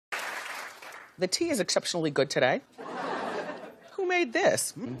The tea is exceptionally good today. Who made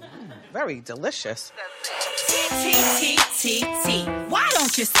this? Very delicious. T. Why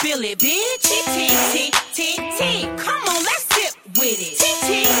don't you spill it, bitch? T. Come on, let's sip with it.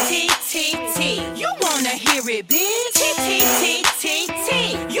 T. You wanna hear it, bitch?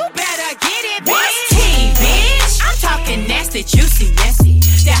 T. You better get it, bitch. What's tea, bitch? I'm talking nasty, juicy, messy.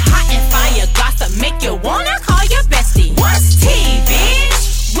 That hot and fire gossip make you wanna call your bestie. What's tea, bitch?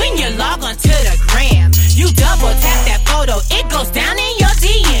 When you log on to the gram, you double tap that photo, it goes down in your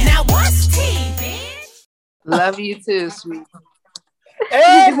DM. Now what's tea, bitch? Love you too, sweet.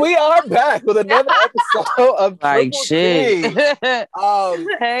 And we are back with another episode of like Triple shit. T.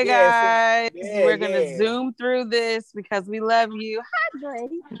 Hey guys, yeah, we're gonna zoom through this because we love you. Hi,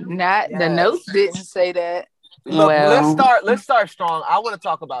 Not the notes didn't say that. Look, well, let's start strong. I want to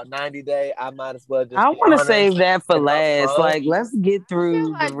talk about 90 Day. I might as well just. I want to save that for last. upfront. Like, let's get I through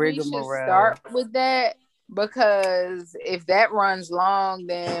feel like the we should rigmarole. start with that because if that runs long,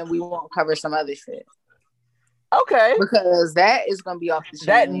 then we won't cover some other shit. Okay. Because that is gonna be off the chain.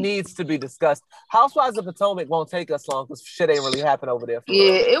 That needs to be discussed. Housewives of Potomac won't take us long because shit ain't really happened over there.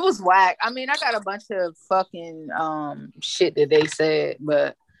 Yeah, it was whack. I mean, I got a bunch of fucking shit that they said,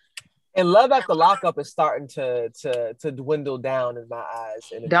 but and Love After Lockup is starting to dwindle down in my eyes.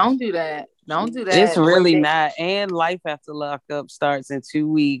 Don't do that. Don't do that. It's really not. And Life After Lockup starts in 2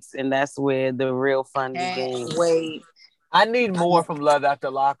 weeks, and that's where the real fun begins. Wait. I need more from Love After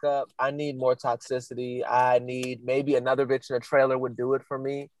Lockup. I need more toxicity. I need maybe another bitch in a trailer would do it for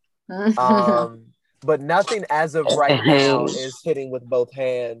me. But nothing as of right now is hitting with both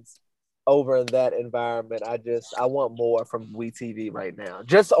hands over in that environment. I want more from WeTV right now.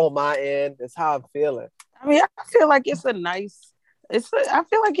 Just on my end, it's how I'm feeling. I mean, I feel like I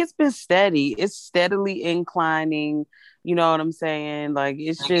feel like it's been steady. It's steadily inclining. You know what I'm saying? Like,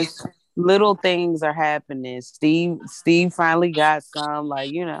 it's just little things are happening. Steve finally got some,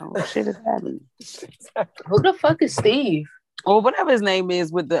 like, you know, shit is happening. Who the fuck is Steve? Or whatever his name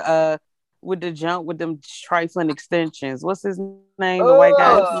is with the jump with them trifling extensions. What's his name? The white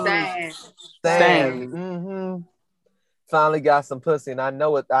guy? Stan. Mm-hmm. Finally got some pussy, and I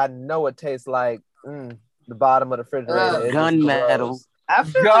know it tastes like the bottom of the refrigerator. Gunmetal. I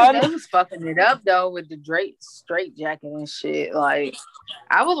feel like they was fucking it up though with the Drake straight jacket and shit. Like,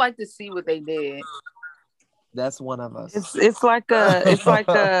 I would like to see what they did. That's one of us. It's like not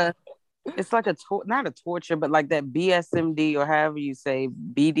a torture, but like that BSMD or however you say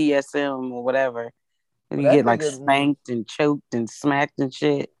BDSM or whatever. And you get like spanked and choked and smacked and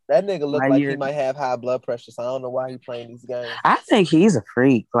shit. That nigga look like he might have high blood pressure, so I don't know why he playing these games. I think he's a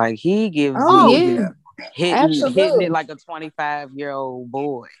freak. Like, he gives hitting it like a 25-year-old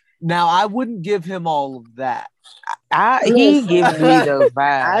boy. Now, I wouldn't give him all of that. He gives me those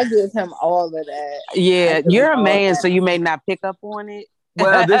vibes. I give him all of that. Yeah, you're a man, so you may not pick up on it.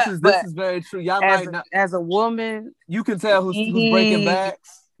 Well, this is very true. Y'all might not. As a woman, you can tell who's breaking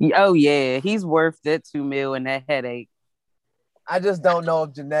backs. Oh yeah, he's worth that $2 million and that headache. I just don't know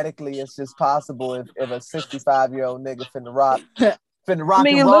if genetically it's just possible if a 65-year-old nigga finna rock. I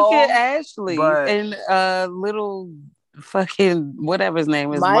mean, look at Ashley and little fucking whatever his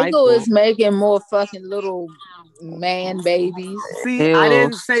name is. Michael is making more fucking little man babies. See, I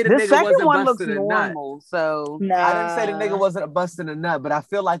didn't say the nigga wasn't one busting looks a normal, nut. So nah. I didn't say the nigga wasn't busting a nut, but I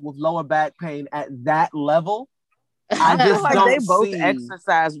feel like with lower back pain at that level, I just feel like don't they both see.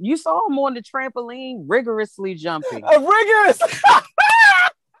 exercise. You saw him on the trampoline, rigorously jumping. Rigorous.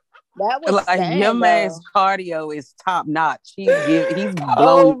 That was like your man's cardio is top notch. He's blown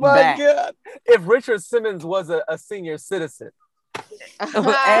oh my back. God. If Richard Simmons was a senior citizen.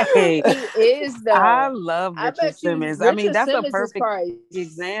 Hey, he is though. I love Richard Simmons. Richard I mean, that's Simmons a perfect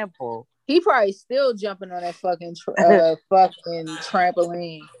example. He probably still jumping on that fucking fucking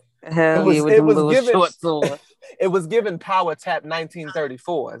trampoline. Hell yeah, with them little shorts on. It was given Power Tap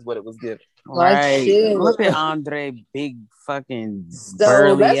 1934 is what it was given. Right. Like, look at Andre, big fucking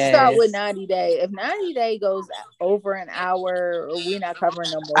so let's ass. start with 90 Day. If 90 Day goes over an hour, we're not covering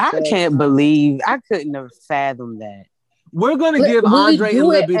no more. I can't believe I couldn't have fathomed that. We're gonna give Andre and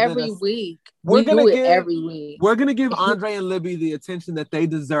Libby every week. We're gonna give every week. We're gonna give Andre and Libby the attention that they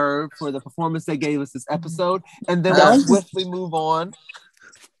deserve for the performance they gave us this episode, and then we'll swiftly move on.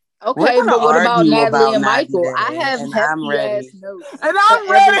 Okay, but what about Natalie and Michael? I have hefty ass notes, and I'm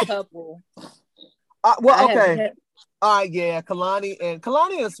ready. Couple. Well, okay. All right, yeah, Kalani and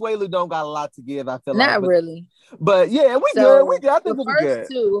Swaley don't got a lot to give. I feel not really, but yeah, we good. We good. I think we'll be good.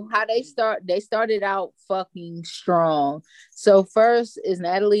 First two, how they started out fucking strong. So first is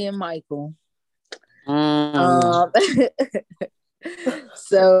Natalie and Michael.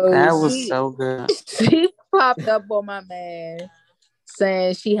 So That was so good. she popped up on my man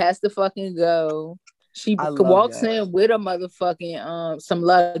saying she has to fucking go. She I love walks that. in with a motherfucking some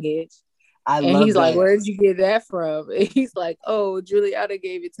luggage. I And love he's that. like, where did you get that from? And he's like, oh, Juliana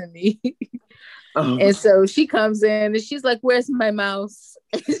gave it to me. And so she comes in and she's like, where's my mouse?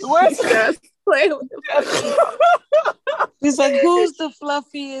 Where's playing with the fucking mouse. He's like, who's the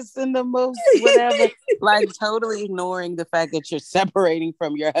fluffiest and the most whatever? Like totally ignoring the fact that you're separating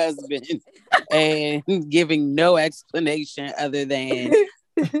from your husband and giving no explanation other than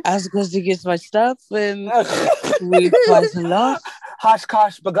I was supposed to get my stuff and we quite a lot. Hosh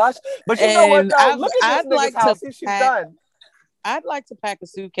bagosh. But you know what though? Look at this nigga's house. She's done. I'd like to pack a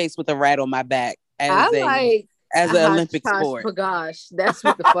suitcase with a rat on my back I like as an Olympic sport. Gosh, that's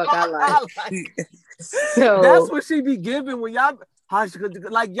what the fuck I like. So that's what she be giving when y'all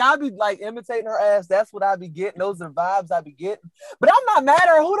like y'all be like imitating her ass. That's what I be getting. Those are the vibes I be getting. But I'm not mad at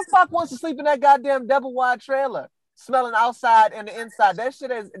her. Who the fuck wants to sleep in that goddamn double wide trailer, smelling outside and the inside? That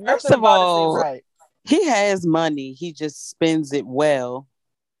shit is nothing. First of about all, it seem right. He has money. He just spends it well.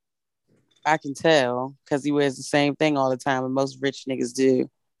 I can tell because he wears the same thing all the time, and most rich niggas do.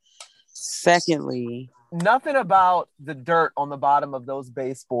 Secondly, nothing about the dirt on the bottom of those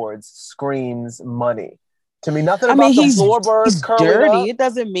baseboards screams money to me. Nothing about the floorboards curling dirty. up. It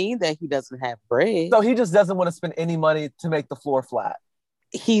doesn't mean that he doesn't have bread. So he just doesn't want to spend any money to make the floor flat.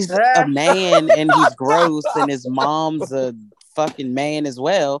 He's a man and he's gross, and his mom's a fucking man as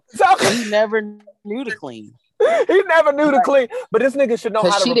well. So he never knew to clean. He never knew to clean. But this nigga should know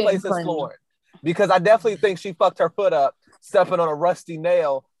how to replace his floor. Because I definitely think she fucked her foot up, stepping on a rusty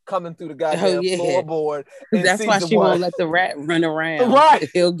nail coming through the goddamn floorboard. That's why she won't let the rat run around. Right.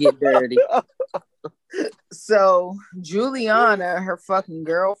 He'll get dirty. So Juliana, her fucking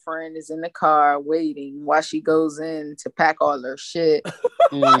girlfriend, is in the car waiting while she goes in to pack all her shit.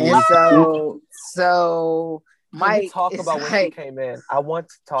 And so Mike, can we talk about when she came in? I want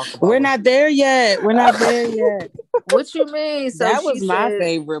to talk about. We're not there yet. We're not there yet. What you mean? So that was my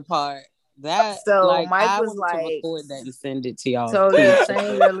favorite part. That so like, Mike I was like, to record that and send it to y'all. So you're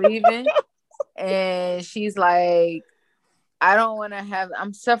saying you're leaving, and she's like, I don't want to have.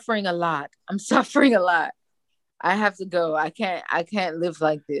 I'm suffering a lot. I have to go. I can't live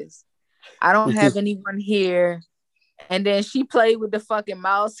like this. I don't have anyone here. And then she played with the fucking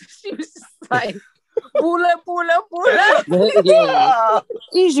mouse. She was just like, "Bula bula bula."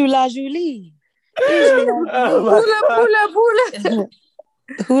 Ijula Julie. Bula bula bula.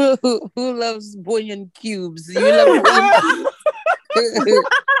 Who loves bouillon cubes? You love bouillon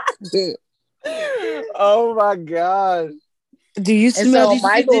cubes. Oh my god! Do you smell the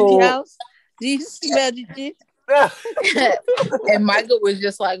shit in the house? Do you smell the shit? And Michael was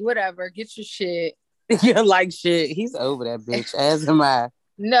just like, "Whatever, get your shit." You're like shit. He's over that bitch. As am I.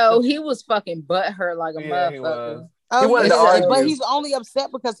 No, he was fucking butthurt like a motherfucker. But he's only upset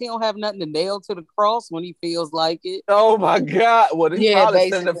because he don't have nothing to nail to the cross when he feels like it. Oh my god! Well, he's probably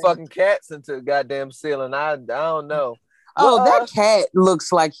sending the fucking cats into the goddamn ceiling. I don't know. Oh, that cat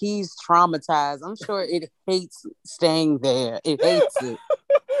looks like he's traumatized. I'm sure it hates staying there. It hates it.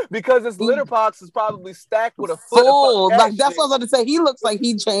 Because his litter box is probably stacked with a full. Like that's what I was going to say. He looks like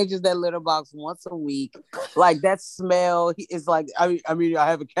he changes that litter box once a week. Like that smell is like. I mean, I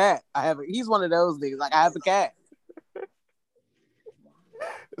have a cat. He's one of those niggas. Like I have a cat.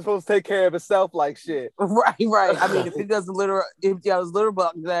 It's supposed to take care of itself like shit. Right. I mean, if he doesn't empty out his litter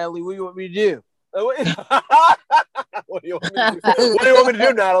box, Natalie, what do you want me to do? What do you want me to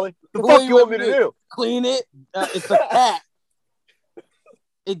do, Natalie? The fuck you want me to do? Clean it. It's a cat.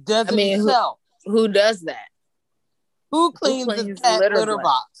 It does it itself. Who does that? Who cleans the cat litter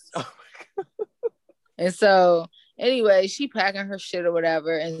box? And so, anyway, she packing her shit or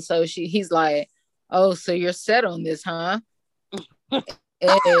whatever, and so he's like, "Oh, so you're set on this, huh?"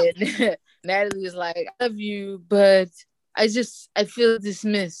 And Natalie is like, "I love you, but I feel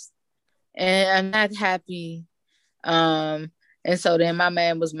dismissed, and I'm not happy." And so then my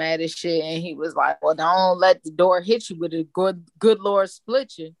man was mad as shit, and he was like, "Well, don't let the door hit you with a good Lord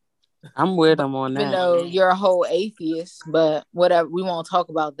split you." I'm with him on that. You know, you're a whole atheist, but whatever. We won't talk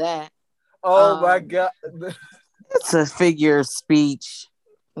about that. Oh my god, it's a figure of speech.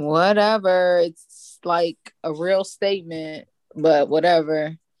 Whatever. It's like a real statement, but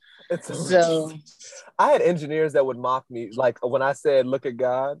whatever. So I had engineers that would mock me, like when I said, "Look at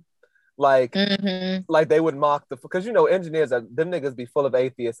God." Like, like they would mock because you know engineers them niggas be full of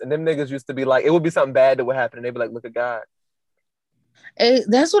atheists, and them niggas used to be like, it would be something bad that would happen, and they'd be like, "Look at God."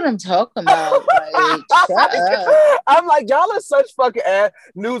 That's what I'm talking about. Like, shut up. I'm like, y'all are such fucking ass.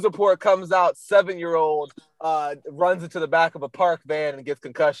 News report comes out, 7-year-old runs into the back of a park van and gets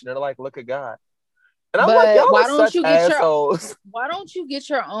concussion. And they're like, "Look at God." And I'm But like, y'all why are don't such you get assholes. why don't you get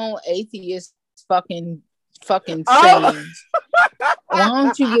your own atheist fucking Oh. sayings? Why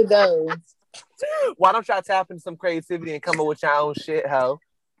don't you get those? Why don't y'all tap into some creativity and come up with your own shit, ho?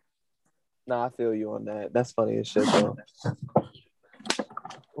 Nah, I feel you on that. That's funny as shit, though.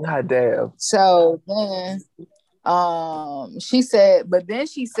 God damn. So then she said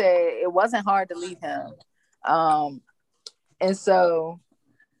it wasn't hard to leave him. And so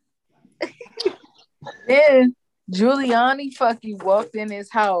then Giuliani fucking walked in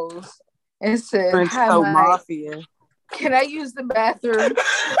his house and said, French "Hi, Coat Mike. Mafia. Can I use the bathroom?"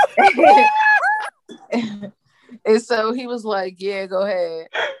 And so he was like, "Yeah, go ahead."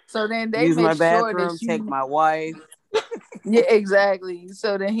 So then they Use made my sure bathroom, that take my wife. Yeah, exactly.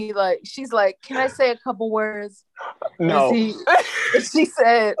 So then she's like, "Can I say a couple words?" No. She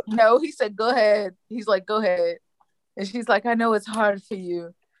said, "No." He said, "Go ahead." He's like, "Go ahead." And she's like, "I know it's hard for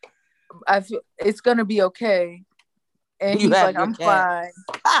you. I feel it's gonna be okay." And You he's have like, your "I'm cat."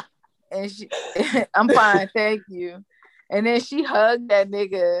 fine." And I'm fine, thank you. And then she hugged that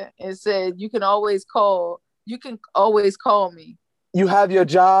nigga and said, You can always call me." You have your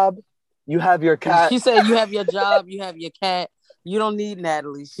job. You have your cat. She said, "You have your job. You have your cat. You don't need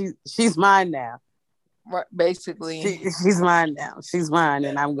Natalie. She's mine now. Right, basically. She's mine now. She's mine,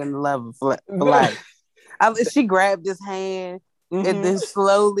 and I'm gonna love her for life." She grabbed his hand and then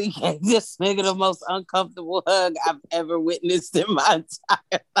slowly gave this nigga the most uncomfortable hug I've ever witnessed in my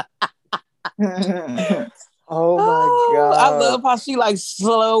entire life. Oh my God. I love how she like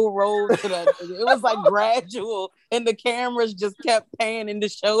slow rolled to that nigga. It was like gradual, and the cameras just kept panning to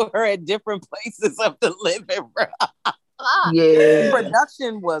show her at different places of the living room. Yeah.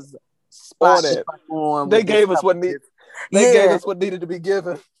 Production was on it. They gave us what gave us what needed to be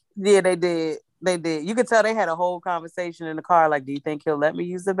given. Yeah, they did. They did. You could tell they had a whole conversation in the car. Like, do you think he'll let me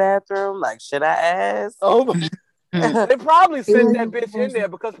use the bathroom? Like, should I ask? Oh my. They probably sent that bitch in there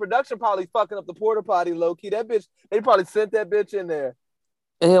because production probably fucking up the porta potty low key. That bitch, they probably sent that bitch in there.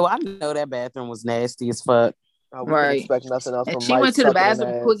 Hell, I know that bathroom was nasty as fuck. We didn't expect nothing else and from she Mike went to the bathroom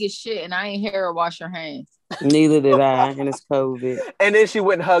ass. quick as shit, and I ain't hear her wash her hands. Neither did I, and it's COVID. And then she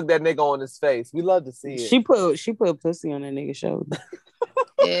went and hugged that nigga on his face. We love to see it. She put pussy on that nigga's shoulder.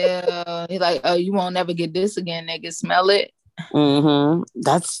 Yeah, he like, "Oh, you won't never get this again, nigga. Smell it." Mm-hmm.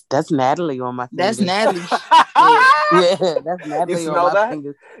 That's Natalie on my fingers. That's Natalie. Yeah, that's Natalie on my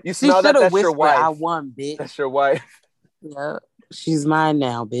fingers. You smell that? That's your wife. I won, bitch. That's your wife. Yeah, she's mine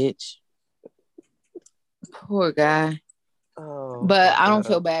now, bitch. Poor guy. Oh, but I don't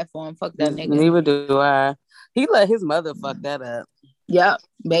feel bad for him. Fuck that nigga. Neither do I. He let his mother fuck that up. Yep,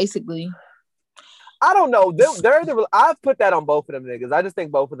 basically. I don't know. I've put that on both of them niggas. I just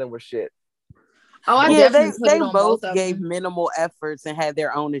think both of them were shit. Oh, I yeah, definitely they put it on both of gave them. minimal efforts and had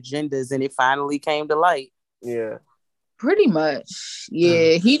their own agendas, and it finally came to light. Yeah, pretty much.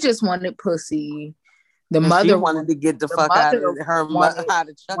 Yeah, he just wanted pussy. The and mother she wanted to get the fuck out of her mother out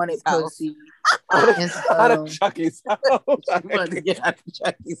of Chucky's house. Pussy. Out of Chucky's house. She wanted to get out of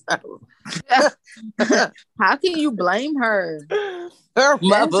Chucky's house. How can you blame her? Her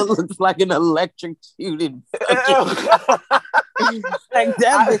mother looks like an electrocuted. Like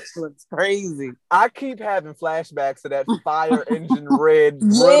that bitch looks crazy. I keep having flashbacks to that fire engine red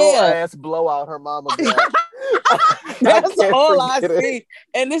brittle ass blowout her mama got. That's all I see.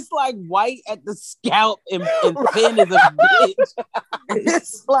 And it's like white at the scalp and thin as a bitch.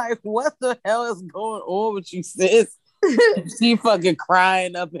 It's like, what the hell is going on with you, sis? She fucking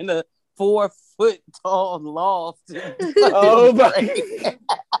crying up in a 4-foot tall loft. Oh my.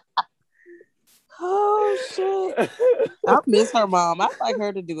 Oh shit. I miss her mom. I'd like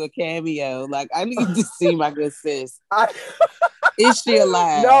her to do a cameo. Like, I need to see my good sis. Is she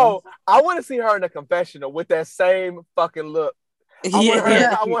alive? No, I want to see her in a confessional with that same fucking look.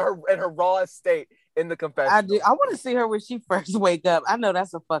 I want her in her rawest state in the confessional. I do. I want to see her when she first wake up. I know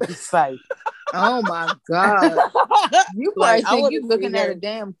that's a fucking sight. Oh my God. You probably think you looking at a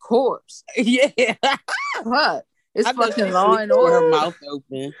damn corpse. Yeah. What? It's fucking Law and Order. Her mouth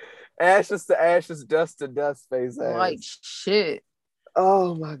open. Ashes to ashes, dust to dust, face ass. Like shit.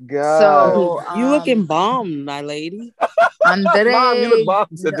 Oh my God. So you looking bombed, my lady. Andre, Mom, you look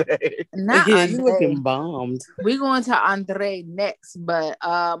bombed today. Not yeah, Andre. you looking bombed. We're going to Andre next, but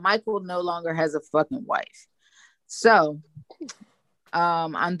Michael no longer has a fucking wife. So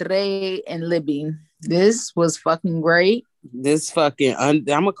Andre and Libby, this was fucking great. This fucking I'm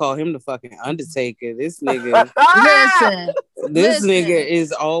gonna call him the fucking Undertaker. This nigga This nigga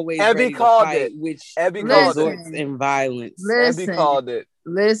is always ready to fight, which results in violence. Ebby called it.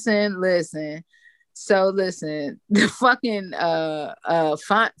 Listen. So listen, the fucking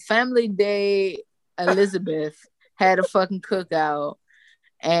Family Day Elizabeth had a fucking cookout,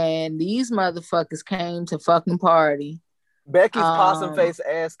 and these motherfuckers came to fucking party. Becky's possum face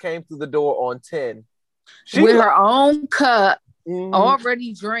ass came through the door on 10. With her own cup,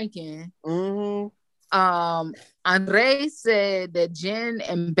 already drinking. Andre said that Jen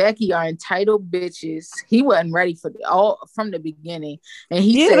and Becky are entitled bitches. He wasn't ready for all from the beginning, and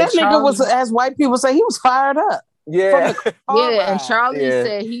he said that nigga was, as white people say, he was fired up. Yeah, and Charlie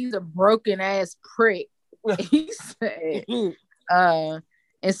said he's a broken ass prick. He said,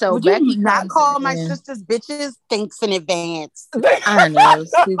 and so would Becky you not call my sisters bitches? Thanks in advance. I know,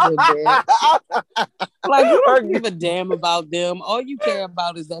 stupid bitch. Like, you don't give a damn about them. All you care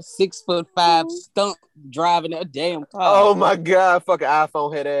about is that 6'5" stump driving a damn car. Oh my god, fucking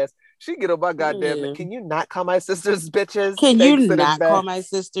iPhone head ass. She get on my goddamn. Yeah. Can you not call my sisters bitches? Can you not call my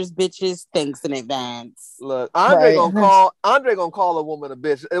sisters bitches? Thanks in advance. Look, Andre gonna call a woman a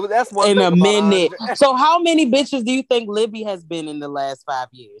bitch. That's one in thing a minute. Andre. So how many bitches do you think Libby has been in the last 5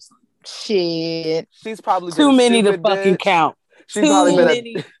 years? Shit, she's probably too many to fucking count. She's probably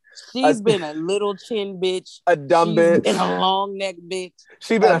been She's been a little chin bitch, a dumb bitch, and a long neck bitch.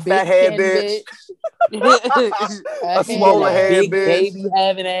 She's been a fat head bitch. A swollen head big bitch, baby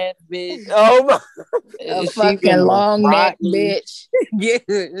having ass bitch. Oh my! A fucking long neck bitch. Yeah,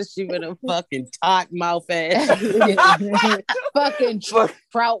 she been a fucking tot mouth ass. Fucking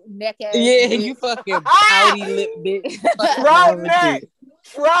trout neck ass. Yeah, bitch. you fucking pouty lip bitch. Trout neck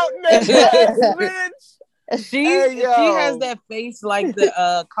ass bitch. She has that face like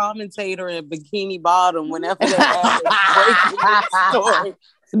the commentator in Bikini Bottom whenever they have a breaking story.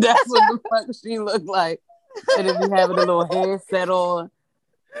 That's what the fuck she looked like. And if you having a little headset on.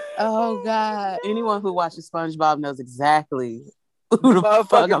 Oh God. Anyone who watches SpongeBob knows exactly who the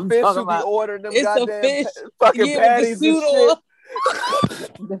fuck I'm fish talking who about. Be ordering them it's goddamn a fish fucking patties with the and shit.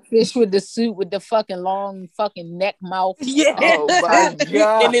 The fish with the suit with the fucking long fucking neck mouth. Yeah. Oh my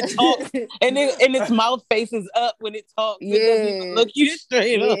god. And it talks and its mouth faces up when it talks. Yeah. It doesn't even look you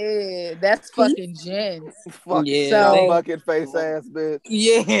straight up. Yeah, that's fucking Jen. So bucket face ass bitch.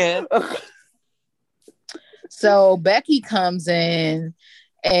 Yeah. So Becky comes in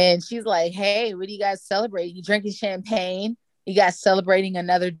and she's like, "Hey, what do you guys celebrate? You drinking champagne? You guys celebrating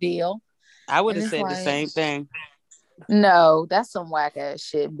another deal?" I would have said the same thing. No, that's some whack ass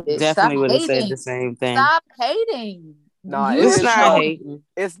shit, bitch. Definitely would have said the same thing. Stop hating. No, it's not hating.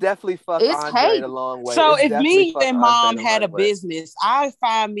 It's definitely fucked Andre in a long way. So if me and mom had a business, I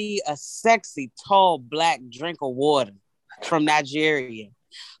find me a sexy, tall, black drink of water from Nigeria,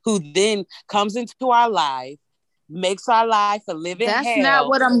 who then comes into our life, makes our life a living hell. That's not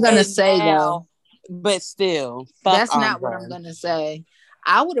what I'm gonna say, though. But still, that's not what I'm gonna say.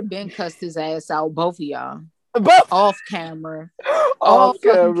 I would have been cussed his ass out, both of y'all. Off camera. Off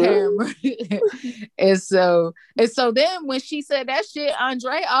camera. and so then when she said that shit,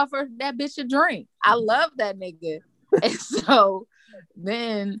 Andre offered that bitch a drink. I love that nigga. And so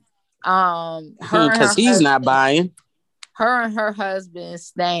then because he's not buying. Her and her husband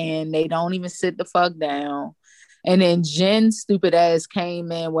stand, they don't even sit the fuck down. And then Jen's stupid ass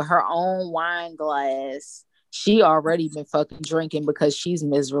came in with her own wine glass. She already been fucking drinking because she's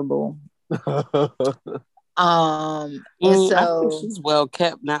miserable. And so I think she's well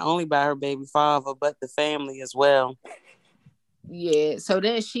kept, not only by her baby father, but the family as well. Yeah. So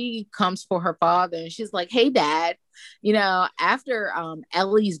then she comes for her father and she's like, "Hey dad, after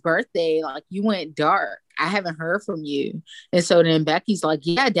Ellie's birthday, like you went dark. I haven't heard from you." And so then Becky's like,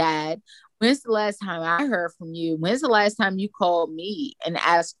 "Yeah, dad. When's the last time I heard from you? When's the last time you called me and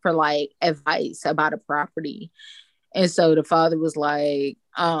asked for like advice about a property?" And so the father was like,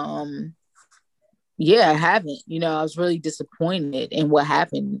 "Yeah, I haven't. I was really disappointed in what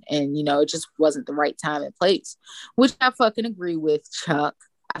happened. And, it just wasn't the right time and place," which I fucking agree with, Chuck.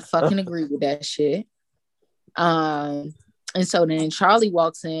 I fucking agree with that shit. And so then Charlie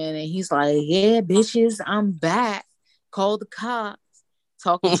walks in and he's like, "Yeah, bitches, I'm back. Call the cops."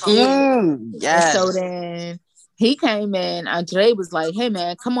 Talking shit. Yes. And so then he came in. Andre was like, "Hey,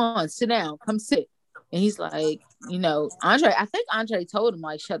 man, come on, sit down. Come sit." And he's like, Andre, I think Andre told him,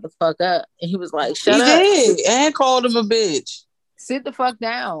 like, "Shut the fuck up." And he was like, "Shut up." He did, and called him a bitch. "Sit the fuck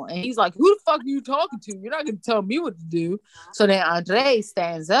down." And he's like, "Who the fuck are you talking to? You're not going to tell me what to do." So then Andre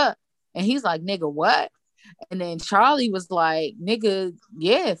stands up and he's like, "Nigga, what?" And then Charlie was like, "Nigga,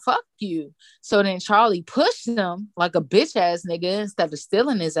 yeah, fuck you." So then Charlie pushed him like a bitch ass nigga instead of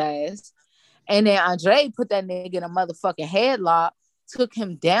stealing his ass. And then Andre put that nigga in a motherfucking headlock, took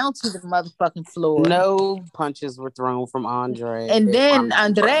him down to the motherfucking floor. No punches were thrown from Andre. And then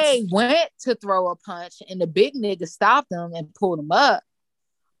Andre went to throw a punch, and the big nigga stopped him and pulled him up.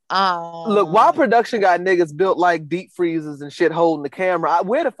 Look, why production got niggas built like deep freezers and shit holding the camera?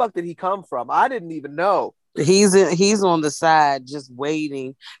 Where the fuck did he come from? I didn't even know. He's on the side just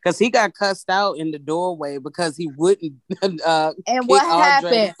waiting because he got cussed out in the doorway because he wouldn't. And what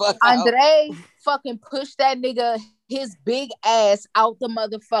happened? Andre fucking pushed that nigga, his big ass, out the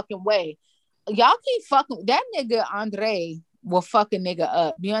motherfucking way. Y'all keep fucking that nigga Andre. Will fuck a nigga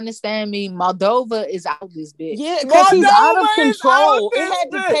up. You understand me? Moldova is out this bitch. Yeah, because he's out of control. It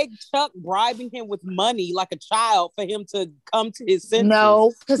had to take Chuck bribing him with money like a child for him to come to his senses.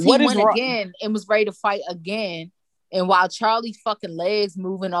 No, because he went again and was ready to fight again. And while Charlie's fucking legs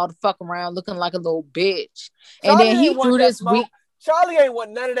moving all the fuck around looking like a little bitch. Charlie, and then he threw this weak. Charlie ain't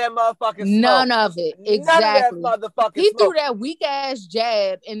want none of that motherfucking smoke. None of it. Exactly. None of that motherfucking he smoke. threw that weak ass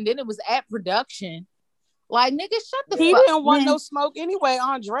jab and then it was at production. Like, nigga, shut the fuck up. He didn't want no smoke anyway.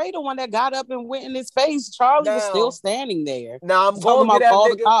 Andre, the one that got up and went in his face. Charlie was still standing there. Now I'm going to call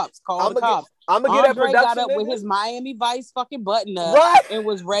the cops. Call the cops. I'm gonna get that production. Got up with his Miami Vice fucking button up and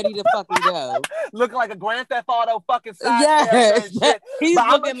was ready to fucking go. Looking like a Grand Theft Auto fucking side. Yes. He's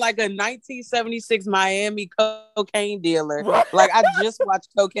looking like a 1976 Miami cocaine dealer. Like I just watched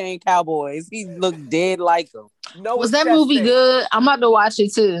Cocaine Cowboys. He looked dead like him. No, was that movie good? I'm about to watch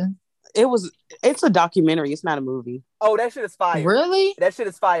it too. It's a documentary. It's not a movie. Oh, that shit is fire. Really? That shit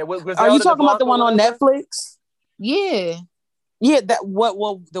is fire. Are you talking about the one on Netflix? Yeah. Yeah, the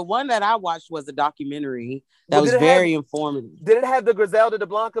one that I watched was a documentary that was very informative. Did it have the Griselda de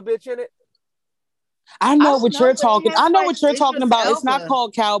Blanca bitch in it? I know what you're talking about. It's not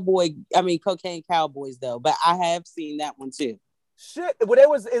called Cocaine Cowboys though, but I have seen that one too. Shit,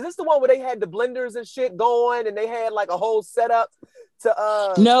 is this the one where they had the blenders and shit going and they had like a whole setup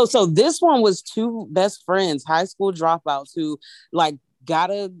to No, so this one was two best friends, high school dropouts who like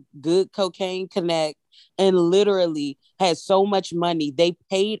got a good cocaine connect and literally had so much money they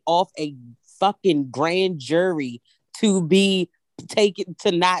paid off a fucking grand jury to be taken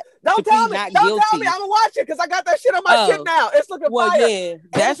to not don't tell me I'm gonna watch it because I got that shit on my shit now. It's looking fire. Yeah,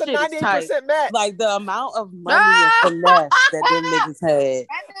 that's a 98% match. Like the amount of money and finesse that them niggas had.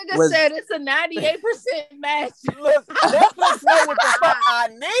 That nigga said it's a 98% match. Look, Netflix know what the fuck I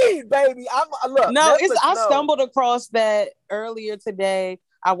need, baby. I stumbled across that earlier today.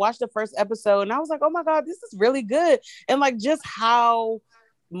 I watched the first episode and I was like, oh my God, this is really good. And like just how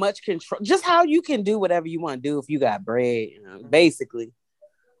much control, just how you can do whatever you want to do if you got bread, basically.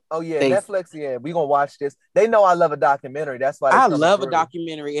 Oh yeah, Netflix. Yeah, we gonna watch this. They know I love a documentary. That's why I love a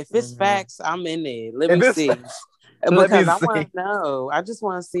documentary. If it's facts, I'm in there. Let me see. Because I want to know. I just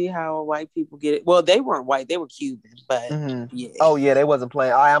want to see how white people get it. Well, they weren't white; they were Cuban. But yeah. Oh yeah, they wasn't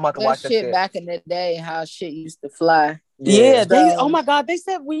playing. All right, I'm about to watch that shit. Back in the day, how shit used to fly. Yeah. Oh my God, they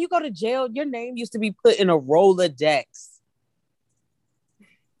said when you go to jail, your name used to be put in a Rolodex.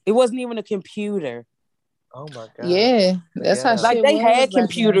 It wasn't even a computer. Oh my God. Yeah, that's how like they had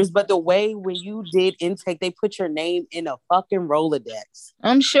computers, but the way when you did intake, they put your name in a fucking Rolodex.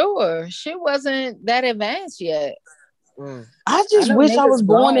 I'm sure shit wasn't that advanced yet. I just wish I was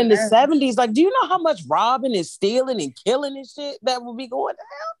born in the 70s. Like, do you know how much robbing and stealing and killing and shit that would be going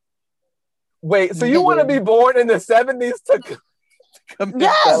down? Wait, so you want to be born in the 70s to commit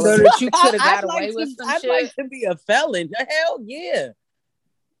so that you could have got away with some shit? I'd like to be a felon. Hell yeah.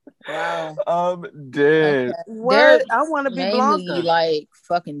 Wow. I'm dead. Okay. What? I want to be Blanca. Like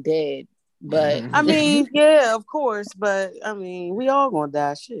fucking dead. But I mean, yeah, of course. But I mean, we all gonna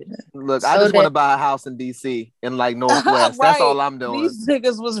die. Shit. Look, I just want to buy a house in DC in like Northwest. Right. That's all I'm doing. These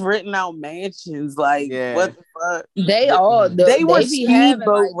niggas was renting out mansions. Like, what the fuck? They were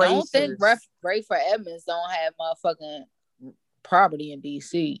speedboat racers. I don't think Rayford Edmonds don't have motherfucking property in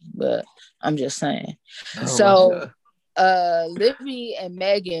DC. But I'm just saying. Livy and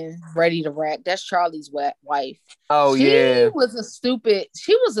Megan ready to rack. That's Charlie's wife. Oh she was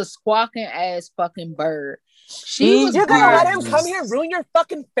a squawking ass fucking bird. You're gonna let him come here and ruin your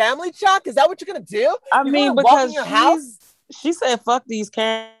fucking family, Chuck? Is that what you're gonna do? I mean, because she said, fuck these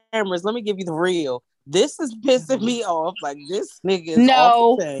cameras. Let me give you the real. This is pissing me off. Like this nigga is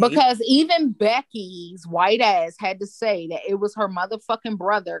off the chain. Because even Becky's white ass had to say that it was her motherfucking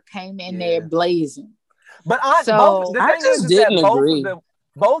brother came in there blazing. But I just didn't agree.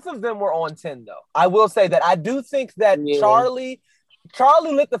 Both of them were on 10 though. I will say that I do think that Charlie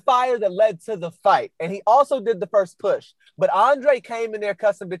lit the fire that led to the fight, and he also did the first push. But Andre came in there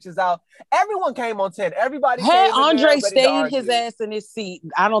cussing bitches out. Everyone came on 10. Everybody. Had Andre stayed his ass in his seat,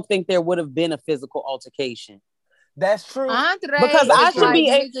 I don't think there would have been a physical altercation. That's true. Andre Because is I should like, be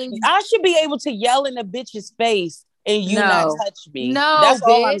nigga, I should be able to yell in a bitch's face and you not no, touch me. no, That's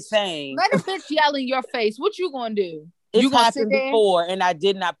all I'm bitch. saying. Let a bitch yell in your face. What you gonna do? It's You gonna sit happened there? before, and I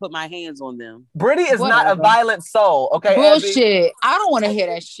did not put my hands on them. Brittany is not a Whatever. violent soul. Okay, Bullshit. I don't want to hear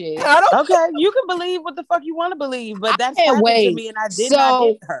that shit. I don't. Okay, you can believe what the fuck you want to believe, but that's can't happened to wait. me, and I did not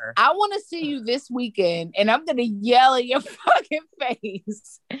hit her. I want to see you this weekend, and I'm gonna yell in your fucking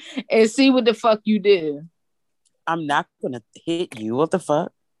face and see what the fuck you do. I'm not gonna hit you. What the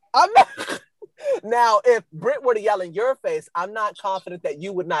fuck? I'm not. Now, if Britt were to yell in your face, I'm not confident that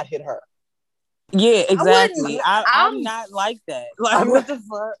you would not hit her. Yeah, exactly. I'm I'm- not like that. Like, what the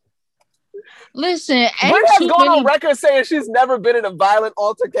fuck? Listen, ain't Britt has too gone on many. record saying she's never been in a violent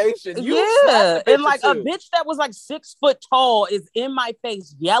altercation. You Yeah, slapped the and like a too. bitch that was like 6 foot tall is in my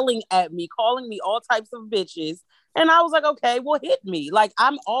face, yelling at me, calling me all types of bitches, and I was like, okay, well, hit me. Like,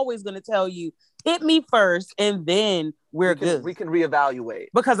 I'm always gonna tell you, hit me first, and then we're good. We can reevaluate.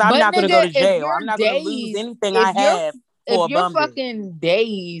 Because I'm But not gonna go to nigga, if jail. you're I'm not gonna lose dazed- anything if I you're- have for a If you're bum bitch. fucking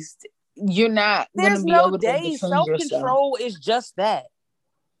dazed, you're not There's gonna be no able to days. defend yourself. Self-control is just that.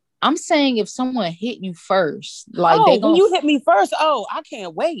 I'm saying if someone hit you first, like Oh, they when gonna you hit me first, oh, I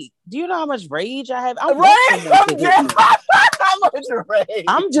can't wait. Do you know how much rage I have? I want Right? someone I'm to hit dead. me. How much rage?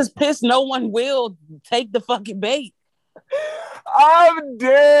 I'm just pissed no one will take the fucking bait. I'm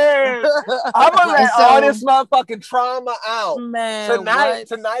dead. I'm gonna let so- all this motherfucking trauma out. Man, Tonight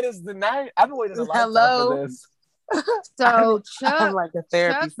what? is the night. I've been waiting a lifetime Hello? for this. So I'm Chuck, like a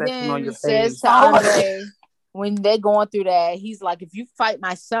therapy Chuck session on your then says face. to Andre when they're going through that, he's like, if you fight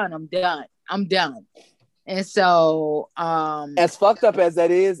my son, I'm done. I'm done. And so As fucked up as that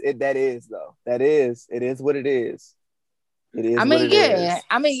is, it is though. It is what it is. It is. I mean, what it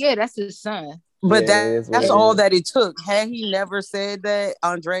is. yeah, that's his son. But Yeah, it is what that's it all is. that it took. Had he never said that,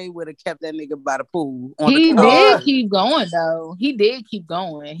 Andre would have kept that nigga by the pool. He the did keep going though. He did keep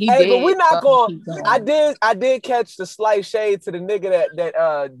going. He Hey, did. but we're not fucking going. keep going. I did catch the slight shade to the nigga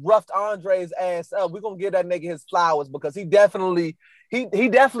that roughed Andre's ass up. We're gonna give that nigga his flowers because he definitely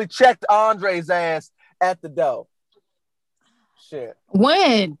checked Andre's ass at the door. Shit.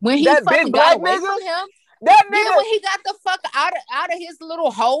 When he That fucking big got black away nigga? from him. That Yeah, nigga. when he got the fuck out of his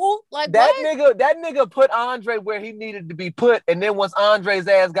little hole, like That what? nigga put Andre where he needed to be put, and then once Andre's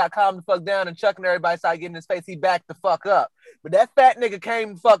ass got calmed the fuck down and Chuck and everybody started getting in his face, he backed the fuck up. But that fat nigga came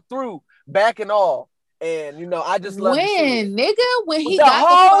and fuck through, back and all. And you know, I just love to see it. Nigga, when he The got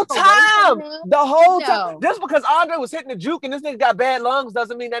whole the fuck away from time, him, the whole No. time. Just because Andre was hitting the juke and this nigga got bad lungs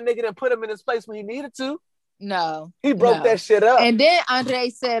doesn't mean that nigga didn't put him in his place when he needed to. no, He broke no. that shit up. And then Andre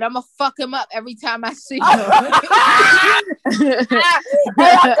said, "I'm gonna fuck him up every time I see him." Hey,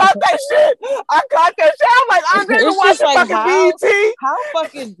 I caught that shit. I'm like, Andre been It's just watching like fucking BET. How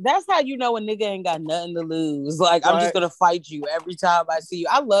fucking that's how you know a nigga ain't got nothing to lose. Like, I'm just Right. gonna fight you every time I see you.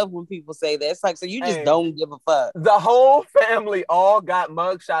 I love when people say that. It's like, so you just Hey. don't give a fuck. The whole family all got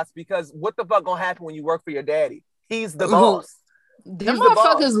mugshots because what the fuck gonna happen when you work for your daddy? He's the boss. The He's the boss.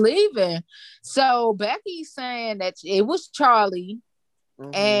 motherfuckers leaving. So Becky's saying that it was Charlie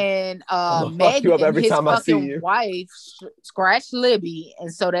Mhm. and I'ma fuck Megan, you up every his time I see fucking you. wife, scratched Libby,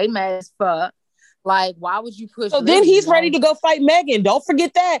 and so they mad as fuck. Like, why would you push? So Libby? then he's ready Like, to go fight Megan. Don't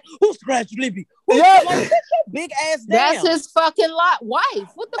forget that. Who scratched Libby? Who Yeah. like, sit your big ass down. That's his fucking wife.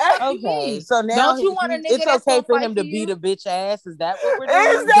 What the fuck you Okay, mean? so now Don't you want a nigga it's that's okay gonna for fight him to for beat you? a bitch ass. Is that what we're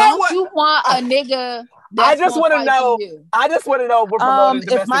Is doing? that Don't what- you want a nigga? That's I just want want to know. I just want to know if we're promoting If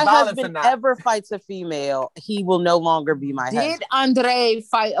domestic my violence or husband not. ever fights a female, he will no longer be my husband. Did Andre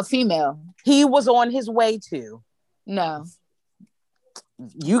fight a female? He was on his way to. No.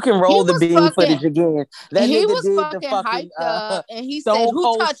 You can roll He the was beam fucking- footage again. That He nigga was did fucking the fucking hyped up, and he said, Stone "Who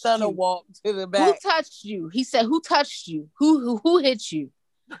Cold touched Stunner you? walk to the Who back. touched you?" He said, "Who touched you? Who hit you?"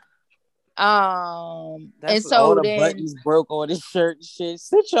 And That's so all the then buttons broke on his shirt and shit.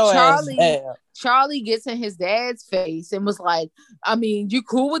 Sit your Charlie- ass down. Charlie gets in his dad's face and was like, "I mean, you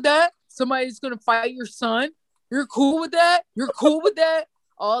cool with that? Somebody's gonna fight your son? You're cool with that? You're cool with that?"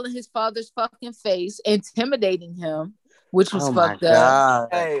 All in his father's fucking face, intimidating him, which was Oh my fucked up. god.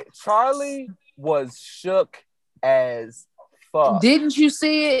 Hey, Charlie was shook as fuck. Didn't you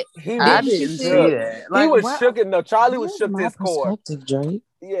see it? He I was Didn't didn't see see shook. that. He was what- shook. No, Charlie was where's shook to my his core. perspective, Drake?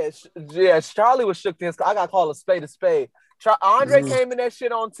 Yes, Charlie was shook to his core. I got to call a spade a spade. Andre Mm. came in that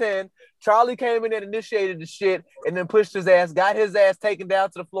shit on 10. Charlie came in and initiated the shit and then pushed his ass, got his ass taken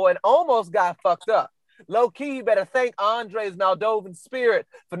down to the floor and almost got fucked up. Low key, you better thank Andre's Moldovan spirit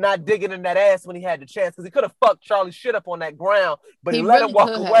for not digging in that ass when he had the chance because he could have fucked Charlie's shit up on that ground, but he let really him walk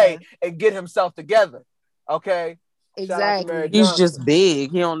could away have. and get himself together. Okay? Exactly. He's just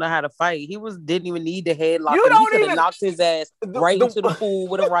big. He don't know how to fight. He didn't even need the headlock. You He don't could even have knocked his ass right into the pool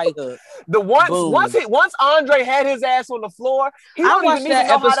with a right hook. Once Andre had his ass on the floor, he I don't watched even that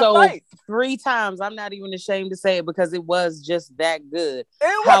know how to episode fight. 3 times. I'm not even ashamed to say it because it was just that good.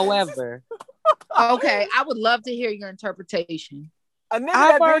 It was- However, Okay, I would love to hear your interpretation.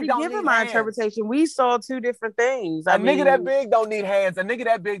 I've already given my interpretation. We saw 2 different things. A nigga that big don't need hands. A nigga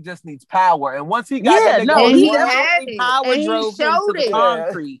that big just needs power. And once he got that nigga, and he he had definitely it. power And he drove him to showed the it.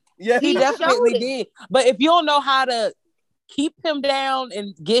 concrete. Yeah, He definitely showed it. did. But if you don't know how to keep him down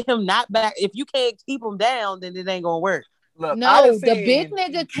and get him not back, if you can't keep him down, then it ain't gonna work. Look, No, the big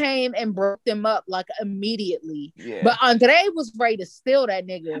nigga came and broke them up like immediately. Yeah. But Andre was ready to steal that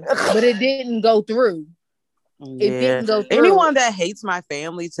nigga, but it didn't go through. It didn't go through. Anyone that hates my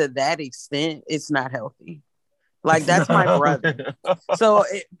family to that extent, it's not healthy. Like, that's my brother. So,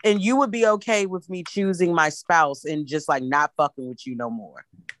 and you would be okay with me choosing my spouse and just like not fucking with you no more.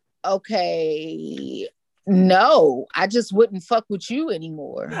 Okay. No, I just wouldn't fuck with you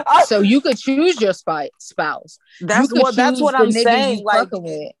anymore. So you could choose your spouse. That's what I'm saying. Like,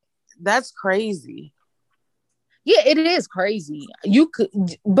 with. That's crazy. Yeah, it is crazy. You could,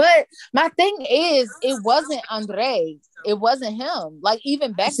 but my thing is, it wasn't Andre. It wasn't him. Like,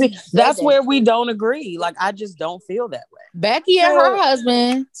 even Becky. That's where we don't agree. Like, I just don't feel that way. Becky and her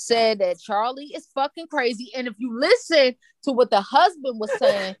husband said that Charlie is fucking crazy. And if you listen to what the husband was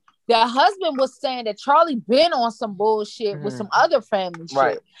saying, that Charlie been on some bullshit with some other family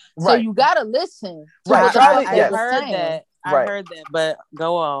shit. So you gotta listen to what Charlie, the fuck heard that. I heard that, but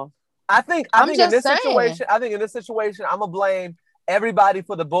go on. I think in this situation, I'm gonna blame everybody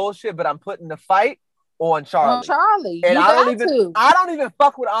for the bullshit, but I'm putting the fight on Charlie. And I don't even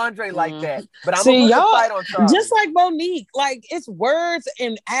fuck with Andre like that. But I'm gonna put the fight on Charlie. Just like Monique, like, it's words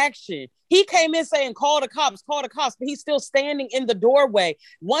and action. He came in saying, call the cops, but he's still standing in the doorway.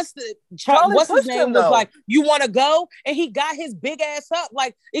 Once what's his name was like, you want to go? And he got his big ass up.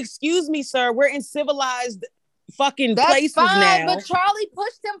 Like, excuse me, sir, we're in civilized fucking places now. But Charlie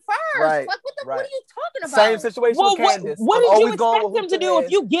pushed him first. Right, like, what are you talking about? Same situation with Candace. What did you expect him to do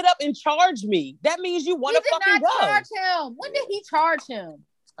if you get up and charge me? That means you want to fucking go. He did not charge him. When did he charge him?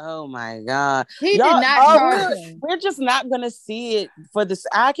 Oh my God. He did not charge him. We're just not going to see it for this.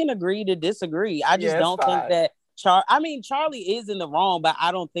 I can agree to disagree. I just don't think that Charlie is in the wrong, but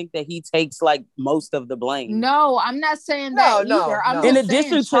I don't think that he takes like most of the blame. No, I'm not saying that either. I'm in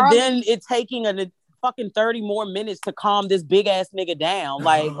addition to then it taking a fucking 30 more minutes to calm this big ass nigga down.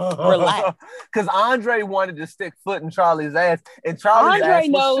 Like, relax. Because Andre wanted to stick foot in Charlie's ass, and Andre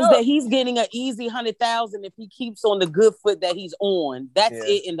knows that he's getting an easy 100,000 if he keeps on the good foot that he's on. That's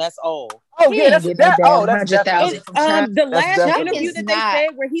it, and that's all. Oh yeah, that's 100,000. The last interview that they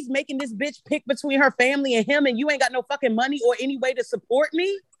said where he's making this bitch pick between her family and him, and you ain't got no fucking money or any way to support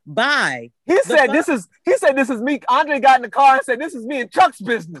me. Bye. He said this is me. Andre got in the car and said, "This is me and Chuck's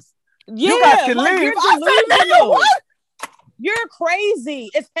business." Yeah, you guys can leave. I said, nigga, what? You're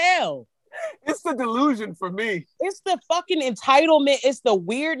crazy. It's hell. It's the delusion for me. It's the fucking entitlement. It's the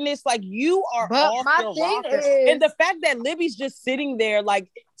weirdness. Like, you are off the rocker. And the fact that Libby's just sitting there, like,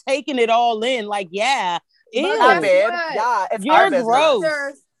 taking it all in, like, yeah, you're gross.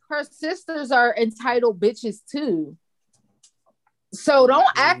 Her sisters are entitled bitches too. So don't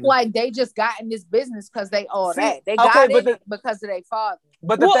act like they just got in this business because they all that. They got it because of their father.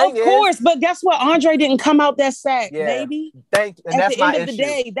 But the thing of course, but guess what? Andre didn't come out that sack, baby. And at that's the end of the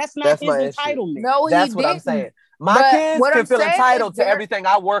day, that's not his entitlement. No, that's what I'm saying. My kids can feel entitled to everything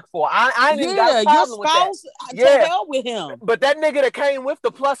I work for. I ain't even got a problem with that. To hell with him. But that nigga that came with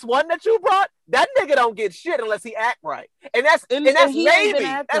the +1 that you brought, that nigga don't get shit unless he act right. And that's maybe.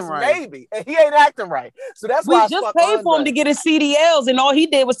 And he ain't acting right. So that's why we just paid for him to get his CDLs, and all he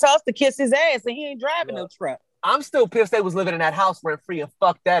did was tell us to kiss his ass, and he ain't driving no truck. I'm still pissed they was living in that house rent free and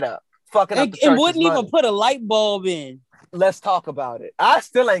fucked that up. Fucking up the church's and wouldn't money. even put a light bulb in. Let's talk about it. I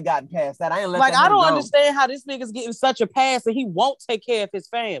still ain't gotten past that. I ain't let I don't understand how this nigga's getting such a pass and he won't take care of his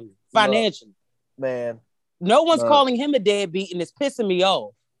family financially. Man. No one's calling him a deadbeat, and it's pissing me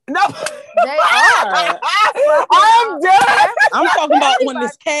off. No. They are. I'm dead. I'm talking about on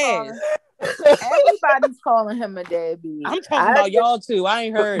this cast. Everybody's calling him a deadbeat. I'm talking about y'all too. I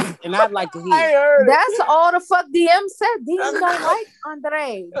ain't heard it, and I'd like to hear. I ain't heard it. That's all the fuck DM said. DM don't like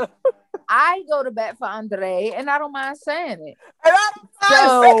Andre. I go to bat for Andre, and I don't mind saying it. And I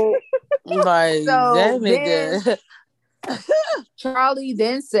don't mind that nigga. Charlie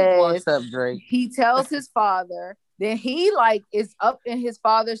then says, "What's up, Drake?" He tells his father. Then he is up in his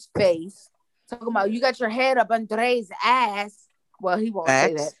father's face, talking about you got your head up Andre's ass. Well, he won't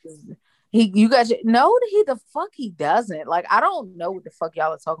say that. You guys no, he doesn't. Like, I don't know what the fuck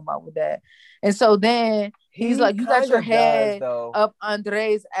y'all are talking about with that. And so then he's like, you got your head up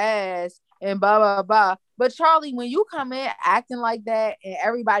Andre's ass and blah blah blah. But Charlie, when you come in acting like that and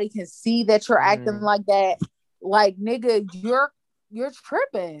everybody can see that you're acting like that, like, nigga, you're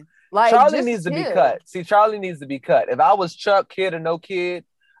tripping. Like, Charlie needs to be cut. See, Charlie needs to be cut. If I was Chuck, kid or no kid,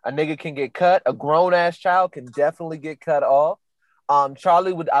 a nigga can get cut. A grown ass child can definitely get cut off.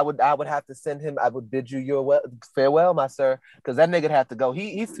 Charlie I would have to send him. I would bid you farewell, my sir, because that nigga have to go.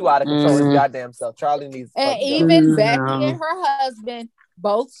 He's too out of control his goddamn self. Charlie needs. And even Becky and her husband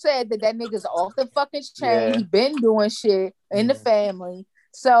both said that nigga's off the fucking chain. He been doing shit in the family.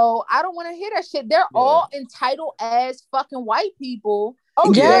 So I don't want to hear that shit. They're all entitled as fucking white people.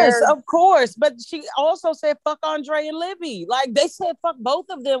 Oh yes, of course. But she also said fuck Andre and Libby. Like, they said fuck both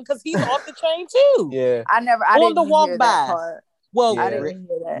of them because he's off the chain too. Yeah, I didn't the walk hear by. That part. Well, I didn't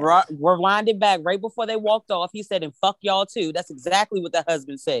hear that. Rewind it back right before they walked off. He said, "And fuck y'all too." That's exactly what the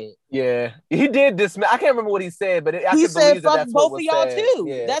husband said. Yeah, he did this. I can't remember what he said, but he said, "Fuck both of y'all too."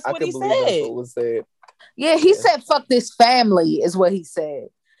 Yeah, that's what he said. That's what was said. Yeah, he said, "Fuck this family," is what he said.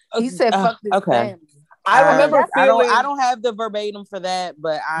 He said, "Fuck this family." I remember feeling. I don't have the verbatim for that,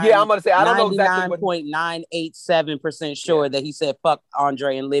 but I'm gonna say I don't know exactly. 99.987% sure that he said "fuck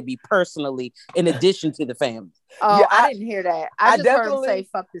Andre and Libby" personally, in addition to the family. Oh, I didn't hear that. I just heard him say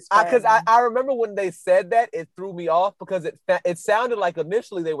 "fuck this family." Because I remember when they said that, it threw me off because it sounded like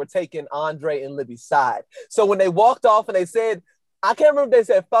initially they were taking Andre and Libby's side. So when they walked off and they said, I can't remember if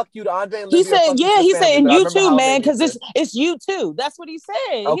they said "fuck you" to Andre and Libby. He said, he said, "And you too, man," because it's you too. That's what he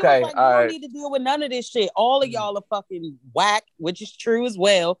said. Okay, he was like, "You don't need to deal with none of this shit. All of y'all are fucking whack," which is true as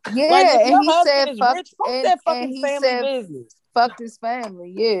well. Yeah, like, and he said, "Fuck that fucking family business. Fuck this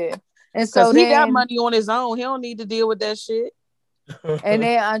family." Yeah, and so he got money on his own. He don't need to deal with that shit. And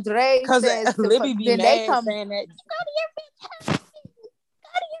then Andre says, Libby be mad they come saying that. Go to your bitch.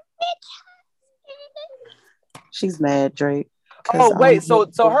 She's mad, Drake. Oh wait, so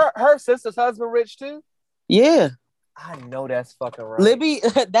her sister's husband rich too? Yeah, I know that's fucking right. Libby,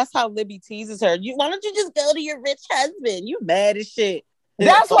 that's how Libby teases her. Why don't you just go to your rich husband? You mad as shit.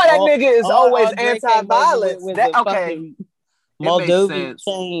 That's why that nigga is always anti-violence. Okay, Moldovan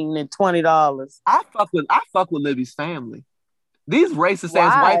chain and $20. I fuck with Libby's family. These racist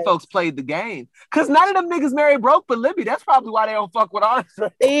ass white folks played the game. Cause none of them niggas married broke but Libby. That's probably why they don't fuck with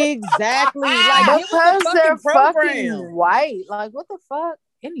Andre. Exactly. Like, because they're fucking white. Like, what the fuck?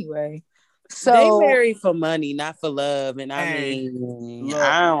 Anyway. So they marry for money, not for love. And I mean,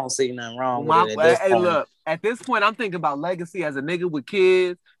 I don't see nothing wrong with it. Hey, look, at this point, I'm thinking about legacy as a nigga with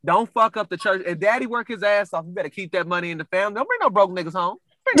kids. Don't fuck up the church. If daddy work his ass off, you better keep that money in the family. Don't bring no broke niggas home.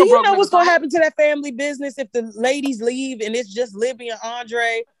 Do you know what's gonna happen to that family business if the ladies leave and it's just Libby and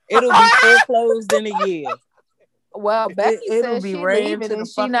Andre? It'll be foreclosed in a year. Well, Becky says she's leaving and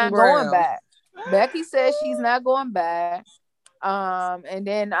she's not going back. Becky says she's not going back. And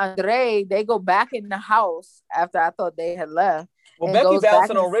then Andre, they go back in the house after I thought they had left. Well, Becky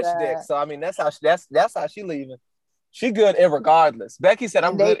bouncing on rich dick, so I mean that's how she leaving. She good irregardless. Becky said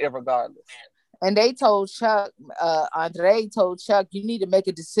I'm good irregardless. And they told Chuck, Andre told Chuck, you need to make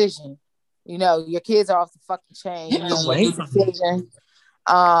a decision. You know, your kids are off the fucking chain. You know, make a decision.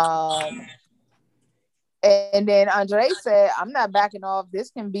 And then Andre said, I'm not backing off.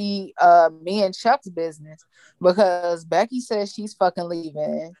 This can be me and Chuck's business because Becky says she's fucking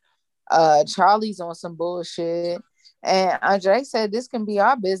leaving. Charlie's on some bullshit. And Andre said, this can be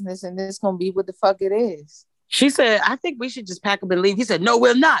our business and this can be what the fuck it is. She said, I think we should just pack up and leave. He said, no,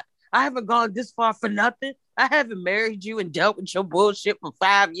 we're not. I haven't gone this far for nothing. I haven't married you and dealt with your bullshit for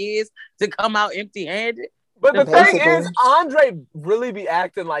 5 years to come out empty-handed. But the thing is, Andre really be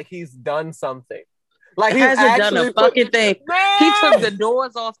acting like he's done something. Like he hasn't done a fucking thing. Man! He took the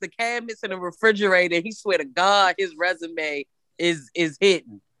doors off the cabinets in the refrigerator. He swear to God, his resume is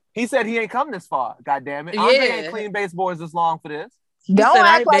hidden. He said he ain't come this far. God damn it. Andre ain't clean baseboards this long for this. Don't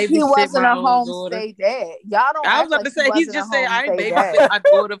act like he wasn't a home state dad. Y'all don't. I was about to say he's just saying I ain't babysit my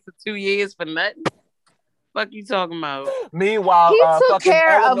daughter for 2 years for nothing. Fuck you talking about? Meanwhile, he took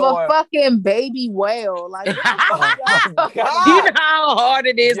care Eleanor of a fucking baby whale. Like, oh you know how hard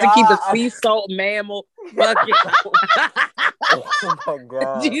it is to keep a sea salt mammal fucking. Oh my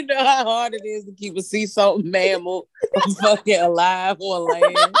God! Do you know how hard it is to keep a sea salt mammal fucking alive on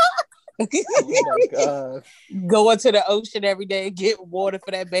land? Oh my God. Go into the ocean every day and get water for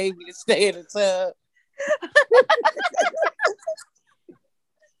that baby to stay in the tub.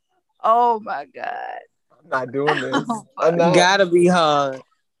 Oh my God. I'm not doing this. Gotta be hard.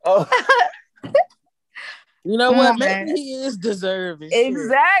 Oh. You know Come what? on, Maybe man. he is deserving. Shit.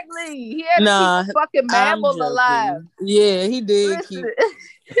 Exactly. He had Nah, to keep a fucking I'm mammal joking. alive. Yeah, he did Listen,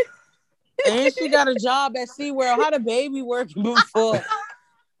 keep. And she got a job at SeaWorld. How the baby working before?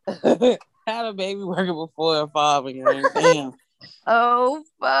 How the baby working before her father? Damn. oh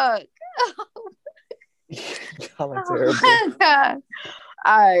fuck. Y'all are Oh terrible. my God.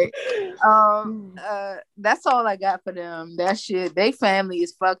 All right. That's all I got for them. That shit. They family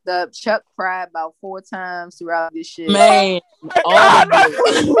is fucked up. Chuck cried about 4 times throughout this shit. Man, all of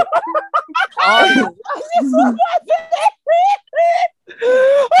it. All of it.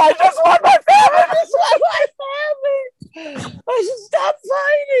 I just want my family. I just want my family. I should stop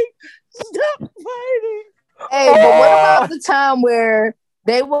fighting. Stop fighting. Hey, but what about the time where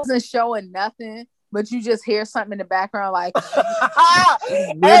they wasn't showing nothing, but you just hear something in the background like,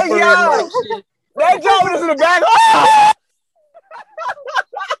 Hey, Whimpering yo. like shit. They drove us in the back.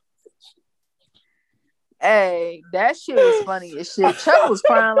 hey, that shit was funny as shit. Chuck was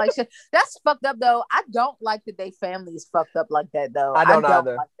crying like shit. That's fucked up though. I don't like that they family is fucked up like that though. I don't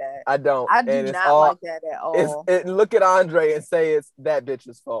either. like that. I don't. I do And it's not all, like that at all. look at Andre and say it's that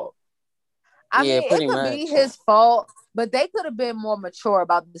bitch's fault. I Yeah, mean, pretty it could much. be his fault, but they could have been more mature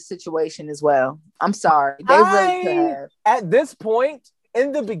about the situation as well. I'm sorry. They really could have. At this point,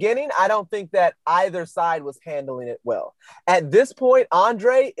 in the beginning, I don't think that either side was handling it well. At this point,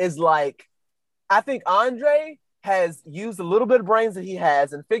 Andre is like, I think Andre has used a little bit of brains that he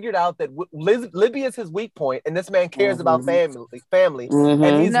has and figured out that Libby is his weak point, and this man cares about family,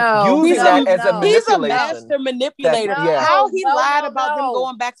 and he's using that as a He's a manipulation. master manipulator. Yeah. How he lied about them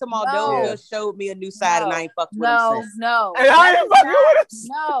going back to Moldova No. showed me a new side, and I ain't fucking with him No, since. no. And I ain't fucking with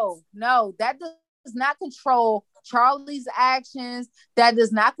him. No. That does not control Charlie's actions. That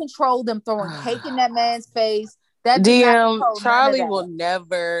does not control them throwing cake in that man's face. That does not DM, control none of Charlie that. will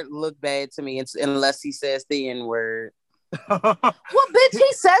never look bad to me unless he says the N-word. Well, bitch,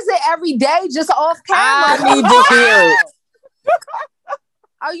 he says it every day just off camera. I need to hear it.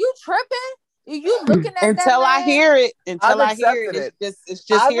 Are you tripping? Are you looking at Until that I man? hear it. Until I've I hear accepted it. It's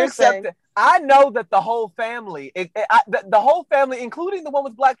just I've hearsay. accepted. I know that the whole family, the whole family, including the one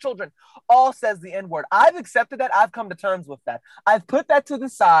with black children, all says the N-word. I've accepted that. I've come to terms with that. I've put that to the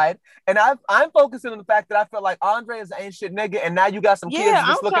side, and I'm focusing on the fact that I feel like Andre is an ain't shit nigga, and now you got some kids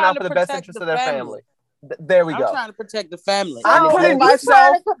just looking out for the best interest of their family. There we go. I'm trying to protect the family. I'm putting if myself. you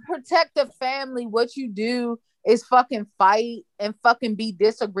trying to protect the family, what you do is fucking fight and fucking be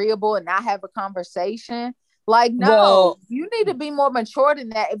disagreeable and not have a conversation. Like, no, Well, you need to be more mature than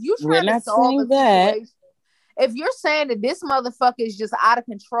that. If you're we're trying to not solve a saying that. situation, if you're saying that this motherfucker is just out of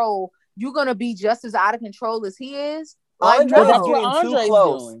control, you're gonna be just as out of control as he is. Like, Andre no. is That's what getting too Andre's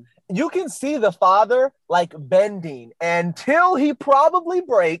close. doing. You can see the father like bending until he probably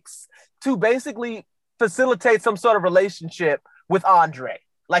breaks to basically facilitate some sort of relationship with Andre.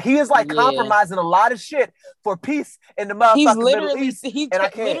 Like he is like compromising a lot of shit for peace in the motherfucking Middle East. He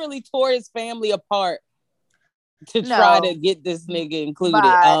literally tore his family apart to try to get this nigga included.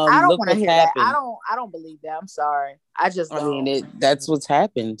 I don't look want to what's hear happened. that. I don't believe that. I'm sorry. I just don't. I mean, that's what's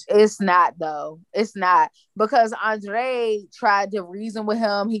happened. It's not though. It's not, because Andre tried to reason with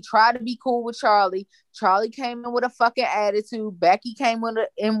him. He tried to be cool with Charlie. Charlie came in with a fucking attitude. Becky came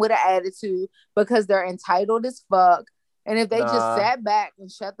in with an attitude because they're entitled as fuck. And if they just sat back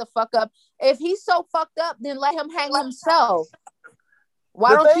and shut the fuck up, if he's so fucked up, then let him hang himself.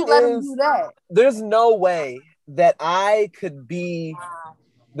 Why don't you let him do that? There's no way that I could be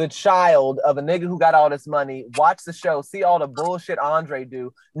the child of a nigga who got all this money, watch the show, see all the bullshit Andre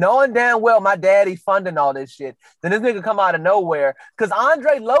do, knowing damn well my daddy funding all this shit. Then this nigga come out of nowhere. Because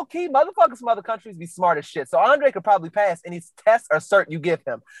Andre, low-key, motherfuckers from other countries be smart as shit. So Andre could probably pass any test or cert you give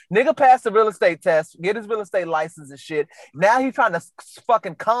him. Nigga passed the real estate test, get his real estate license and shit. Now he's trying to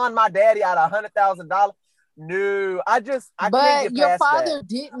fucking con my daddy out of $100,000. No, I can't get past your father that.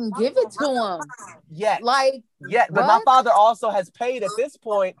 didn't give it to him yet. what? But my father also has paid at this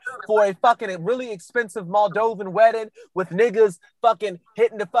point for a fucking really expensive Moldovan wedding with niggas fucking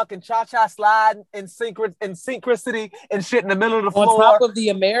hitting the fucking cha-cha slide in synchronicity and shit in the middle of the floor. On top of the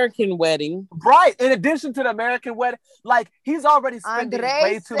American wedding. Right. In addition to the American wedding, like he's already spending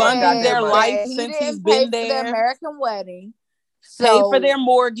way too much funding their money. life since he's been there. The American wedding. Pay for their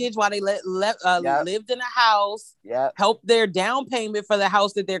mortgage while they lived in a house. Yeah. Help their down payment for the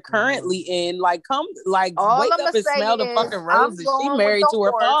house that they're currently in. Like, wake All up and smell the fucking roses. She married to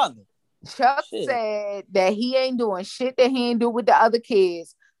her father. Chuck said that he ain't doing shit that he ain't do with the other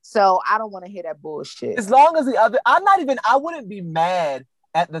kids. So I don't want to hear that bullshit. As long as I wouldn't be mad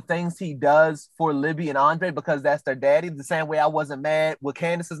at the things he does for Libby and Andre because that's their daddy. The same way I wasn't mad with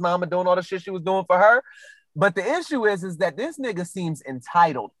Candace's mama doing all the shit she was doing for her. But the issue is that this nigga seems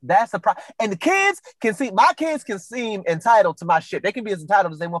entitled. That's the problem. And the kids can see, my kids can seem entitled to my shit. They can be as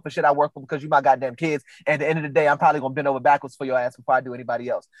entitled as they want for shit I work for because you my goddamn kids. And at the end of the day, I'm probably gonna bend over backwards for your ass before I do anybody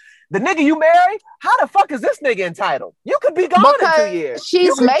else. The nigga you married, how the fuck is this nigga entitled? You could be gone in 2 years.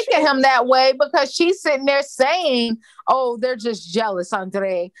 She's making him that way because she's sitting there saying, oh, they're just jealous,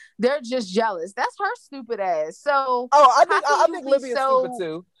 Andre. They're just jealous. That's her stupid ass. So I think Libby is stupid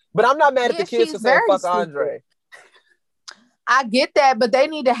too. But I'm not mad at the kids for saying fuck Andre. I get that, but they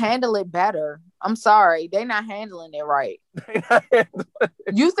need to handle it better. I'm sorry. They're not handling it right.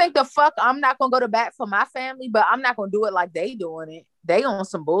 You think the fuck I'm not going to go to bat for my family, but I'm not going to do it like they doing it. They on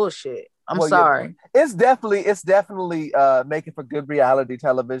some bullshit. I'm sorry. Yeah, it's definitely making for good reality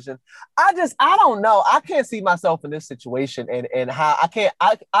television. I don't know. I can't see myself in this situation and how I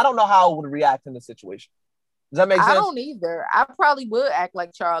don't know how I would react in this situation. Does that make sense? I don't either. I probably would act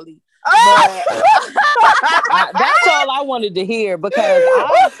like Charlie. That's all I wanted to hear because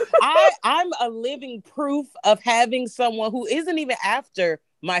I'm a living proof of having someone who isn't even after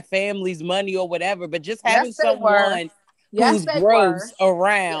my family's money or whatever, but just having someone who's gross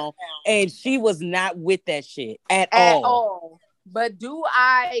around, and she was not with that shit at all. But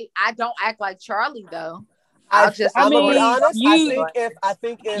I don't act like Charlie though. I'm gonna be honest. I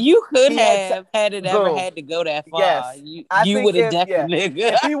think if you could have had it ever had to go that far, yes, you would have definitely.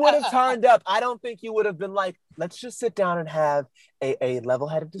 Yeah. If he would have turned up, I don't think you would have been like, let's just sit down and have a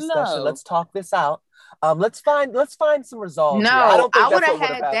level-headed discussion. No. Let's talk this out. Let's find some resolve. No, I would have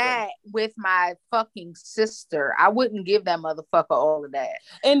had that with my fucking sister. I wouldn't give that motherfucker all of that.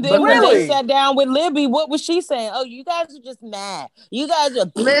 And then when they sat down with Libby, what was she saying? Oh, you guys are just mad. You guys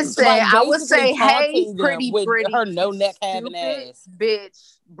are listen. Like, I would say, hey, pretty, her no neck having ass,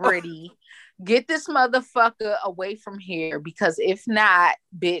 bitch, Britty. Get this motherfucker away from here because if not,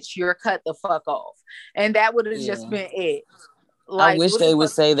 bitch, you're cut the fuck off. And that would have just been it. Like, I wish they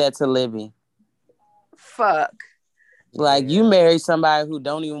would say that to Libby. Fuck. Like, you marry somebody who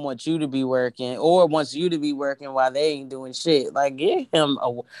don't even want you to be working or wants you to be working while they ain't doing shit. Like,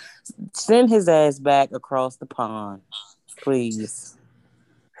 send his ass back across the pond, please.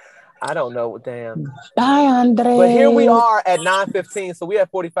 I don't know. Damn. Bye, Andre. But here we are at 9:15, so we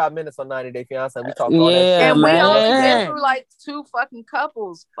have 45 minutes on 90 Day Fiance. We talked all that shit. And we only been through like 2 fucking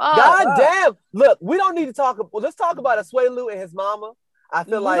couples. Fuck. God damn. Look, we don't need to talk. Well, let's talk about Asuelu and his mama. I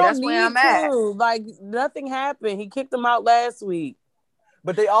feel like that's where I'm at. Like, nothing happened. He kicked them out last week.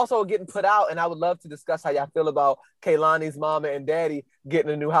 But they also are getting put out, and I would love to discuss how y'all feel about Kaylani's mama and daddy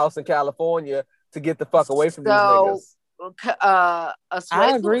getting a new house in California to get the fuck away from these niggas. I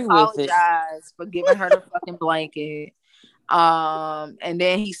agree with it. For giving her the fucking blanket. And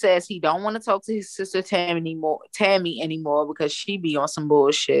then he says he don't want to talk to his sister Tammy anymore because she be on some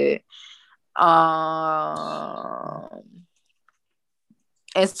bullshit.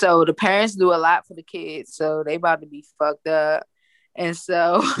 And so the parents do a lot for the kids, so they about to be fucked up. And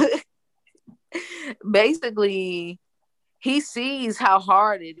so basically he sees how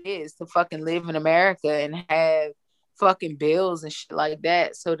hard it is to fucking live in America and have fucking bills and shit like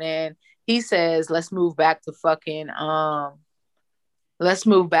that. So then he says, let's move back to fucking Samoa.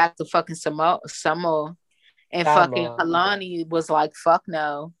 And fucking Kalani was like, fuck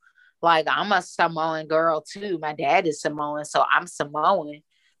no. Like, I'm a Samoan girl too. My dad is Samoan, so I'm Samoan.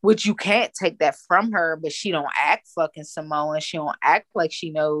 Which you can't take that from her, but she don't act fucking Samoan. She don't act like she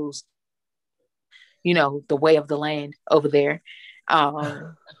knows, the way of the land over there.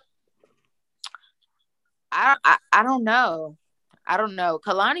 I don't know.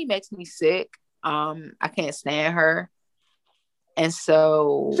 Kalani makes me sick. I can't stand her. And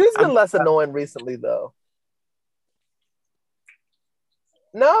so she's been less annoying recently though.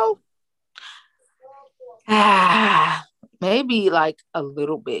 No? Maybe like a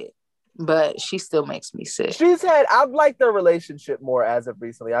little bit, but she still makes me sick. I've liked their relationship more as of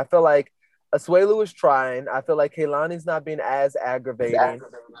recently. I feel like Asuelu is trying. I feel like Kaylani's not being as aggravating.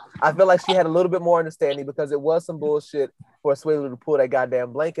 I feel like she had a little bit more understanding because it was some bullshit for Asuelu to pull that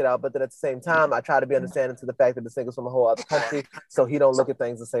goddamn blanket out. But then at the same time, I try to be understanding to the fact that the single's from a whole other country, so he don't look at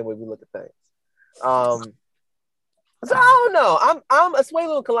things the same way we look at things. So I don't know. I'm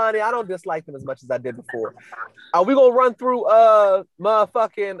Asuelu and Kalani. I don't dislike them as much as I did before. Are we gonna run through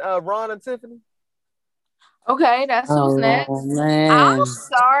motherfucking Ron and Tiffany? Okay, that's who's next. Man. I'm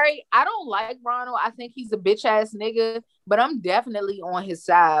sorry. I don't like Ronald. I think he's a bitch ass nigga, but I'm definitely on his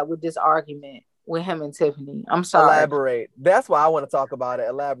side with this argument with him and Tiffany. I'm sorry. Elaborate. That's why I want to talk about it.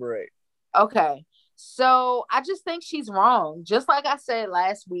 Elaborate. Okay. So I just think she's wrong. Just like I said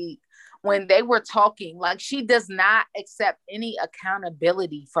last week when they were talking, like she does not accept any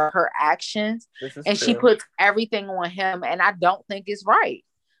accountability for her actions. And true. She puts everything on him. And I don't think it's right.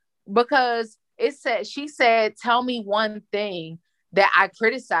 Because she said, tell me one thing that I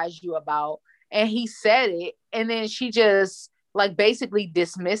criticized you about. And he said it. And then she just like basically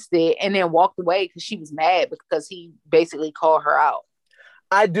dismissed it and then walked away because she was mad because he basically called her out.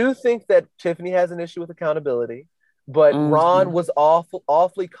 I do think that Tiffany has an issue with accountability, but Ron was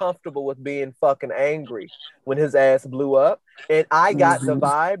awfully comfortable with being fucking angry when his ass blew up. And I got the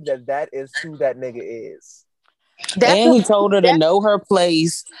vibe that is who that nigga is. And he told her to know her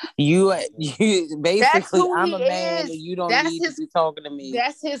place. You basically, I'm a man and you don't need to be talking to me.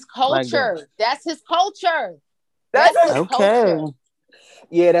 That's his culture. Like that's his culture. That's his okay. Culture.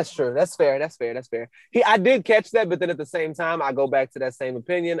 Yeah, that's true. That's fair. I did catch that, but then at the same time, I go back to that same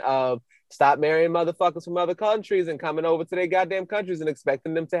opinion of stop marrying motherfuckers from other countries and coming over to their goddamn countries and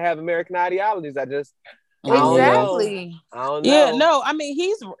expecting them to have American ideologies. Exactly. I don't know. Yeah, no, I mean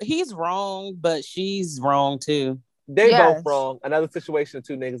he's wrong, but she's wrong too. They both wrong. Another situation of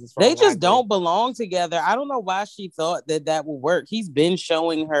two niggas is wrong. They just don't belong together. I don't know why she thought that would work. He's been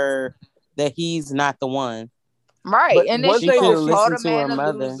showing her that he's not the one. Right. But and then she called a man a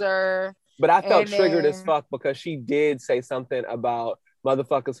mother. Loser. But I felt triggered as fuck because she did say something about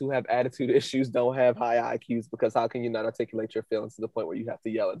motherfuckers who have attitude issues don't have high IQs because how can you not articulate your feelings to the point where you have to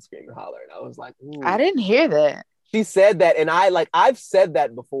yell and scream and holler? And I was like, ooh. I didn't hear that. She said that, and I've said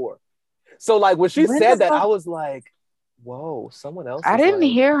that before. So like when she said that, I was like, whoa, someone else. I didn't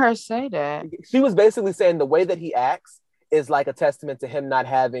hear her say that. She was basically saying the way that he acts is like a testament to him not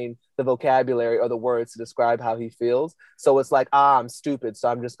having the vocabulary or the words to describe how he feels. So it's like, I'm stupid, so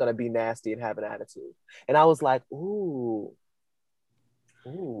I'm just gonna be nasty and have an attitude. And I was like, ooh.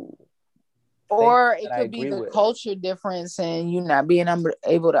 Or it could be the culture difference and you not being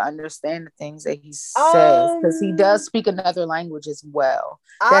able to understand the things that he says because he does speak another language as well.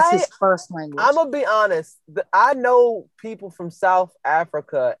 That's his first language. I'm gonna be honest. I know people from South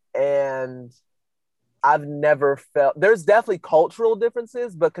Africa and I've never felt there's definitely cultural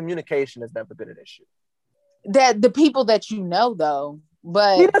differences, but communication has never been an issue. That the people that you know, though,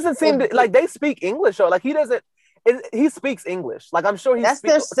 but he doesn't seem to like they speak English or like he doesn't. He speaks English. Like I'm sure that's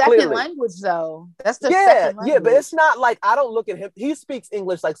their second language, though. That's their second language. Yeah, but it's not like I don't look at him. He speaks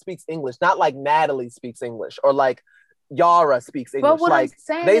English, not like Natalie speaks English or like Yara speaks English. But what like I'm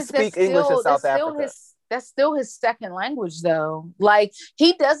saying they is speak English in South Africa. That's still his second language, though. Like,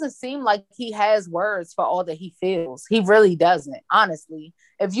 he doesn't seem like he has words for all that he feels. He really doesn't, honestly.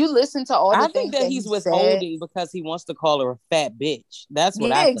 If you listen to all the things that he's withholding because he wants to call her a fat bitch. That's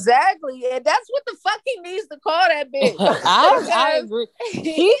what I think. Exactly. Yeah, that's what the fuck he needs to call that bitch. I agree.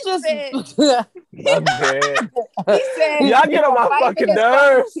 He just said, I'm dead. He said, y'all get on my fucking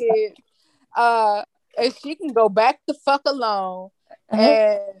nerves. And she can go back the fuck alone.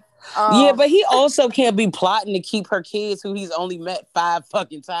 And yeah, but he also can't be plotting to keep her kids who he's only met 5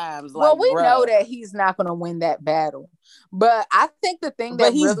 fucking times. Like, well, we know that he's not going to win that battle. But I think the thing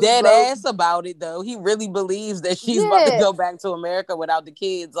but he's really dead ass about it, though. He really believes that she's about to go back to America without the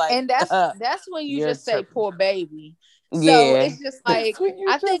kids. Like, and that's when you just say poor baby. So yeah. It's just like,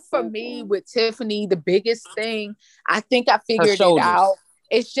 I think for me with Tiffany, the biggest thing, I think I figured it out.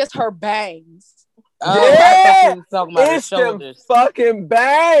 It's just her bangs. Yeah, it's them fucking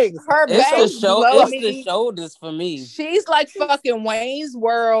bangs. Her bangs. It's the shoulders for me. She's like fucking Wayne's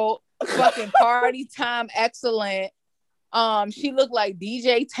World, fucking Party Time Excellent. She looked like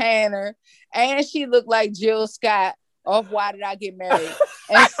DJ Tanner, and she looked like Jill Scott of Why Did I Get Married?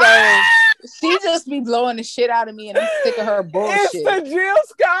 And so she just be blowing the shit out of me, and I'm sick of her bullshit. It's the Jill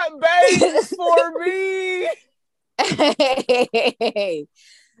Scott bangs for me.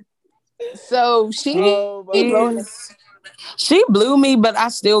 So she blew me, but I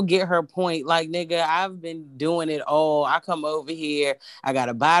still get her point. Like, nigga, I've been doing it all. I come over here, I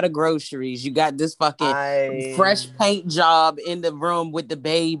gotta buy the groceries. You got this fucking fresh paint job in the room with the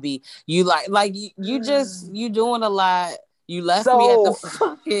baby. You you doing a lot. You left me at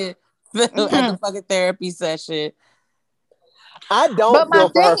the fucking therapy session. I don't feel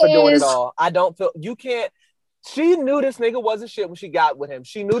for her for doing it all. I don't feel you can't. She knew this nigga wasn't shit when she got with him.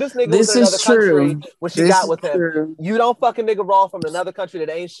 She knew this nigga was in another country when she got with him. True. You don't fucking nigga raw from another country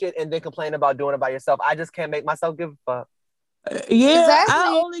that ain't shit and then complain about doing it by yourself. I just can't make myself give a fuck. Yeah, exactly. I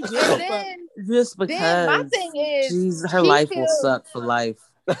only give a fuck just because. My thing is, her life will suck for life.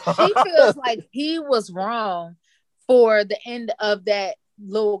 She feels like he was wrong for the end of that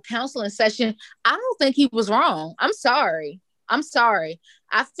little counseling session. I don't think he was wrong. I'm sorry. I'm sorry.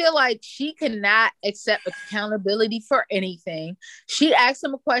 I feel like she cannot accept accountability for anything. She asked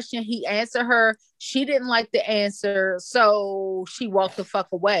him a question. He answered her. She didn't like the answer. So she walked the fuck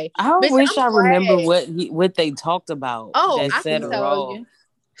away. I Bitch, wish I'm I remember glad. what they talked about. Oh, That I set can her tell off. you.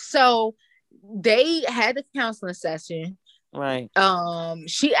 So they had a counseling session. Right.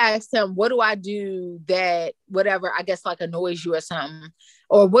 She asked him, what do I do that whatever, I guess, like annoys you or something?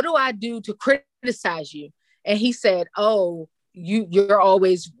 Or what do I do to criticize you? And he said, oh, you're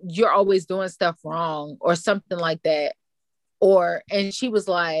always doing stuff wrong or something like that. And she was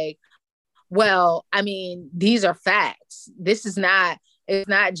like, well, I mean, these are facts. It's not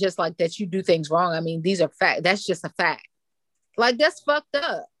just like that you do things wrong. I mean, these are facts. That's just a fact. Like, that's fucked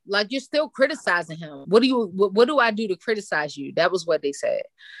up. Like, you're still criticizing him. What do I do to criticize you? That was what they said.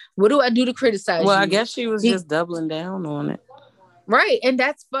 What do I do to criticize you? Well, I guess she was just doubling down on it. Right. And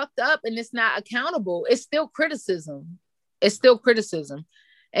that's fucked up and it's not accountable. It's still criticism. It's still criticism.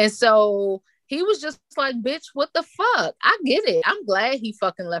 And so he was just like, bitch, what the fuck? I get it. I'm glad he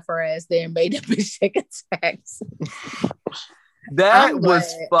fucking left her ass there and made that bitch take a tax. That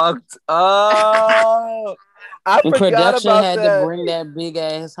was fucked up. I forgot production about had that. to bring that big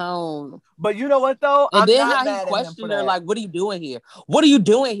ass home. But you know what though? And I'm then not how he questioned her, that. like, what are you doing here? What are you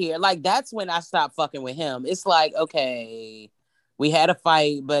doing here? Like, that's when I stopped fucking with him. It's like, okay, we had a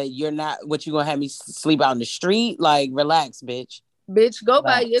fight, but you're not, what, you gonna have me sleep out in the street? Like, relax, bitch. Bitch, go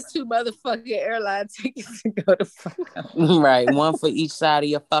buy your 2 motherfucking airline tickets and go to fuck out. Right, one for each side of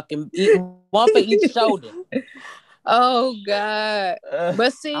your fucking, one for each shoulder. Oh God.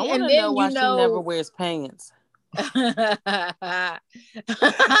 But see, I and then then why she never wears pants. Who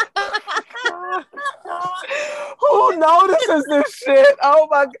notices this shit? Oh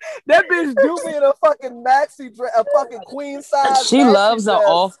my god, that bitch do me in a fucking maxi dress, a fucking queen size. She loves dress. an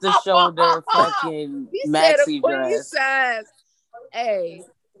off the shoulder fucking maxi dress. Size. Hey,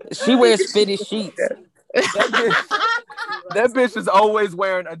 she wears fitted sheets. That bitch is always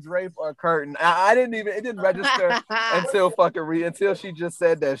wearing a drape or a curtain. It didn't register until she just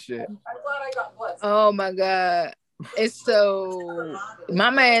said that shit. Oh my god. And so my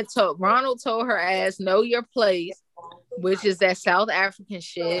man Ronald told her ass, know your place, which is that South African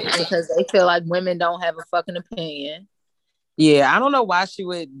shit, because they feel like women don't have a fucking opinion. Yeah, I don't know why she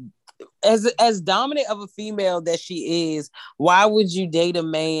would, as dominant of a female that she is, why would you date a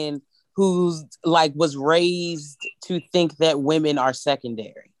man who's like was raised to think that women are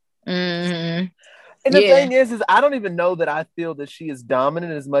secondary? Mm-hmm. And the thing is I don't even know that I feel that she is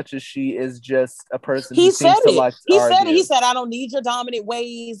dominant as much as she is just a person who seems to like to argue. He said, I don't need your dominant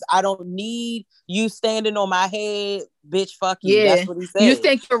ways. I don't need you standing on my head. Bitch, fuck you. Yeah. That's what he said. You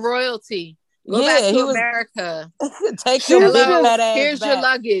think you're royalty. Go back to America. Take your big fat ass Here's back. your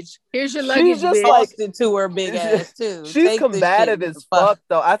luggage. Here's your luggage. She's just like to her big ass too. She's combative as fuck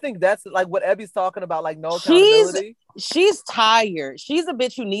though. I think that's like what Ebby's talking about, like no accountability. She's tired. She's a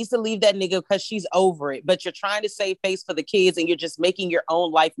bitch who needs to leave that nigga because she's over it. But you're trying to save face for the kids and you're just making your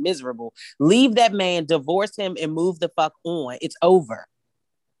own life miserable. Leave that man, divorce him, and move the fuck on. It's over.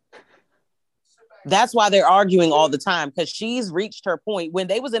 That's why they're arguing all the time, because she's reached her point. When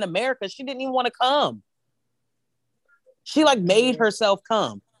they was in America, she didn't even want to come. She like made herself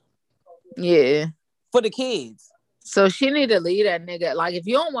come. Yeah. For the kids. So she need to leave that nigga. Like, if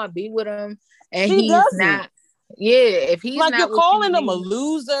you don't want to be with him and he's not, if he's like, not, you're calling him a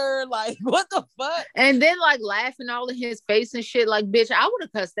loser, like, what the fuck? And then like laughing all in his face and shit, like, bitch, I would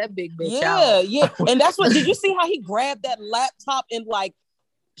have cussed that big bitch out. Yeah. And that's what, did you see how he grabbed that laptop and like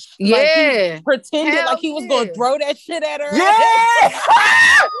he pretended like he was gonna throw that shit at her? Yeah.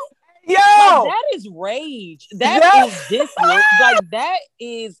 Yo, like, that is rage. That is dislike. Like, that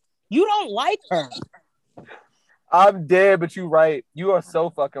is, you don't like her. I'm dead, but you're right. You are so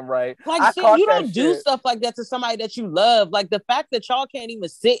fucking right. Like, shit, you don't do stuff like that to somebody that you love. Like, the fact that y'all can't even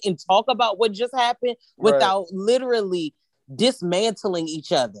sit and talk about what just happened without literally dismantling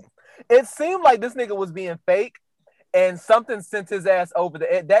each other. It seemed like this nigga was being fake, and something sent his ass over the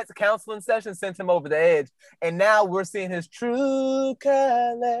edge. That counseling session sent him over the edge, and now we're seeing his true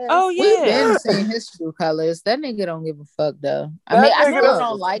colors. Oh yeah, we've been seeing his true colors. That nigga don't give a fuck though. I mean, I still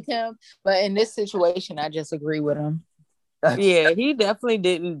don't like him, but in this situation, I just agree with him. Yeah, he definitely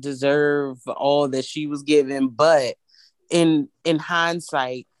didn't deserve all that she was given, but in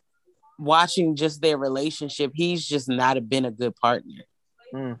hindsight, watching just their relationship, he's just not been a good partner.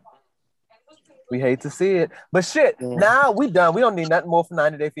 We hate to see it, but shit. Now we done. We don't need nothing more from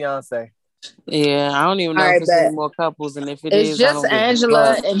 90 Day Fiance. Yeah, I don't even know All if right, it's any bet. more couples, and if it It's is, I just don't give a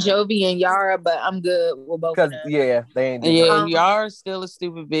Angela fuck. and Jovi and Yara, but I'm good with both of Because them. they ain't doing Yeah, Um, Yara's still a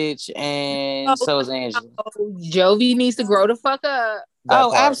stupid bitch, and so is Angela. Jovi needs to grow the fuck up. that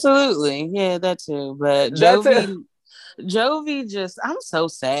Oh, part. absolutely. Yeah, that too. But That's it. Jovi just, I'm so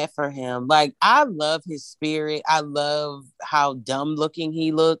sad for him. Like, I love his spirit. I love how dumb looking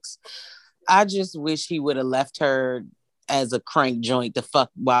he looks. I just wish he would have left her as a crank joint to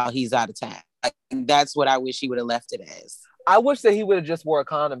fuck while he's out of town. Like, that's what I wish he would have left it as. I wish that he would have just wore a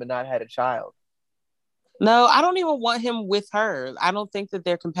condom and not had a child. No, I don't even want him with her. I don't think that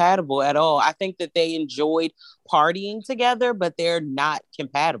they're compatible at all. I think that they enjoyed partying together, but they're not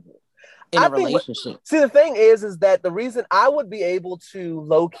compatible in a relationship. See, the thing is that the reason I would be able to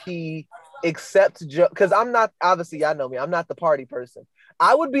low-key accept Joe, because I'm not, obviously, y'all know me, I'm not the party person.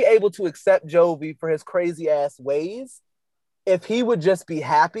 I would be able to accept Jovi for his crazy ass ways if he would just be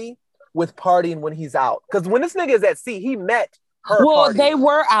happy with partying when he's out. Because when this nigga is at sea, he met her. Well, partying. they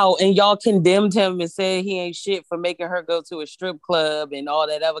were out and y'all condemned him and said he ain't shit for making her go to a strip club and all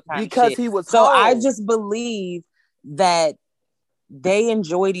that other kind of shit. Because he was so home. I just believe that they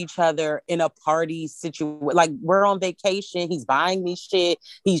enjoyed each other in a party situation. Like, we're on vacation. He's buying me shit.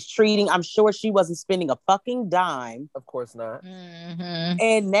 He's treating. I'm sure she wasn't spending a fucking dime. Of course not. Mm-hmm.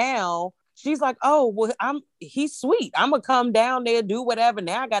 And now she's like, oh, well, he's sweet. I'm gonna come down there, do whatever.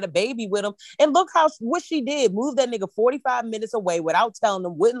 Now I got a baby with him. And look what she did. Moved that nigga 45 minutes away without telling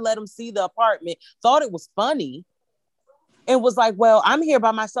him, wouldn't let him see the apartment, thought it was funny. And was like, well, I'm here by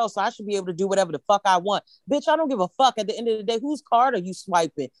myself, so I should be able to do whatever the fuck I want. Bitch, I don't give a fuck. At the end of the day, whose card are you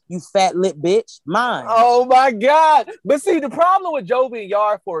swiping? You fat lip bitch. Mine. Oh my God. But see, the problem with Jovi and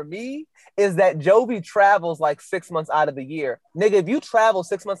Yar for me is that Jovi travels like 6 months out of the year. Nigga, if you travel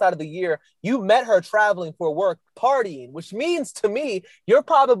 6 months out of the year, you met her traveling for work, partying, which means to me, you're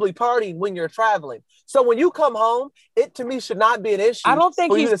probably partying when you're traveling. So when you come home, it to me should not be an issue. I don't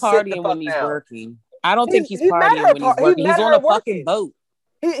think he's partying when he's working. I don't think he's partying when he's working. He's on a fucking boat.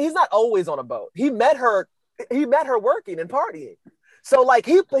 He's not always on a boat. He met her working and partying. So like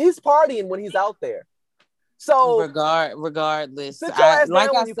he's partying when he's out there. So regardless, like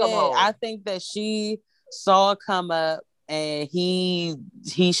I said, I think that she saw it come up and he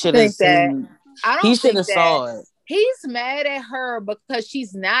should have seen. He should have saw it. He's mad at her because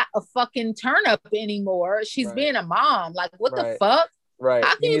she's not a fucking turn up anymore. She's being a mom. Like, what the fuck? Right.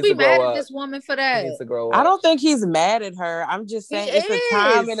 How can you be mad at this woman for that? He needs to grow up. I don't think he's mad at her. I'm just saying it's a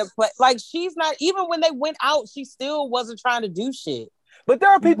time and a place. Like, she's not, even when they went out, she still wasn't trying to do shit. But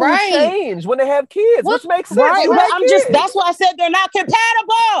there are people who change when they have kids, which makes sense. Right. Well, that's why I said they're not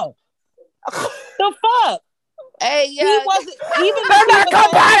compatible. The fuck? Hey, yeah. He wasn't even. They're not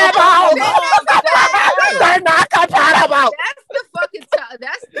compatible. They're not compatible. That's the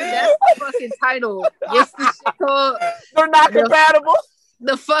fucking title. What's the shit called? They're not compatible.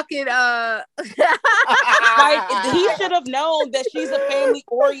 The fucking like, he should have known that she's a family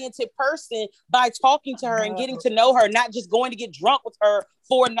oriented person by talking to her and getting to know her, not just going to get drunk with her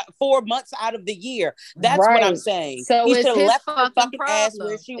 4 months out of the year. That's what I'm saying. So he should have left her fucking problem. ass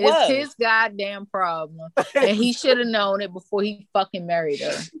where she was. It's his goddamn problem, and he should have known it before he fucking married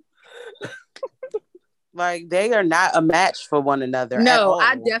her. Like, they are not a match for one another. No,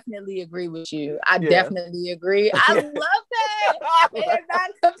 I definitely agree with you. I definitely agree. I love that. They're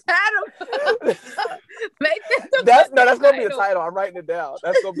not compatible. Make that's gonna be the title. I'm writing it down.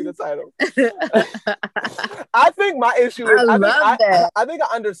 That's gonna be the title. I think my issue is I think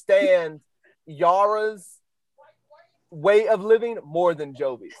I understand Yara's way of living more than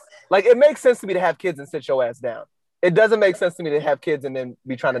Jovi's. Like, it makes sense to me to have kids and sit your ass down. It doesn't make sense to me to have kids and then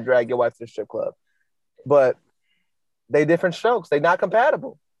be trying to drag your wife to the strip club. But they different strokes. They're not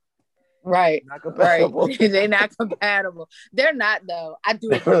compatible. Right. Not compatible. Right. They're not compatible. They're not, though. I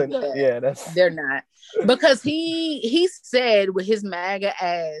do agree with that. Yeah, they're not. Because he said with his MAGA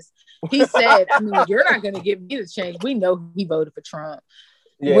ass, he said, I mean, you're not gonna get me to change. We know he voted for Trump.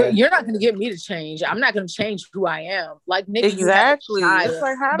 Yeah. You're not gonna get me to change. I'm not gonna change who I am. Like, nigga, exactly. It's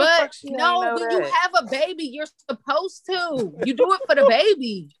like, how the fuck she no, when you have a baby, you're supposed to. You do it for the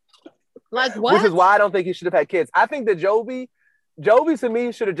baby. Like, what? Which is why I don't think he should have had kids. I think that Jovi to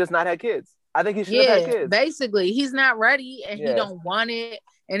me should have just not had kids. I think he should have had kids. Basically, he's not ready and he don't want it.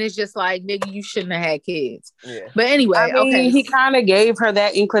 And it's just like, nigga, you shouldn't have had kids. Yeah. But anyway, I mean, he kind of gave her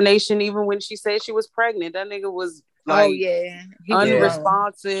that inclination even when she said she was pregnant. That nigga was like,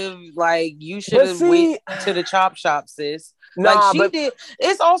 unresponsive. Like, you should have went to the chop shop, sis. Nah, like she but did.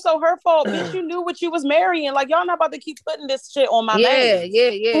 It's also her fault, bitch. You knew what you was marrying. Like y'all not about to keep putting this shit on my man.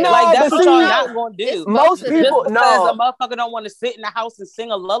 Yeah. No, Like that's but what y'all see, not gonna do. It's most both of people Just them. because a no. motherfucker don't want to sit in the house and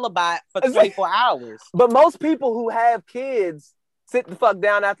sing a lullaby for 24 hours. But most people who have kids sit the fuck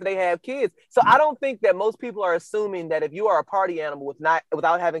down after they have kids. So I don't think that most people are assuming that if you are a party animal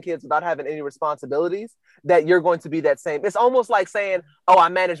without having kids, without having any responsibilities, that you're going to be that same. It's almost like saying, "Oh, I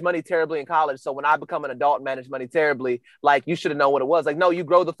managed money terribly in college, so when I become an adult and manage money terribly, like you should have known what it was." Like, no, you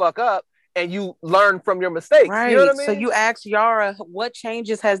grow the fuck up and you learn from your mistakes. Right. You know what I mean? So you ask Yara, what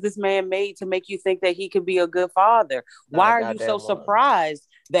changes has this man made to make you think that he could be a good father? Why are you so surprised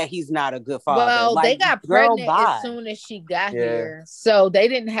that he's not a good father? Well, like, they got girl, pregnant bye. as soon as she got here, so they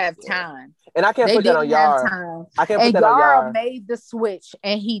didn't have time. And I can't They put that on didn't have Yara. time. I can't put And that on Yara Yara. made the switch,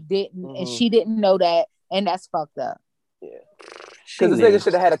 and he didn't, and Mhm. she didn't know that, and that's fucked up. Yeah. Because this nigga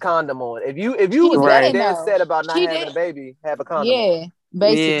should have had a condom on. If you was Right. dead set about not She having a baby, have a condom on. Yeah,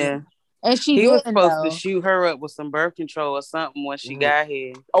 basically. Yeah. And she He was didn't supposed know. to shoot her up with some birth control or something when she got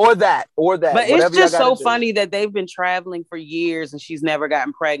here. Or that. But Whatever it's just y'all so gotta do. funny that they've been traveling for years and she's never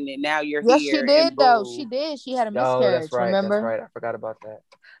gotten pregnant. Now you're Yes, here. she did and though. boom. She did. She had a Oh, miscarriage. that's right. Remember? That's right. I forgot about that.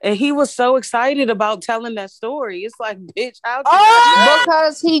 And he was so excited about telling that story. It's like, bitch, how did that know?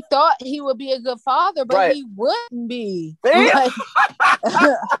 Because he thought he would be a good father, but Right. he wouldn't be. Like,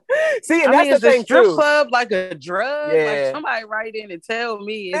 see, and I that's mean, is the thing the strip too. club like a drug? Yeah. Like somebody write in and tell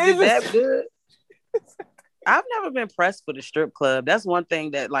me, is it that good? I've never been pressed for the strip club. That's one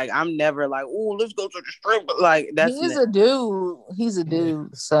thing that like I'm never like, oh, let's go to the strip. Like that's He's a dude. He's a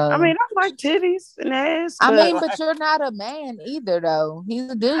dude. So I mean, I like titties and ass. I but mean, but you're not a man either, though. He's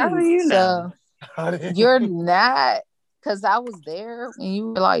a dude. How do you know? So you're not, because I was there when you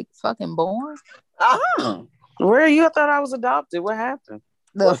were like fucking born. Where are you? I thought I was adopted. What happened?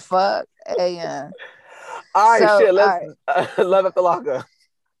 The fuck? Hey, all right, so, shit. Let's love at the locker.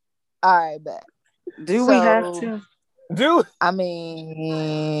 All right, bet. Do we have to? I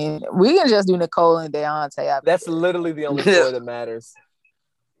mean, we can just do Nicole and Deontay. That's literally the only story that matters.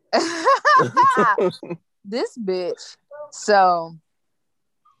 This bitch. So,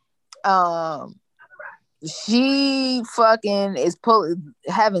 she fucking is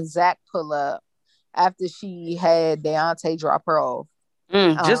having Zach pull up after she had Deontay drop her off.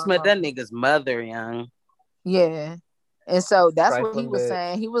 Just met that nigga's mother, young. Yeah. And so that's Trifling what he was bitch.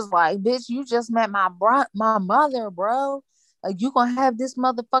 saying. He was like, bitch, you just met my mother, bro. Like, you gonna have this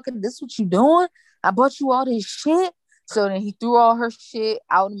motherfucker, this what you doing? I bought you all this shit. So then he threw all her shit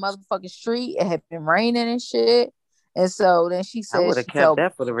out in the motherfucking street. It had been raining and shit. And so then she said, I would have kept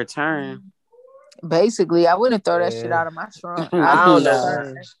that for the return. Basically, I wouldn't throw that shit out of my trunk. I don't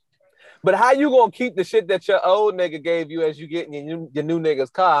know. But how you gonna keep the shit that your old nigga gave you as you get in your new nigga's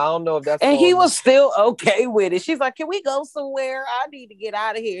car? I don't know if that's. And he was still okay with it. She's like, "Can we go somewhere? I need to get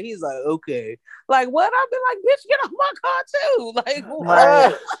out of here." He's like, "Okay." Like what? I've been like, "Bitch, get off my car too." Like,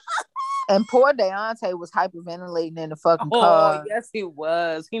 right. And poor Deontay was hyperventilating in the fucking car. Oh, yes, he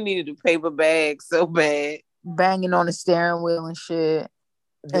was. He needed a paper bag so bad, banging on the steering wheel and shit.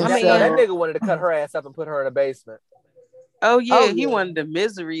 And that nigga wanted to cut her ass up and put her in a basement. Oh yeah, he wanted the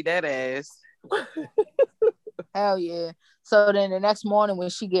misery, that ass. Hell yeah. So then the next morning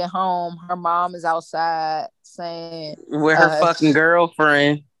when she get home, her mom is outside saying with her fucking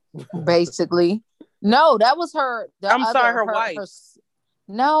girlfriend. Basically. No, that was her. Her wife.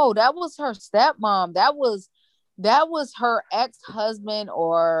 No, that was her stepmom. That was her ex-husband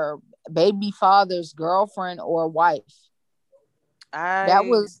or baby father's girlfriend or wife.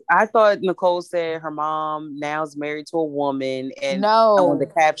 I thought Nicole said her mom now is married to a woman, and on the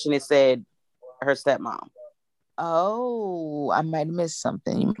caption it said her stepmom. Oh, I might have missed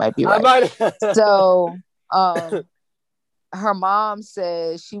something. You might be right. So, her mom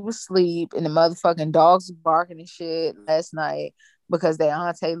said she was asleep and the motherfucking dogs were barking and shit last night because their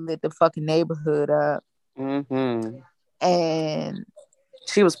auntie lit the fucking neighborhood up. Mm-hmm. And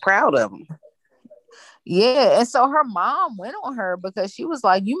she was proud of him. Yeah, and so her mom went on her because she was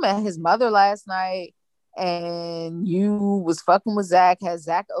like, you met his mother last night and you was fucking with Zach, had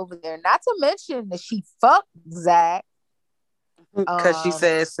Zach over there. Not to mention that she fucked Zach. Because she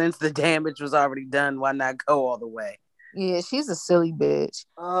said since the damage was already done, why not go all the way? Yeah, she's a silly bitch.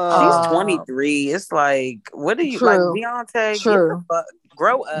 She's 23. It's like, what do you like, Beyonce?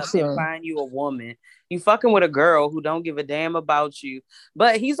 Grow up and find you a woman. You fucking with a girl who don't give a damn about you.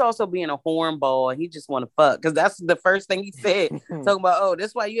 But he's also being a hornball and he just want to fuck. Because that's the first thing he said. Talking about, oh,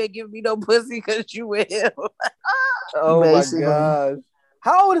 that's why you ain't giving me no pussy because you with him. Oh basically. My God.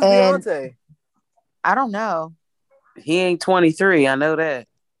 How old is Beyonce? I don't know. He ain't 23. I know that.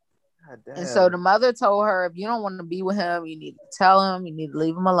 God damn. And so the mother told her, if you don't want to be with him, you need to tell him, you need to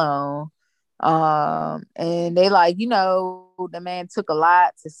leave him alone. And they like, the man took a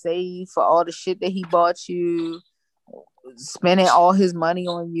lot to save for all the shit that he bought you, spending all his money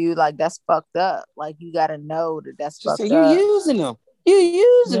on you. Like, that's fucked up. Like, you gotta know that that's fucked you're up. using him. You're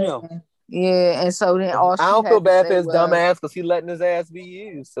using him. Yeah, and so then all I don't feel bad for his dumb ass because he letting his ass be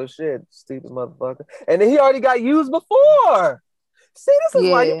used. So shit, stupid motherfucker. And then he already got used before. See, this is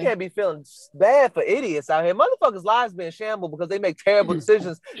why you can't be feeling bad for idiots out here. Motherfuckers' lives being shambled because they make terrible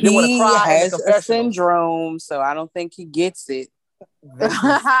decisions. They want to cry. He has a syndrome, so I don't think he gets it.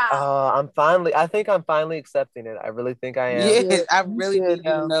 I think I'm finally accepting it. I really think I am. Yeah, I really need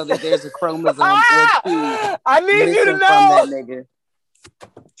you to know that there's a chromosome or two. I need you to know. From that nigga.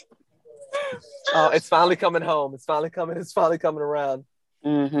 Oh, it's finally coming home. It's finally coming around.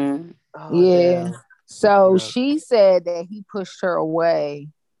 Mm-hmm. Oh, yeah. Damn. So she said that he pushed her away.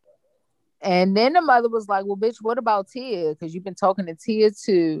 And then the mother was like, well, bitch, what about Tia? Because you've been talking to Tia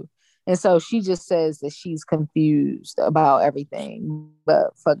too. And so she just says that she's confused about everything.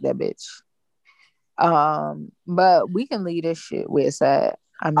 But fuck that bitch. But we can leave this shit where it's at.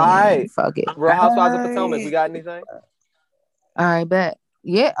 I mean, all right. Fuck it. Real Housewives of Potomac, we got anything? All right, bet.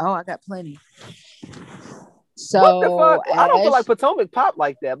 Yeah. Oh, I got plenty. So what the fuck? I don't feel like Potomac popped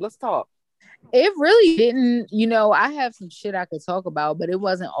like that. Let's talk. It really didn't. I have some shit I could talk about, but it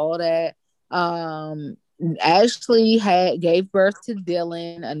wasn't all that. Ashley gave birth to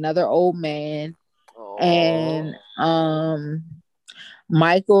Dylan, another old man. Aww. And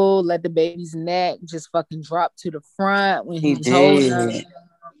Michael let the baby's neck just fucking drop to the front when he was holding him.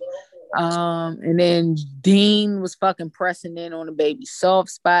 And then Dean was fucking pressing in on the baby's soft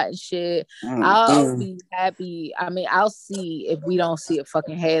spot and shit. I'll be happy. I mean, I'll see if we don't see a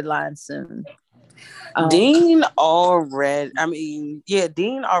fucking headline soon. Dean already has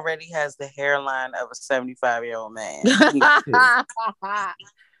the hairline of a 75-year-old man.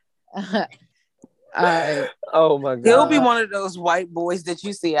 Oh my god. He'll be one of those white boys that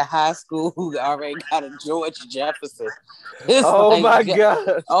you see at high school who already got a George Jefferson. My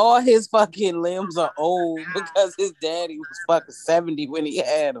god. All his fucking limbs are old because his daddy was fucking 70 when he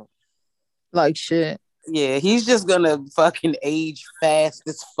had him. Like shit. Yeah, he's just gonna fucking age fast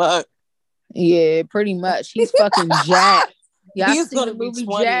as fuck. Yeah, pretty much. He's fucking jacked. He's gonna be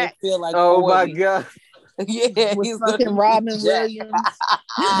 20 and feel like 40. My god. Yeah, with he's fucking Robin Williams.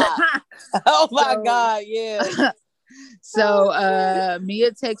 Oh my god, yeah. So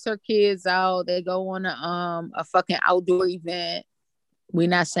Mia takes her kids out. They go on a fucking outdoor event. We're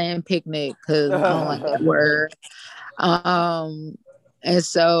not saying picnic because I don't like that word. And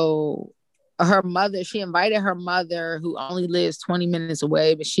so she invited her mother, who only lives 20 minutes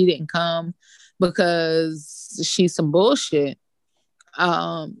away, but she didn't come because she's some bullshit.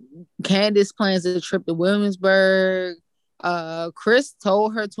 Candace plans a trip to Williamsburg. Chris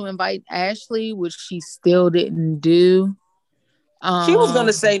told her to invite Ashley, which she still didn't do. She was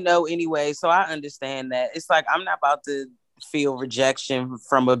gonna say no anyway, so I understand that. It's like, I'm not about to feel rejection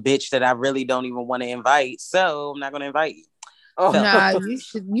from a bitch that I really don't even want to invite, so I'm not gonna invite you. Nah,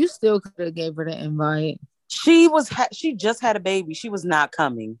 you still could have gave her the invite. She just had a baby. She was not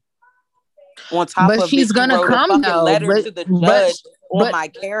coming. On top but of she's it, gonna come though. Letter to the judge on my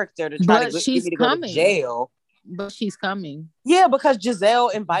character to try to get me to go to jail. But she's coming. Yeah, because Giselle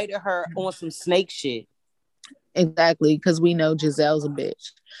invited her on some snake shit. Exactly, because we know Giselle's a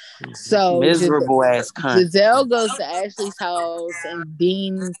bitch. So miserable ass cunt. Giselle goes to Ashley's house and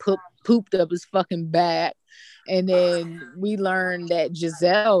Dean pooped up his fucking back. And then we learned that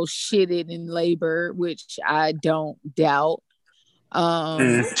Giselle shitted in labor, which I don't doubt.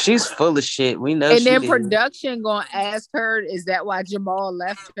 She's full of shit. We know. And then production gonna ask her, "Is that why Jamal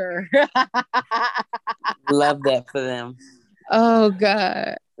left her?" Love that for them. Oh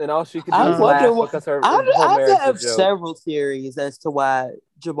god! And all she could do is laugh because her I have several theories as to why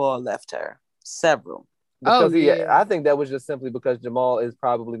Jamal left her. Several. Because I think that was just simply because Jamal is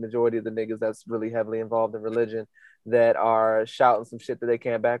probably majority of the niggas that's really heavily involved in religion that are shouting some shit that they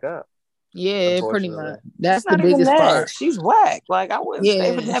can't back up. Yeah, pretty much. That's the biggest part. She's whack. Like, I wouldn't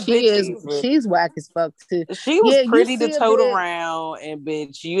stay with that bitch. She's whack as fuck too. She was pretty to tote around, and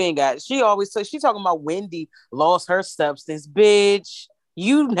bitch, you ain't got. She always she talking about Wendy lost her substance, bitch.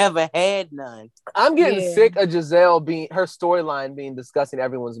 You never had none. I'm getting sick of Giselle her storyline being discussing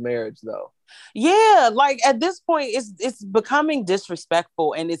everyone's marriage, though. Yeah, like at this point, it's becoming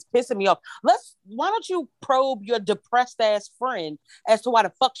disrespectful and it's pissing me off. Why don't you probe your depressed ass friend as to why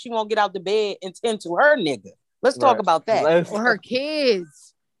the fuck she won't get out the bed and tend to her nigga? Let's talk about that. Or her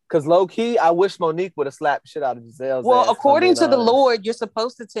kids. Because low key, I wish Monique would have slapped shit out of Giselle's Well, ass, according to the honest. Lord, you're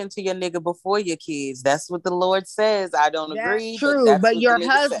supposed to tend to your nigga before your kids. That's what the Lord says. I don't agree. That's true, that's but what your the nigga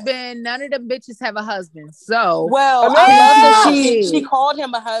husband, says. none of them bitches have a husband. So, Well, Enough! I love that Period. she called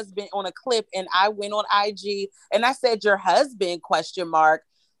him a husband on a clip, and I went on IG and I said, "Your husband?" ?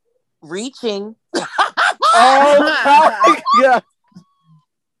 Reaching. Oh my God.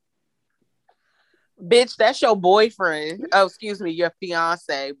 Bitch, that's your boyfriend. Oh, excuse me, your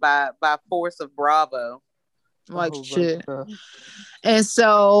fiance by force of Bravo. like Oh, shit. God. And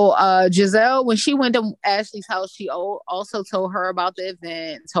so Giselle, when she went to Ashley's house, she also told her about the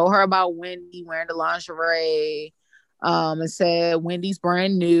event, told her about Wendy wearing the lingerie, and said Wendy's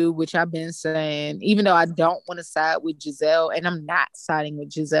brand new, which I've been saying, even though I don't want to side with Giselle, and I'm not siding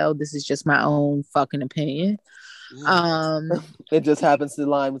with Giselle. This is just my own fucking opinion. It just happens to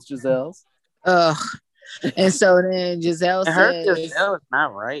line with Giselle's. And so then Giselle Her says, Giselle is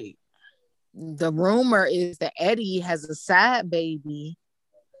not right. the rumor is that Eddie has a side baby,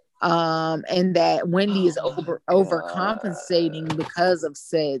 and that Wendy is overcompensating because of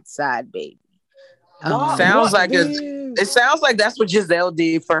said side baby. Sounds like it sounds like that's what Giselle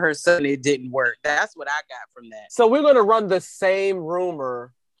did for her son. It didn't work. That's what I got from that. So we're gonna run the same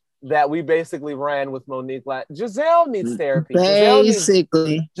rumor that we basically ran with Monique. Giselle needs therapy. Giselle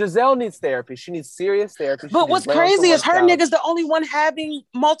needs therapy. She needs serious therapy. But what's crazy is her nigga's the only one having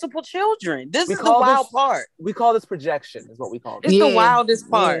multiple children. This is the wild part. We call this projection, is what we call it. It's the wildest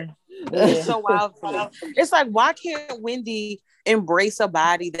part. Yeah. It's so wild for me. It's like, why can't Wendy embrace a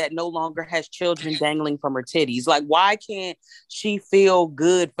body that no longer has children dangling from her titties? Like, why can't she feel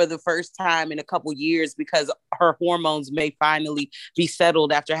good for the first time in a couple years because her hormones may finally be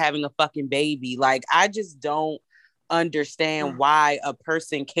settled after having a fucking baby? Like, I just don't understand why a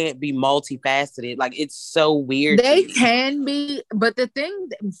person can't be multifaceted. Like, it's so weird. They can be, but the thing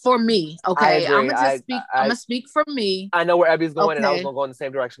for me, okay, I'm gonna speak for me. I know where Abby's going, and I was gonna go in the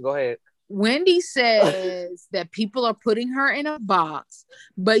same direction. Go ahead. Wendy says that people are putting her in a box,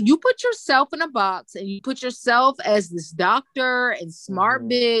 but you put yourself in a box and you put yourself as this doctor and smart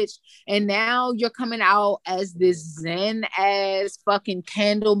bitch, and now you're coming out as this zen ass fucking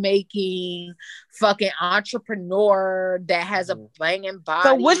candle making fucking entrepreneur that has a banging body.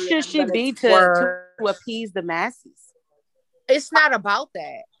 So what should she be to appease the masses? It's not about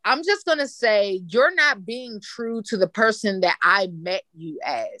that. I'm just gonna say you're not being true to the person that I met you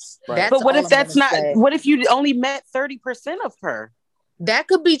as. Right. But what if that's not? What if you only met 30% of her? That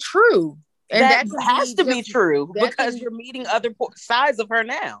could be true, and that has to be true because you're meeting other sides of her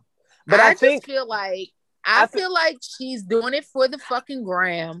now. But I just feel like I feel like she's doing it for the fucking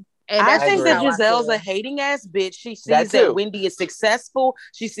gram. And I think that Giselle's a hating ass bitch. She sees that Wendy is successful.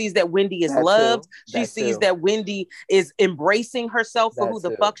 She sees that Wendy is loved. She sees that Wendy is embracing herself for who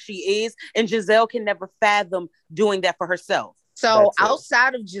the fuck she is. And Giselle can never fathom doing that for herself. So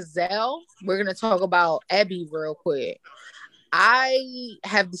outside of Giselle, we're going to talk about Abby real quick. I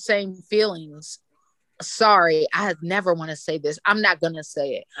have the same feelings. Sorry, I never want to say this. I'm not going to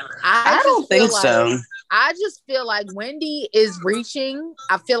say it. I don't think so. I just feel like Wendy is reaching.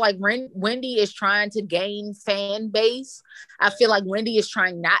 I feel like Wendy is trying to gain fan base. I feel like Wendy is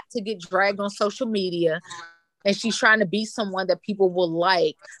trying not to get dragged on social media. And she's trying to be someone that people will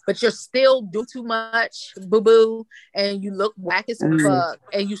like, but you're still doing too much, boo-boo, and you look whack as fuck,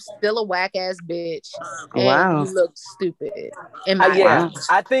 and you still a whack ass bitch, and you look stupid.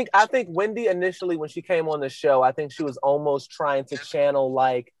 I think Wendy initially, when she came on the show, I think she was almost trying to channel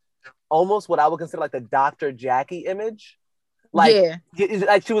like almost what I would consider like the Dr. Jackie image. Like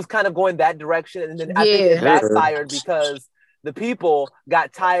she was kind of going that direction, and then I think it backfired because the people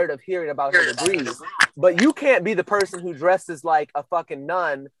got tired of hearing about her degrees. But you can't be the person who dresses like a fucking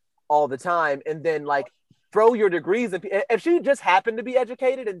nun all the time and then like throw your degrees. If she just happened to be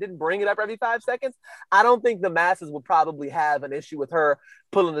educated and didn't bring it up every 5 seconds, I don't think the masses would probably have an issue with her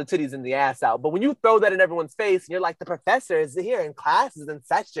pulling the titties and the ass out. But when you throw that in everyone's face and you're like, the professor is here in classes in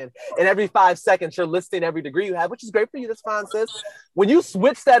session, and every 5 seconds you're listing every degree you have, which is great for you, that's fine, sis. When you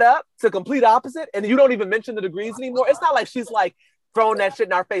switch that up to complete opposite and you don't even mention the degrees anymore, it's not like she's like throwing that shit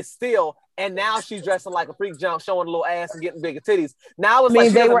in our face still, and now she's dressing like a freak jump, showing a little ass and getting bigger titties. Now it's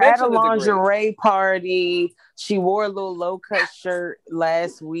like they were at a lingerie party. She wore a little low cut shirt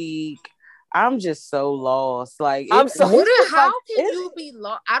last week. I'm just so lost. Like, how can you be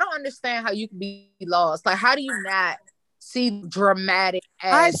lost? I don't understand how you can be lost. Like, how do you not see dramatic?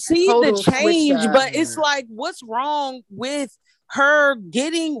 I see the change, but it's like, what's wrong with her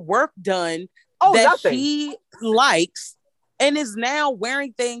getting work done that she likes? and is now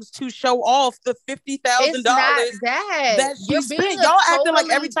wearing things to show off the $50,000 that she spent. Y'all acting like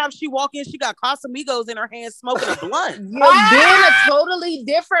every time she walk in, she got Casamigos in her hand smoking a blunt. You're being a totally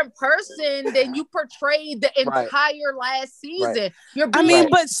different person than you portrayed the entire last season. You're being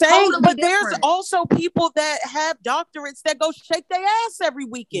but totally there's different. also people that have doctorates that go shake their ass every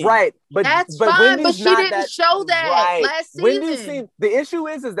weekend. Right. But that's but fine, Wendy's but she not didn't that, show that last season. The issue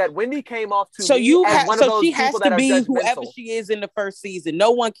is that Wendy came off to so me you as one of those she has people to that be are whoever judgmental. she is in the first season.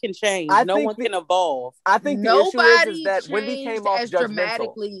 No one can change. No one can evolve. I think the issue is that Wendy came off as judgmental.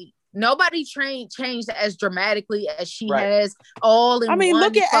 dramatically. Nobody changed as dramatically as she has all in one. I mean,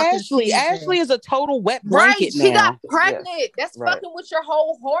 look at Ashley. Season. Ashley is a total wet blanket now. She got pregnant. That's fucking with your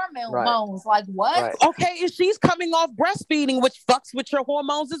whole hormones. Like what? Okay, and she's coming off breastfeeding, which fucks with your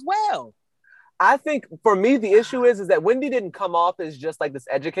hormones as well. I think for me, the issue is that Wendy didn't come off as just like this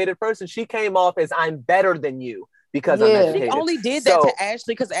educated person. She came off as I'm better than you because I'm educated. She only did that to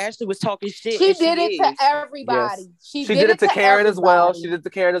Ashley because Ashley was talking shit. She did it to everybody. Yes. She did it to Karen as well. She did it to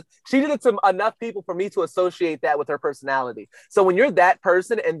Karen. She did it to enough people for me to associate that with her personality. So when you're that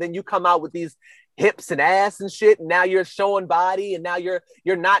person and then you come out with these hips and ass and shit, and now you're showing body, and now you're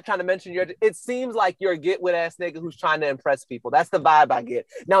not trying to mention it seems like you're a get with ass nigga who's trying to impress people. That's the vibe I get.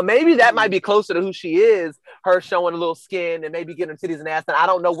 Now maybe that might be closer to who she is, her showing a little skin and maybe getting her titties and ass. And I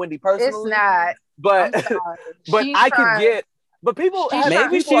don't know Wendy personally. It's not. But I could get. But people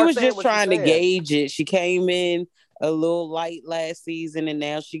maybe she was just trying to gauge it. She came in a little light last season, and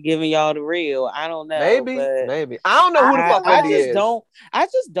now she giving y'all the real. I don't know. Maybe I don't know who the fuck Wendy is. I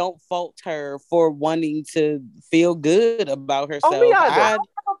just don't fault her for wanting to feel good about herself. I don't have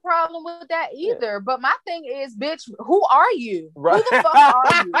a problem with that either. But my thing is, bitch, who are you? Right. Who the fuck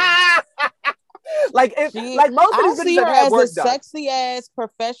are you? Like most of these see her as a sexy ass,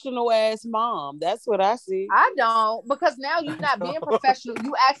 professional ass mom. That's what I see. I don't, because now you're not being professional.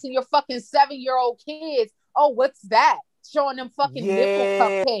 You asking your fucking 7-year-old kids, oh, what's that? Showing them fucking nipple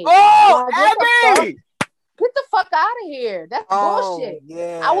cupcakes. Oh, Abby! Get the fuck out of here. That's bullshit.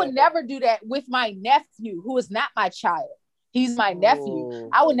 Yeah. I would never do that with my nephew, who is not my child. He's my nephew.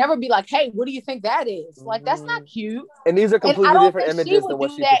 I would never be like, hey, what do you think that is? Like, that's not cute. And these are completely different images than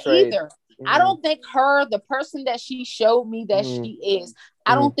what she portrayed. Either. I don't think the person that she showed me that she is,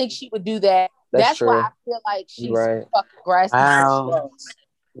 I don't think she would do that. That's why I feel like she's fucking grasping. Wow.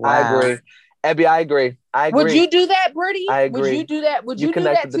 I agree. Abby, I agree. Would you do that, Brittany? I agree. Would you do that? Would you do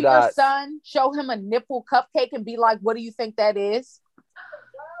that to your son? Show him a nipple cupcake and be like, what do you think that is?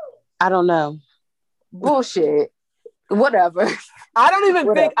 I don't know. Bullshit. Whatever. I don't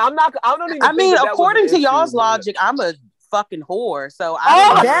even think I mean, according to y'all's logic, I'm a fucking whore. So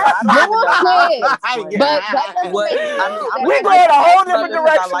we're going a whole different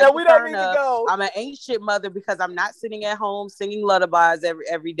direction that we don't need to go. I'm an ain't shit mother because I'm not sitting at home singing lullabies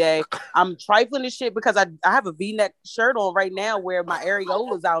every day. I'm trifling as shit because I have a V-neck shirt on right now where my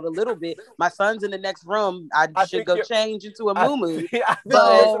areola's out a little bit. My son's in the next room. I should go change into a muumuuu.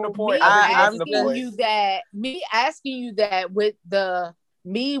 Me asking you that with the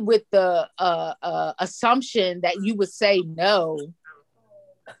assumption that you would say no,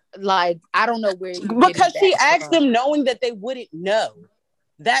 like I don't know where you because she asked them knowing that they wouldn't know.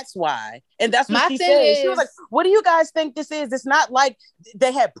 That's why, and that's what she said. She was like, "What do you guys think this is? It's not like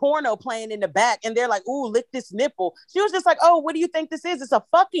they had porno playing in the back, and they're like, ooh, lick this nipple." She was just like, "Oh, what do you think this is? It's a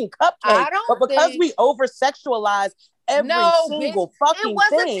fucking cupcake." But because we over sexualize every single fucking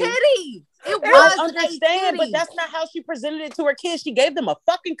thing, a titty. It was. I understand, but that's not how she presented it to her kids. She gave them a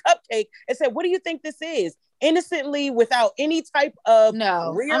fucking cupcake and said, "What do you think this is?" Innocently, without any type of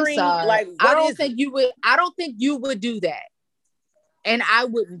rearing. Like, I don't think you would do that, and I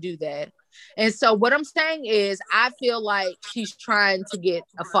wouldn't do that. And so, what I'm saying is, I feel like she's trying to get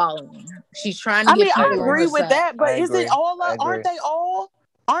a following. She's trying to get. I agree with that, but is it all? Aren't they all?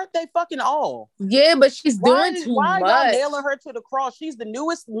 Aren't they fucking all? Yeah, but she's doing too much. Why y'all nailing her to the cross? She's the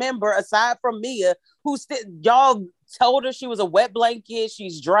newest member aside from Mia, y'all told her she was a wet blanket.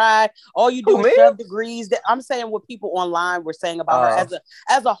 She's dry. All you do is shove degrees. I'm saying what people online were saying about her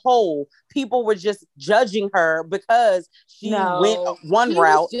as a whole. People were just judging her because she went one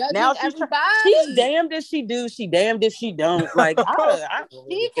route. Now she's damned if she do. She damned if she don't. Like I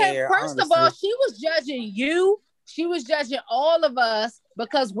really care. First of all, she was judging you. She was judging all of us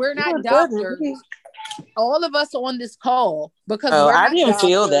because we're not doctors. All of us on this call because I didn't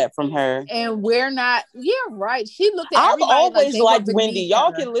feel that from her, and we're not. Yeah, right. She looked at. I've always liked Wendy.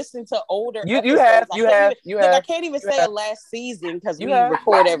 Y'all can listen to older. You have. I can't even say it last season because we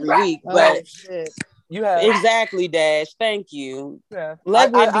record every week. But You have. Exactly, Dash. Thank you. Yeah.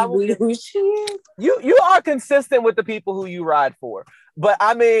 Let I Wendy be who she is. You are consistent with the people who you ride for. But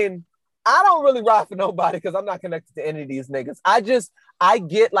I mean, I don't really ride for nobody because I'm not connected to any of these niggas. I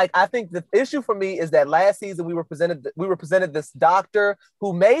get, like, I think the issue for me is that last season we were presented this doctor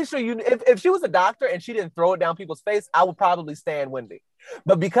who made sure if she was a doctor and she didn't throw it down people's face, I would probably stand Wendy.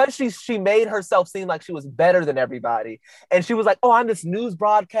 But because she made herself seem like she was better than everybody, and she was like, "Oh, I'm this news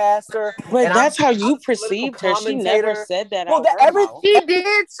broadcaster," but and that's I'm how you a perceived her. She commentator. never said that. Well, She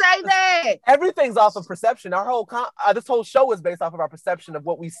did say that. everything's off of perception. Our whole this whole show is based off of our perception of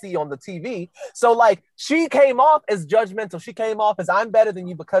what we see on the TV. So, like, she came off as judgmental. She came off as I'm better than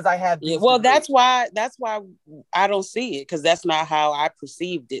you because I have. Yeah, well, that's why I don't see it, because that's not how I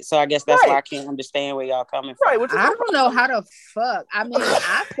perceived it. So I guess that's why I can't understand where y'all coming from. Right. I don't know how to fuck. I mean,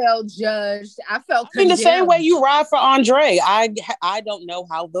 I felt judged. I felt the same way condemned. you ride for Andre. I don't know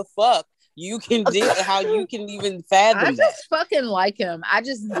how the fuck you can how you can even fathom I that. just fucking like him. I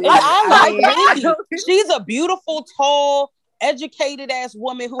just I mean, like Wendy. She's a beautiful, tall, educated ass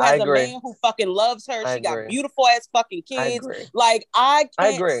woman who has a man who fucking loves her. She got beautiful ass fucking kids. Like, I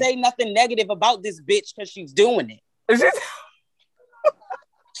can't say nothing negative about this bitch because she's doing it.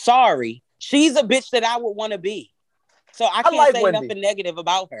 Sorry. She's a bitch that I would want to be. So I can't say nothing negative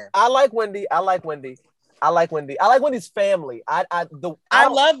about her. I like Wendy. I like Wendy's family. I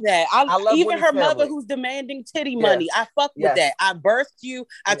love that. I love even Wendy's her mother family. Who's demanding titty money. I fuck with that. I birthed you.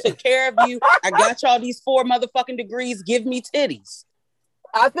 I took care of you. I got y'all these 4 motherfucking degrees. Give me titties.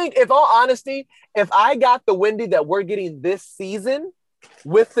 I think, if all honesty, if I got the Wendy that we're getting this season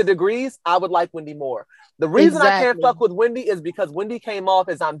with the degrees, I would like Wendy more. The reason I can't fuck with Wendy is because Wendy came off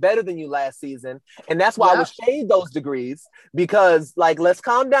as I'm better than you last season. And that's why I would shade those degrees, because, like, let's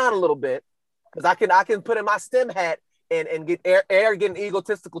calm down a little bit. Because I can put in my STEM hat and get air getting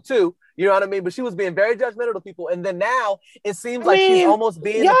egotistical too. You know what I mean? But she was being very judgmental to people. And then now it seems like she's almost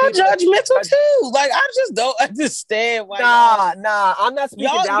being... Y'all judgmental too. Like, I just don't understand why. Nah. I'm not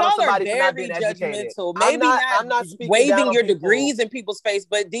speaking down on somebody for not being educated. Maybe I'm not speaking waving your degrees in people's face,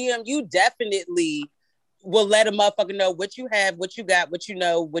 but DM, you definitely will let a motherfucker know what you have, what you got, what you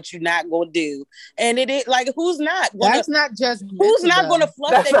know, what you're not going to do. And it is like, who's not going to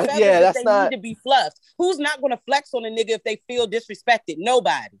fluff their feathers if they need to be fluffed? Who's not going to flex on a nigga if they feel disrespected?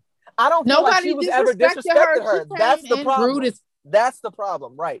 Nobody. I don't feel like she was ever disrespected her. That's the problem. That's the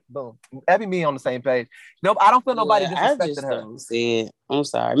problem. Right. Boom. Every me on the same page. Nope. I don't feel nobody disrespected her. Don't see it. I'm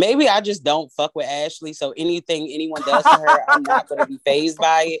sorry. Maybe I just don't fuck with Ashley. So anything anyone does to her, I'm not going to be fazed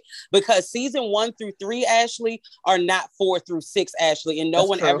by it. Because season 1 through 3 Ashley are not 4 through 6 Ashley. And no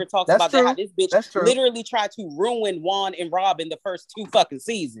one ever talks about that. How this bitch literally tried to ruin Juan and Rob in the first 2 fucking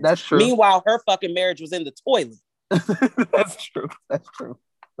seasons. That's true. Meanwhile, her fucking marriage was in the toilet.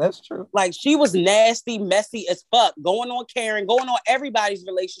 That's true. Like, she was nasty, messy as fuck, going on Karen, going on everybody's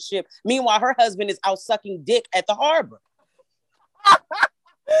relationship. Meanwhile, her husband is out sucking dick at the harbor.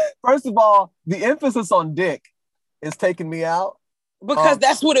 First of all, the emphasis on dick is taking me out. Because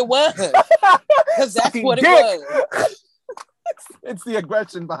that's what it was. Because that's what it was. It's the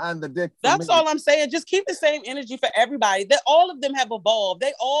aggression behind the dick. That's all I'm saying. Just keep the same energy for everybody. That all of them have evolved.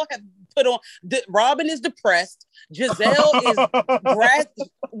 They all have put on. Robin is depressed. Giselle is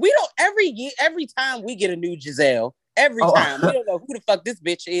we don't every time we get a new Giselle. Every time. We don't know who the fuck this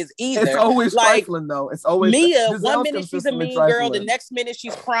bitch is either. It's always like trifling, though. It's always Mia. One minute she's a mean girl, the next minute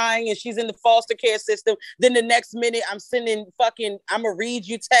she's crying and she's in the foster care system. Then the next minute I'm sending I'ma read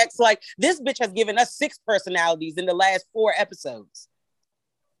you texts. Like, this bitch has given us 6 personalities in the last 4 episodes.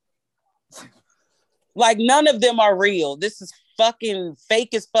 Like, none of them are real. This is fucking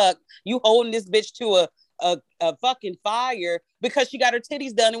fake as fuck. You holding this bitch to a fucking fire because she got her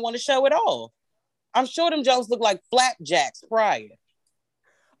titties done and want to show it all. I'm sure them jokes look like flapjacks prior.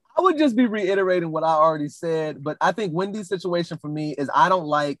 I would just be reiterating what I already said, but I think Wendy's situation for me is I don't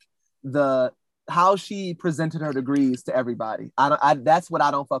like how she presented her degrees to everybody. That's what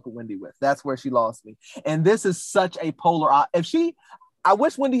I don't fuck with Wendy with. That's where she lost me. And this is such a polar. I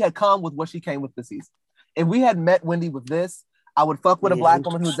wish Wendy had come with what she came with this season. If we had met Wendy with this, I would fuck with a black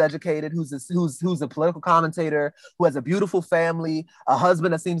woman who's educated, who's a political commentator, who has a beautiful family, a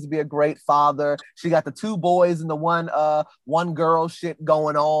husband that seems to be a great father. She got the 2 boys and the one girl shit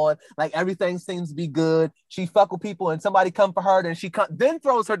going on. Like, everything seems to be good. She fuck with people and somebody come for her, and she then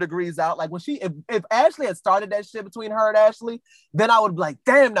throws her degrees out. Like, when if Ashley had started that shit between her and Ashley, then I would be like,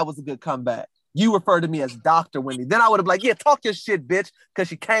 damn, that was a good comeback. You refer to me as Dr. Wendy. Then I would have been like, yeah, talk your shit, bitch, because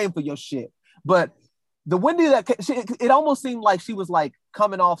she came for your shit. But the Wendy it almost seemed like she was like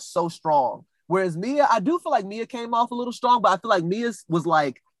coming off so strong. Whereas Mia, I do feel like Mia came off a little strong, but I feel like Mia's was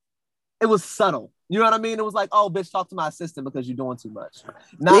like, it was subtle. You know what I mean? It was like, oh, bitch, talk to my assistant because you're doing too much.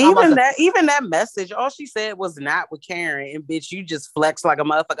 Not, even that message, all she said was not with Karen. And bitch, you just flex like a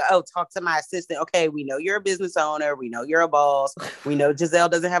motherfucker. Oh, talk to my assistant. Okay, we know you're a business owner. We know you're a boss. We know Giselle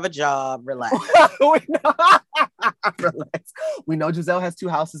doesn't have a job. Relax. Relax. We know Giselle has 2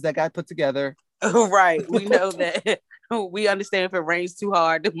 houses that got put together. Right. We know that. We understand if it rains too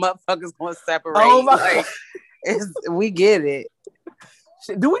hard, the motherfuckers gonna separate. Oh my like, we get it.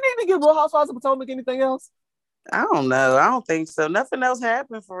 Do we need to get Real Housewives of Potomac anything else? I don't know. I don't think so. Nothing else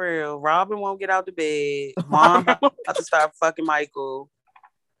happened for real. Robin won't get out the bed. Mom about to start fucking Michael.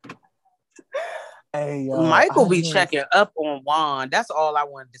 Hey, Michael be checking up on Juan. That's all I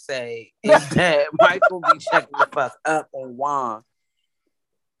wanted to say. Is that Michael be checking the fuck up on Juan.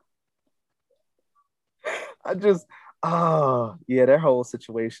 Yeah, their whole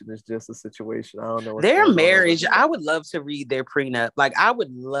situation is just a situation. I don't know. Their marriage, I would love to read their prenup. Like, I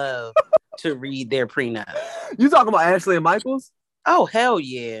would love to read their prenup. You talking about Ashley and Michael's? Oh, hell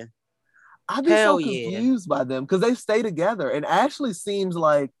yeah. I've been so confused by them because they stay together. And Ashley seems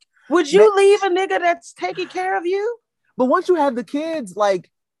like... Would you leave a nigga that's taking care of you? But once you have the kids, like,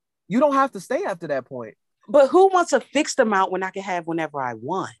 you don't have to stay after that point. But who wants a fixed amount when I can have whenever I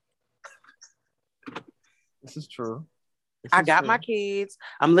want? This is true. I got my kids.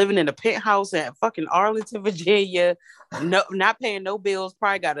 I'm living in a penthouse at fucking Arlington, Virginia. No, not paying no bills.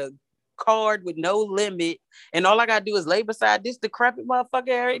 Probably got a card with no limit. And all I gotta do is lay beside this decrepit motherfucker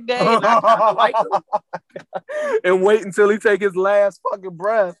every day. And, and wait until he take his last fucking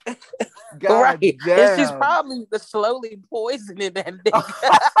breath. God right. Damn. And she's probably slowly poisoning that nigga.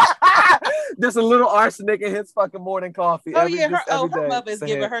 Just a little arsenic in his fucking morning coffee. Oh, yeah, her mother is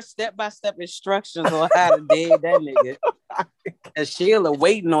giving her step-by-step instructions on how to dead that nigga. And Sheila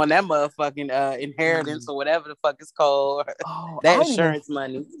waiting on that motherfucking inheritance or whatever the fuck it's called. That insurance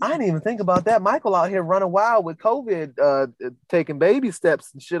money. I didn't even think about that. Michael out here running wild with COVID, taking baby steps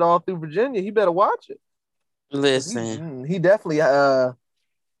and shit all through Virginia. He better watch it. Listen. He definitely, damn,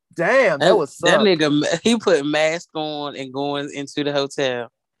 that was that nigga, he put mask on and going into the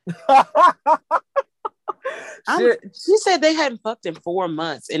hotel. She said they hadn't fucked in 4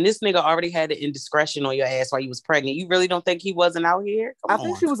 months, and this nigga already had an indiscretion on your ass while you was pregnant. You really don't think he wasn't out here? I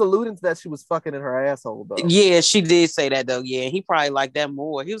think she was alluding to that she was fucking in her asshole, though. Yeah, she did say that, though. Yeah, he probably liked that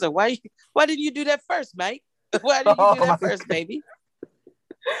more. He was like, why didn't you do that first, mate? Why didn't you do that first, baby?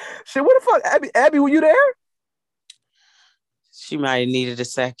 Shit, what the fuck? Abby, were you there? She might have needed a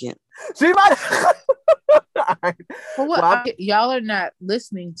second. She might. Well, y'all are not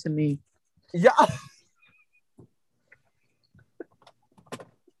listening to me. Yeah.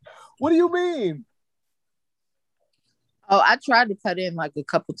 What do you mean? Oh, I tried to cut in like a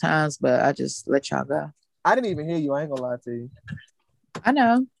couple times, but I just let y'all go. I didn't even hear you. I ain't gonna lie to you. I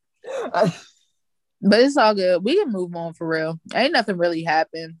know. But it's all good. We can move on for real. Ain't nothing really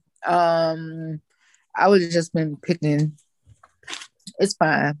happened. I would have just been picking. It's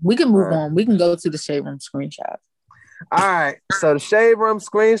fine. We can move on. We can go to the Shade Room screenshots. All right. So the Shade Room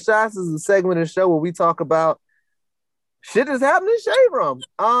screenshots is a segment of the show where we talk about shit that's happening in Shade Room.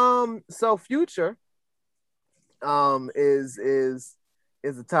 So Future is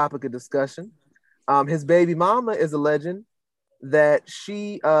a topic of discussion. His baby mama is alleging that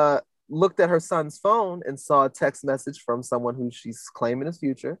she looked at her son's phone and saw a text message from someone who she's claiming is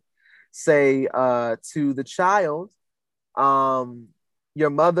Future, say to the child, your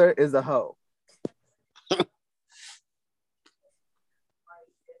mother is a hoe.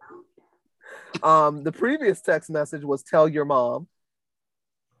 The previous text message was tell your mom.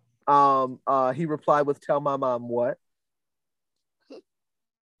 He replied with tell my mom what?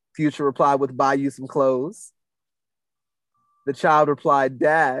 Future replied with buy you some clothes. The child replied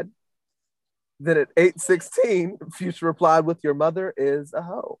dad. Then at 8:16, Future replied with your mother is a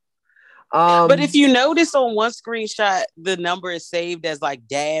hoe. But if you notice on one screenshot, the number is saved as like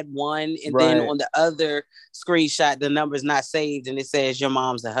dad 1, and then on the other screenshot, the number is not saved and it says your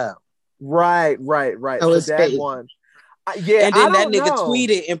mom's a hoe. Right. Oh, so dad 1. Yeah, and then that nigga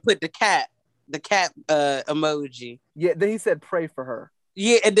tweeted and put the cat emoji. Yeah, then he said pray for her.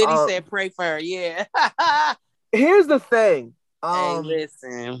 Yeah, and then he said pray for her. Yeah. Here's the thing. Hey,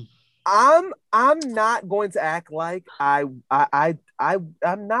 listen. I'm not going to act like I'm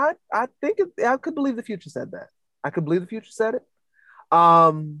not. I think I could believe the Future said that. I could believe the Future said it.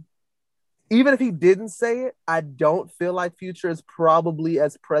 Even if he didn't say it, I don't feel like Future is probably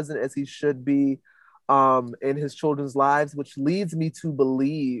as present as he should be in his children's lives, which leads me to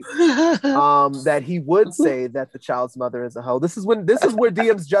believe that he would say that the child's mother is a hoe. This is where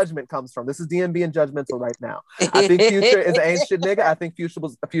DM's judgment comes from. This is DM being judgmental right now. I think Future is an ain't shit nigga. I think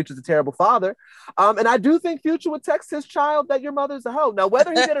Future's a terrible father. And I do think Future would text his child that your mother's a hoe. Now,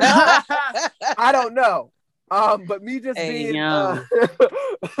 whether he did or not, I don't know. But me just being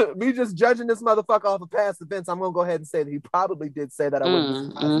me just judging this motherfucker off of past events, I'm gonna go ahead and say that he probably did say that. I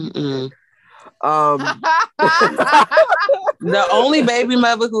wouldn't be the only baby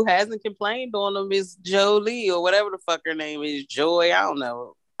mother who hasn't complained on him is Jolie or whatever the fuck her name is, Joy. I don't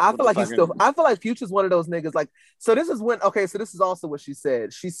know. I feel like Future's one of those niggas. Like, so this is also what she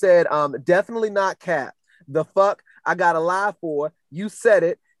said. She said, definitely not Cap. The fuck I got a lie for. You said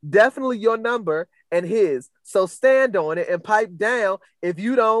it. Definitely your number and his. So stand on it and pipe down if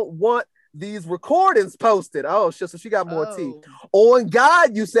you don't want these recordings posted. Oh shit, so she got more teeth. On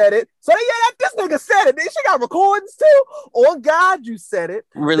God, you said it. So yeah, this nigga said it. Then she got recordings too. On God, you said it.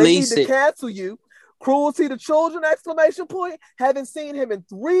 Release they need to cancel you. Cruelty to children, exclamation point. Haven't seen him in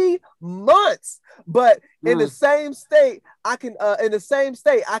 3 months. But in the same state, I can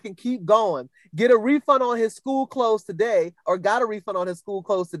keep going. Get a refund on his school clothes today, or got a refund on his school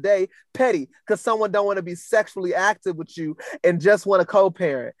clothes today. Petty, because someone don't want to be sexually active with you and just want to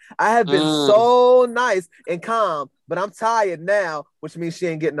co-parent. I have been so nice and calm, but I'm tired now, which means she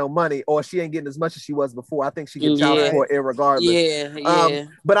ain't getting no money, or she ain't getting as much as she was before. I think she gets child support irregardless. Yeah.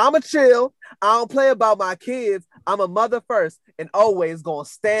 But I'm a chill. I don't play about my kids. I'm a mother first and always gonna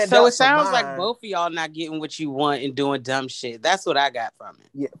stand up. So it sounds like both of y'all not getting what you want and doing dumb shit. That's what I got from it.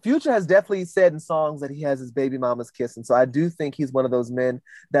 Yeah, Future has definitely said in songs that he has his baby mama's kissing. So I do think he's one of those men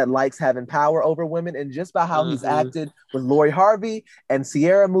that likes having power over women, and just by how he's acted with Lori Harvey and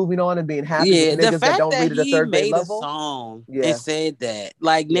Sierra moving on and being happy with niggas that don't read at a third grade level. A song and said that,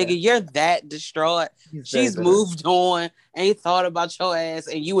 like, nigga, you're that distraught. She's moved on, ain't thought about your ass,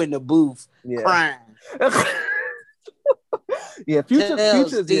 and you in the booth crying. Yeah,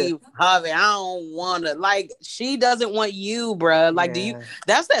 Future, Steve Harvey, I don't want to. Like, she doesn't want you, bro. Like,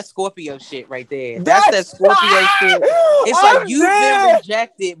 that's that Scorpio shit right there. That's that Scorpio shit. It's like you've been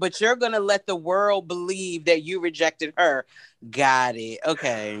rejected, but you're gonna let the world believe that you rejected her. Got it.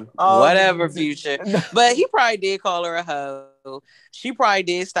 Okay. Whatever, Future. But he probably did call her a hoe. She probably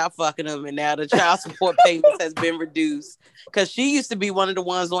did stop fucking him, and now the child support payments has been reduced. Because she used to be one of the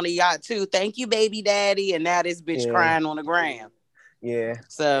ones on the yacht too. Thank you, baby daddy. And now this bitch crying on the gram. Yeah.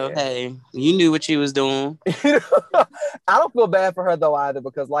 So hey, you knew what you was doing. I don't feel bad for her though either,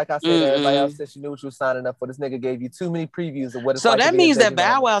 because like I said, everybody else said she knew what she was signing up for. This nigga gave you too many previews of what it's so like. So that means that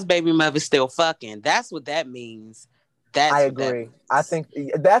Bow Wow's baby mother's still fucking. That's what that means. I agree. I think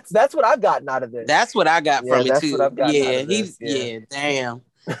that's what I've gotten out of this. That's what I got from it too. Damn.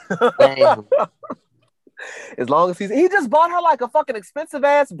 Damn. As long as he just bought her like a fucking expensive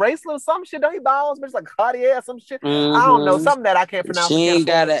ass bracelet or some shit. Don't he buy all this like Cartier or some shit? I don't know, something that I can't pronounce. She ain't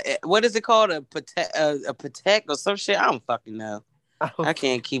got what is it called, a Patek or some shit? I don't fucking know. I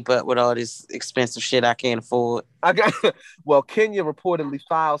can't keep up with all this expensive shit I can't afford. Well, Kenya reportedly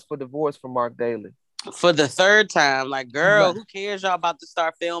files for divorce from Mark Daly. For the 3rd time. Like, girl, who cares y'all about to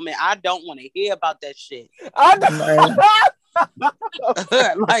start filming? I don't want to hear about that shit.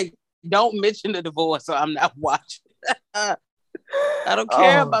 Like, don't mention the divorce, so I'm not watching. I don't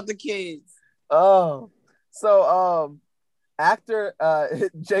care about the kids. So actor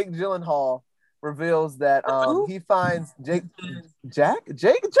Jake Gyllenhaal reveals that he finds Jake.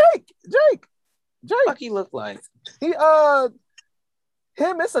 Fuck he look like? It's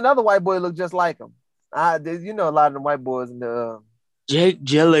another white boy look just like him. You know, a lot of the white boys in the Jake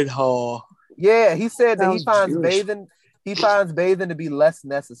Gyllenhaal. Yeah, he said that he finds bathing to be less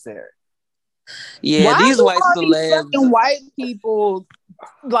necessary. Yeah, these white celebs, white people,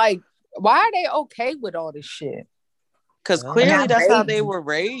 like, why are they okay with all this shit? Because clearly that's how they were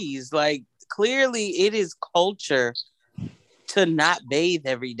raised. Like, clearly it is culture to not bathe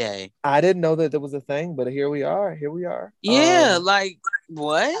every day. I didn't know that there was a thing, but here we are. Yeah, like,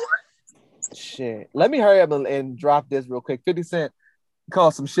 what? Shit. Let me hurry up and drop this real quick. 50 Cent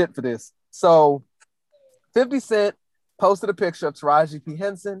called some shit for this. So 50 Cent posted a picture of Taraji P.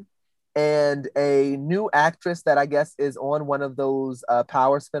 Henson and a new actress that I guess is on one of those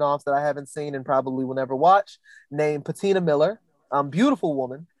Power spinoffs that I haven't seen and probably will never watch, named Patina Miller. Beautiful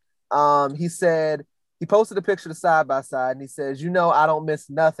woman. He posted a picture of side by side, and he says, I don't miss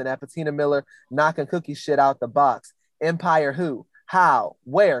nothing at Patina Miller knocking cookie shit out the box. Empire who? How?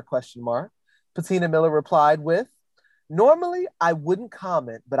 Where? ? Patina Miller replied with, normally I wouldn't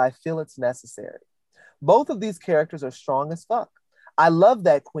comment, but I feel it's necessary. Both of these characters are strong as fuck. I love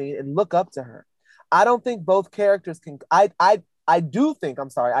that queen and look up to her. I don't think both characters can. I do think. I'm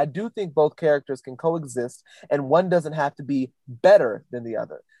sorry. I do think both characters can coexist, and one doesn't have to be better than the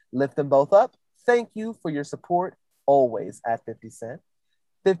other. Lift them both up. Thank you for your support always at 50 Cent.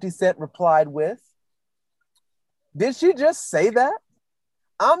 50 Cent replied with, "Did she just say that?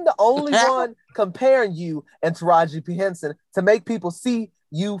 I'm the only one comparing you and Taraji P. Henson to make people see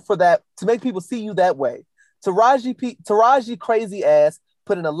you for that. To make people see you that way. Taraji crazy ass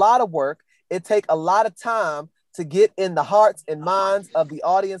put in a lot of work. It take a lot of time to get in the hearts and minds of the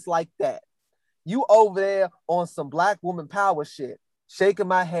audience like that. You over there on some black woman power shit, shaking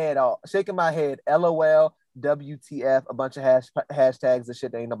my head, LOL, WTF, a bunch of hashtags and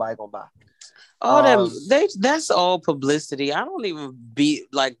shit that ain't nobody gonna buy." That's all publicity. I don't even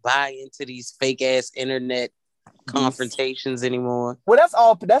buy into these fake ass internet confrontations anymore. Well, that's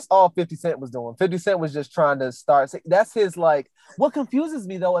all 50 Cent was doing. 50 Cent was just trying to start. That's his what confuses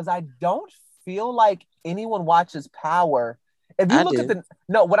me though is I don't feel like anyone watches Power. If you look at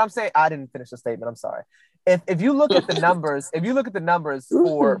what I'm saying, I didn't finish the statement. I'm sorry. If you look at the numbers,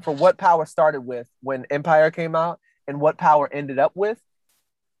 for what Power started with when Empire came out and what Power ended up with,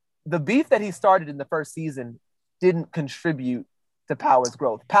 the beef that he started in the first season didn't contribute to Power's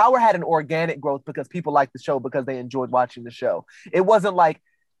growth. Power had an organic growth because people liked the show because they enjoyed watching the show. It wasn't like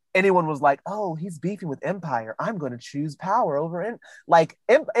anyone was like, "Oh, he's beefing with Empire. I'm going to choose Power over it." If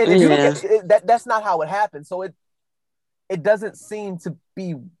you look at it, that's not how it happened. So it doesn't seem to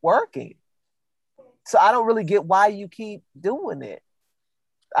be working. So I don't really get why you keep doing it.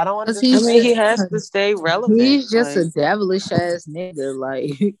 I don't understand. He has to stay relevant. He's just a devilish ass nigga.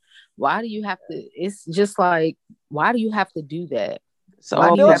 Like, why do you have to? It's just like, why do you have to do that? It's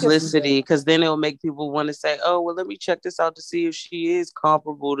all publicity, because then it'll make people want to say, "Oh, well, let me check this out to see if she is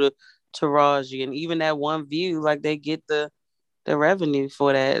comparable to Taraji." And even that one view, they get the revenue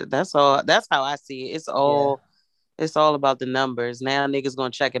for that. That's all. That's how I see it. It's all about the numbers. Now niggas gonna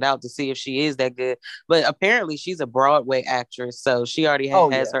check it out to see if she is that good. But apparently she's a Broadway actress, so she already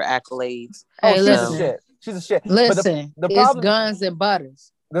has her accolades. Hey, she's a shit. Listen, the problem is guns and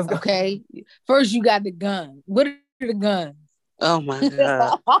butters. Okay, first you got the gun. What are the guns? Oh my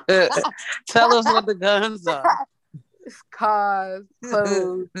god! Tell us what the guns are. Cars,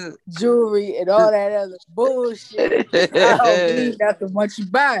 clothes, jewelry, and all that other bullshit. I don't need nothing once you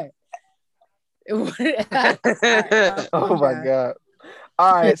buy it. Oh my god.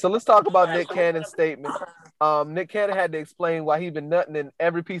 All right, so let's talk about Nick Cannon's statement. Nick Cannon had to explain why he been nutting in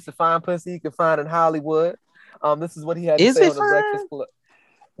every piece of fine pussy he could find in Hollywood. This is what he had to say on the Breakfast Club.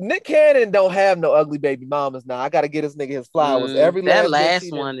 Nick Cannon don't have no ugly baby mamas now. I gotta get this nigga his flowers. That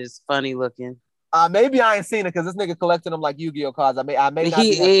last one is funny looking. Maybe I ain't seen it because this nigga collecting them like Yu-Gi-Oh cards. I may not.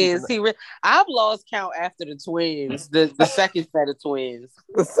 He is. I've lost count after the twins. The second set of twins.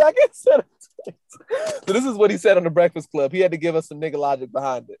 The second set of twins. So this is what he said on the Breakfast Club. He had to give us some nigga logic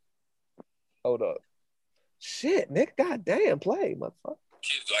behind it. Hold up. Shit, Nick. Goddamn, play, motherfucker.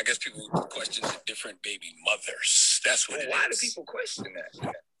 Kids, I guess people question the different baby mothers. That's what it is. Why do people question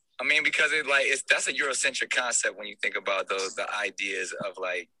that? I mean, because that's a Eurocentric concept when you think about the ideas of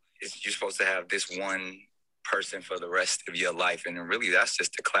you're supposed to have this one person for the rest of your life. And really, that's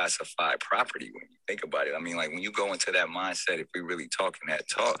just a classified property when you think about it. I mean, when you go into that mindset, if we really talking that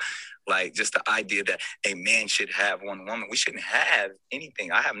talk, just the idea that a man should have one woman, we shouldn't have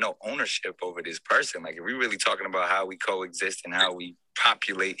anything. I have no ownership over this person. If we're really talking about how we coexist and how we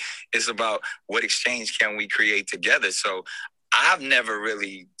populate, it's about what exchange can we create together. So I've never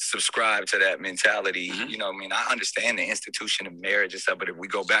really subscribed to that mentality. Mm-hmm. You know what I mean? I understand the institution of marriage and stuff, but if we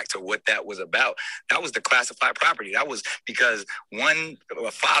go back to what that was about, that was the classified property. That was because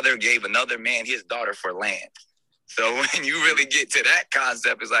a father gave another man his daughter for land. So when you really get to that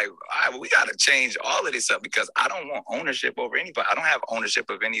concept, it's all right, we got to change all of this up because I don't want ownership over anybody. I don't have ownership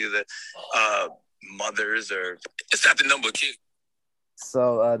of any of the mothers or it's not the number of kids.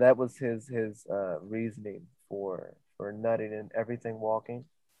 So that was his reasoning for nutting and everything walking.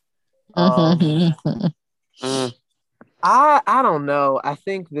 I don't know. I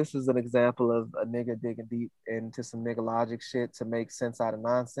think this is an example of a nigga digging deep into some nigga logic shit to make sense out of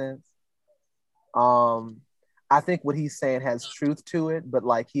nonsense. I think what he's saying has truth to it, but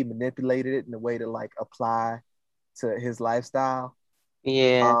he manipulated it in a way to apply to his lifestyle.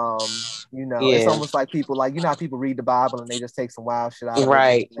 Yeah. It's almost like people how people read the Bible and they just take some wild shit out of it.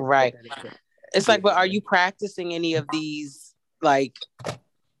 Right. It's but are you practicing any of these,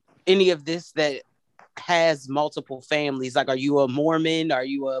 any of this that has multiple families? Are you a Mormon? Are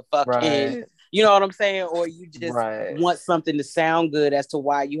you a fucking, you know what I'm saying? Or you just want something to sound good as to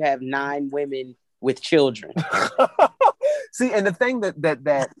why you have 9 women with children? See, and the thing that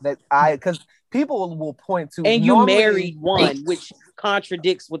because people will point to. And you married one, which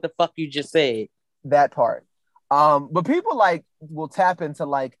contradicts what the fuck you just said. That part. But people like will tap into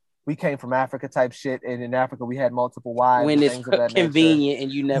like we came from Africa type shit, and in Africa we had multiple wives. When it's convenient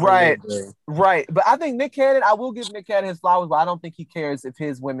and you never right. But I think Nick Cannon, I will give Nick Cannon his flowers, but I don't think he cares if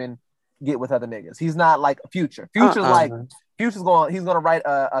his women get with other niggas. He's not like Future. Future's like he's gonna write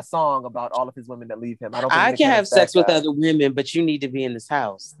a song about all of his women that leave him. I can have sex with other women, but you need to be in this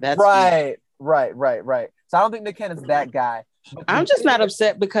house. That's right. So I don't think Nick Cannon's that guy. I'm just not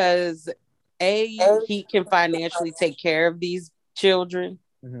upset because he can financially take care of these children,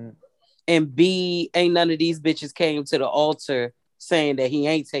 and B, ain't none of these bitches came to the altar saying that he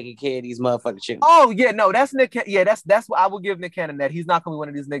ain't taking care of these motherfucking children. Oh yeah, no, that's Nick. Yeah, that's what I will give Nick Cannon. That he's not gonna be one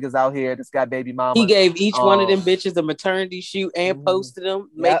of these niggas out here that's got baby mama. He gave each one of them bitches a maternity shoot and posted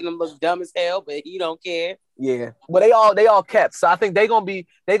them, making them look dumb as hell, but he don't care. Yeah, but they all kept. So I think they gonna be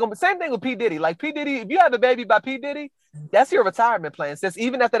same thing with P Diddy. Like P Diddy, if you have a baby by P Diddy, that's your retirement plan. Since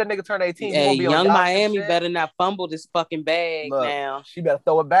even after that nigga turn 18, hey, Young Miami better not fumble this fucking bag. Look, now. She better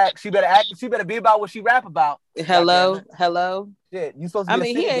throw it back. She better act. She better be about what she rap about. Hello. Shit, you supposed to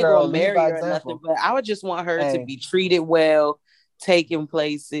be he ain't gonna marry her or nothing, but I would just want her to be treated well, taken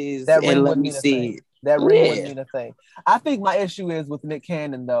places, and let me see it. That really wouldn't mean a thing. I think my issue is with Nick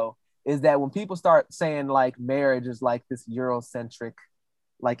Cannon though, is that when people start saying like marriage is like this Eurocentric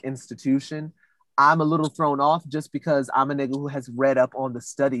like institution, I'm a little thrown off just because I'm a nigga who has read up on the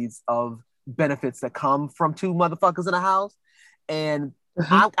studies of benefits that come from two motherfuckers in a house. And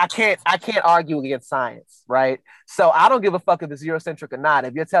I can't argue against science, right? So I don't give a fuck if it's Eurocentric or not.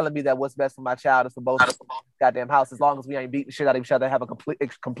 If you're telling me that what's best for my child is for both of us goddamn house, as long as we ain't beating shit out of each other, have a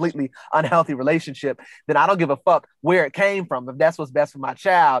completely unhealthy relationship, then I don't give a fuck where it came from. If that's what's best for my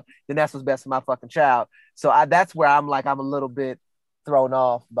child, then that's what's best for my fucking child. So that's where I'm a little bit thrown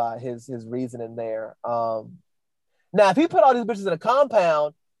off by his reasoning there. Now, if he put all these bitches in a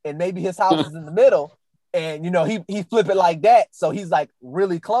compound and maybe his house is in the middle, and he flip it like that, so he's like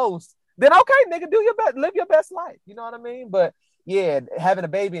really close, then okay, nigga, do your best, live your best life. You know what I mean? But yeah, having a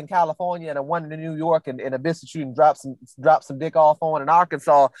baby in California and a one in New York and a bitch that you can drop some dick off on in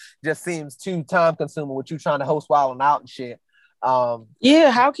Arkansas just seems too time consuming with you trying to host wilding out and shit.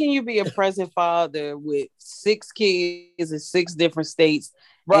 Yeah, how can you be a present father with 6 kids in 6 different states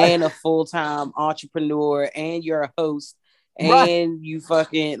and a full-time entrepreneur and you're a host and you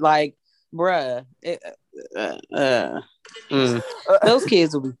fucking like, bruh, those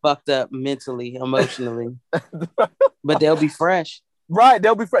kids will be fucked up mentally, emotionally, but they'll be fresh. Right,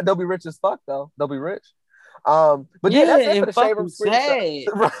 they'll be rich as fuck though. They'll be rich. But yeah, that's it for the Shade Room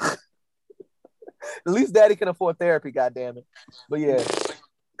Screenshot. At least daddy can afford therapy, goddammit. But yeah.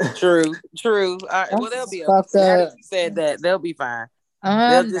 True. All right, well, they'll be okay. Said that they'll be fine.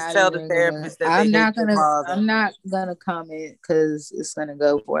 They'll just tell the therapist that I'm not gonna comment because it's gonna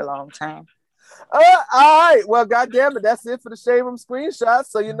go for a long time. All right. Well, goddammit, that's it for the Shade Room Screenshot.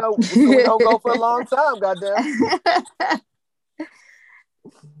 So we don't go for a long time, goddammit.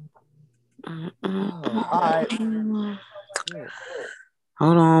 All right.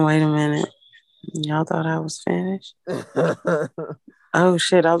 Hold on, wait a minute. Y'all thought I was finished? Oh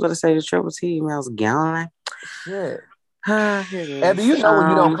shit! I was gonna say the Triple T emails gone. Shit. Abby, when you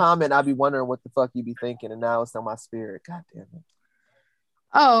don't comment, I'll be wondering what the fuck you be thinking, and now it's on my spirit. God damn it.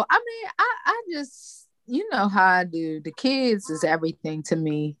 Oh, I mean, I just, you know how I do. The kids is everything to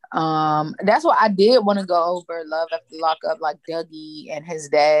me. That's why I did want to go over Love After Lockup, like Dougie and his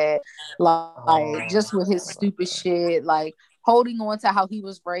dad, like just with his stupid shit, like holding on to how he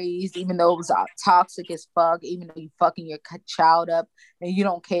was raised, even though it was toxic as fuck, even though you fucking your child up and you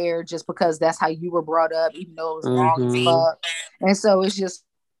don't care just because that's how you were brought up, even though it was wrong as fuck. And so it's just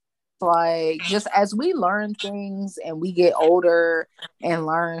like, just as we learn things and we get older and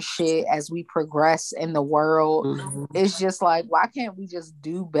learn shit as we progress in the world, it's just like, why can't we just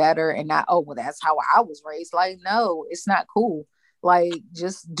do better and not, oh, well, that's how I was raised? Like, no, it's not cool. Like,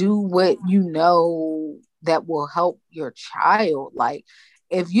 just do what you know that will help your child. Like,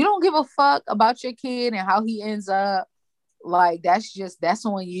 if you don't give a fuck about your kid and how he ends up, like, that's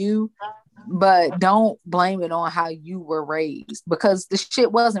on you. But don't blame it on how you were raised, because the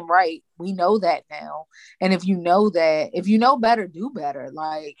shit wasn't right. We know that now. And if you know better, do better.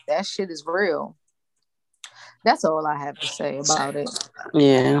 Like, that shit is real. That's all I have to say about it.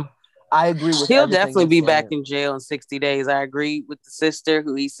 Yeah. I agree with He'll definitely be back in jail in 60 days. I agree with the sister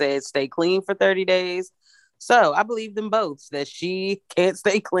who he said stay clean for 30 days So I believe them both that she can't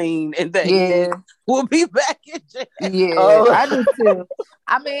stay clean and that Yeah. he will be back in jail. Yeah, Oh. I do too.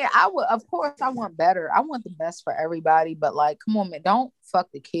 I mean, I would, of course, I want better. I want the best for everybody, but like, come on, man, don't fuck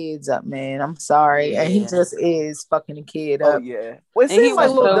the kids up, man. I'm sorry, and he Yeah. just is fucking the kid Oh up. yeah. Well, it And he seems like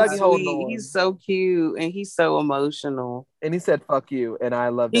was little so Dougie holding sweet. on. He's so cute and he's so emotional. And he said "fuck you," and I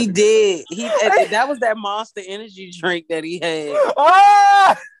love that. He did. That was that Monster Energy drink that he had.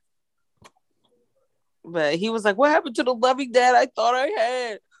 Ah! But he was like, "What happened to the loving dad I thought I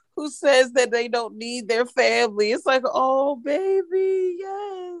had? Who says that they don't need their family?" It's like, oh baby,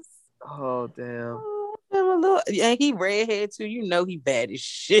 yes. Oh damn. Oh, I'm a little, and he redhead too. You know he bad as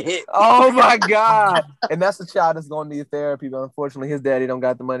shit. Oh my god. And that's a child that's gonna need therapy, but unfortunately his daddy don't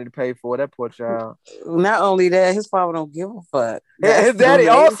got the money to pay for it. That poor child. Not only that, his father don't give a fuck. His daddy amazing.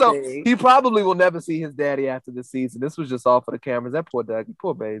 also, he probably will never see his daddy after this season. This was just all for the cameras. That poor Dougie,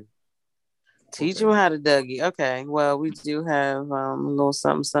 poor baby. Teach him how to Dougie. Okay. Well, we do have a little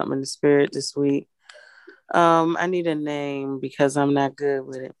something in the spirit this week. I need a name because I'm not good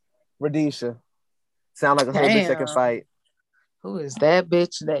with it. Radisha. Sound like a hood bitch that can Damn. fight. Who is that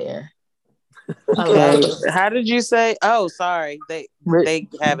bitch there? I Okay. love it. How did you say? Oh, sorry. They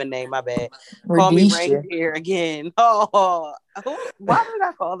have a name. My bad. Call me Radisha. Reindeer again. Oh, why did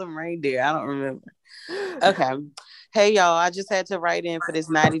I call them Reindeer? I don't remember. Okay. Hey, y'all. I just had to write in for this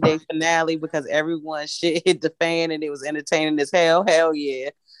 90-day finale because everyone's shit hit the fan and it was entertaining as hell. Hell yeah.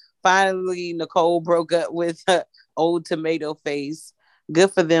 Finally, Nicole broke up with old tomato face.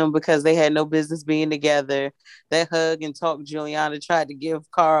 Good for them because they had no business being together. That hug and talk Juliana tried to give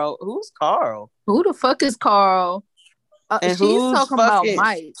Carl. Who's Carl? Who the fuck is Carl? And She's who's talking fucking- about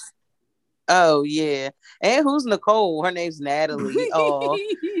Mike. Oh, yeah. And who's Nicole? Her name's Natalie. Oh,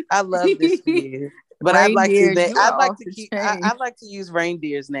 I love this kid. But I'd like Reindeer, to. you I'd are like off to the keep. chain. I'd like to use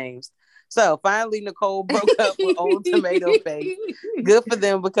reindeers' names. So finally, Nicole broke up with old tomato face. Good for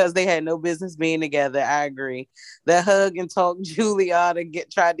them because they had no business being together. I agree. That hug and talk Juliana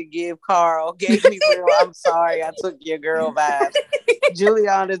tried to give Carl gave me real. I'm sorry, I took your girl vibes.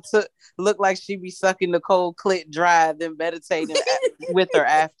 Juliana looked like she be sucking Nicole clit dry, then meditating with her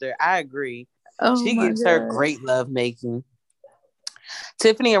after. I agree. Oh She my gives her God. great love making.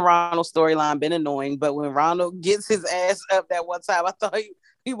 Tiffany and Ronald's storyline been annoying, but when Ronald gets his ass up that one time, I thought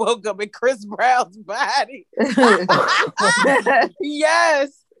he woke up in Chris Brown's body.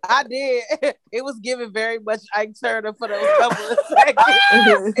 Yes, I did. It was giving very much Ike Turner for those couple of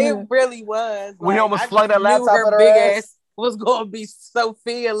seconds. It really was. We almost I flung just that knew laptop at her big ass. was going to be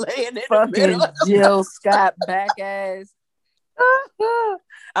Sophia laying in the Fucking middle. Jill Scott back ass.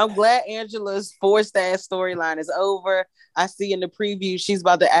 I'm glad Angela's forced ass storyline is over. I see in the preview she's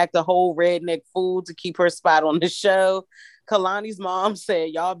about to act a whole redneck fool to keep her spot on the show. Kalani's mom said,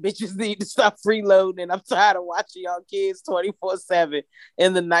 y'all bitches need to stop freeloading and I'm tired of watching y'all kids 24/7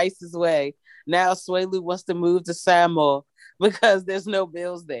 in the nicest way. Now Swaley wants to move to Samoa because there's no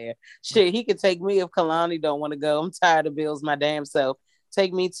bills there. Shit, he could take me if Kalani don't want to go. I'm tired of bills my damn self.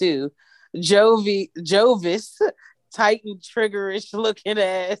 Take me too. Jovis, Titan triggerish looking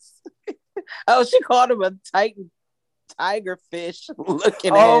ass. Oh, she called him a Titan tiger fish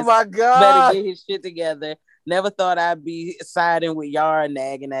looking ass. Oh my god. Better get his shit together. Never thought I'd be siding with Yara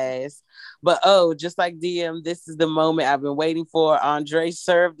nagging ass. But just like DM, this is the moment I've been waiting for. Andre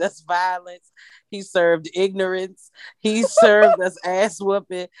served us violence. He served ignorance. He served us ass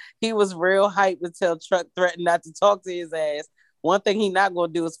whooping. He was real hype until Truck threatened not to talk to his ass. One thing he not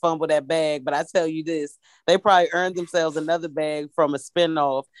going to do is fumble that bag. But I tell you this, they probably earned themselves another bag from a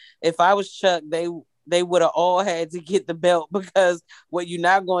spinoff. If I was Chuck, they would have all had to get the belt because what you're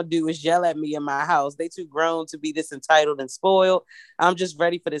not going to do is yell at me in my house. They too grown to be this entitled and spoiled. I'm just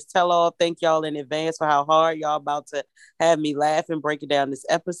ready for this tell-all. Thank y'all in advance for how hard y'all about to have me laugh and breaking down this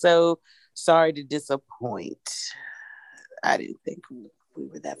episode. Sorry to disappoint. I didn't think we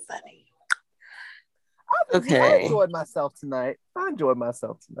were that funny. Okay. I enjoyed myself tonight.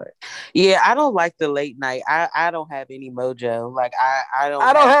 Yeah, I don't like the late night. I don't have any mojo. Like I don't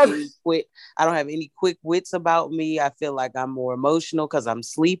have any quick wits about me. I feel like I'm more emotional because I'm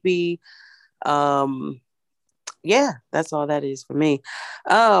sleepy. Yeah, that's all that is for me.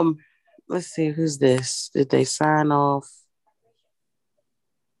 Let's see, who's this? Did they sign off?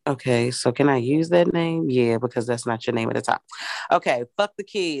 Okay, so can I use that name? Yeah, because that's not your name at the top. Okay, fuck the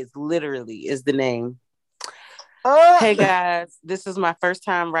kids, literally is the name. Hey guys, this is my first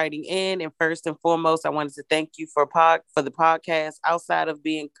time writing in, and first and foremost, I wanted to thank you for the podcast. Outside of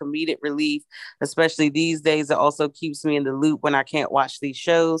being comedic relief, especially these days, it also keeps me in the loop when I can't watch these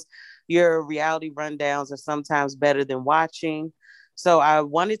shows. Your reality rundowns are sometimes better than watching. So I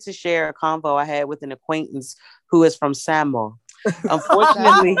wanted to share a convo I had with an acquaintance who is from Samoa.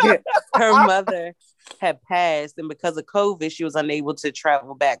 Unfortunately, her mother had passed, and because of COVID, she was unable to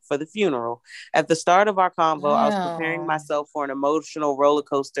travel back for the funeral. At the start of our convo, I was preparing myself for an emotional roller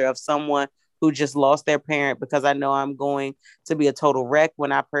coaster of someone who just lost their parent, because I know I'm going to be a total wreck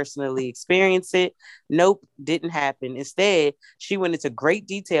when I personally experience it. Nope, didn't happen. Instead, she went into great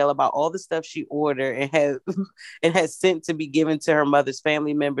detail about all the stuff she ordered and had sent to be given to her mother's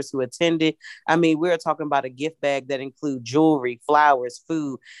family members who attended. I mean, we're talking about a gift bag that includes jewelry, flowers,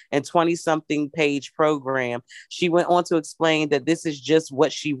 food, and 20-something page program. She went on to explain that this is just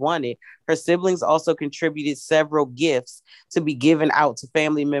what she wanted. Her siblings also contributed several gifts to be given out to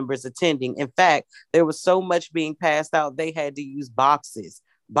family members attending. In fact, there was so much being passed out, they had to use boxes.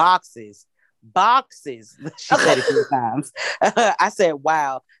 She said it a few times. I said,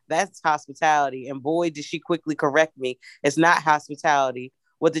 wow, that's hospitality. And boy, did she quickly correct me. It's not hospitality.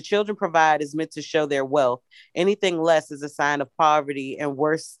 What the children provide is meant to show their wealth. Anything less is a sign of poverty, and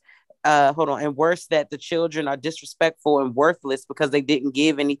worse that the children are disrespectful and worthless because they didn't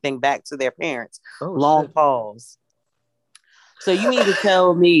give anything back to their parents. Long pause. So you mean to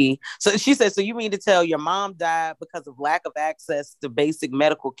tell me, so she said, so you mean to tell your mom died because of lack of access to basic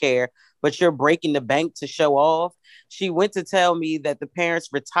medical care, but you're breaking the bank to show off? She went to tell me that the parents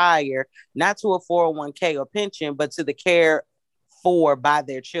retire not to a 401k or pension, but to the care for by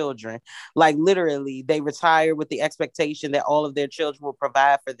their children. Like literally, they retire with the expectation that all of their children will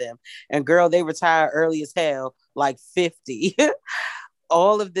provide for them. And girl, they retire early as hell, like 50.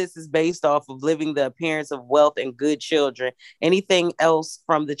 All of this is based off of living the appearance of wealth and good children. Anything else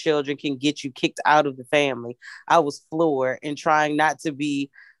from the children can get you kicked out of the family. I was floored and trying not to be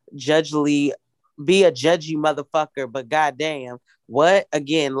a judgy motherfucker, but goddamn, what?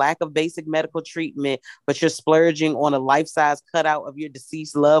 Again, lack of basic medical treatment, but you're splurging on a life-size cutout of your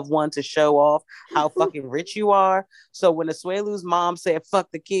deceased loved one to show off how fucking rich you are. So when Asuelu's mom said, fuck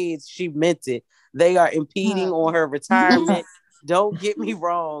the kids, she meant it. They are impeding on her retirement. Don't get me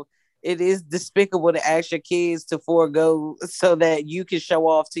wrong. It is despicable to ask your kids to forego so that you can show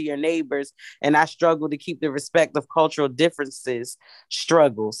off to your neighbors. And I struggle to keep the respect of cultural differences.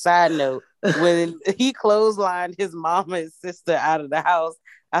 Struggle. Side note, when he clotheslined his mama and sister out of the house,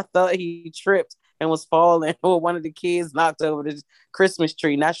 I thought he tripped and was falling, or one of the kids knocked over the Christmas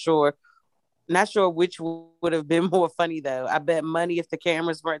tree. Not sure which would have been more funny, though. I bet money if the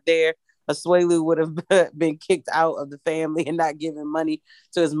cameras weren't there, Asuelu would have been kicked out of the family and not given money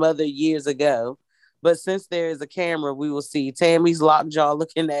to his mother years ago. But since there is a camera, we will see Tammy's lockjaw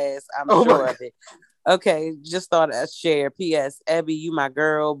looking ass. I'm sure of it. Okay, just thought I'd share. P.S. Abby, you my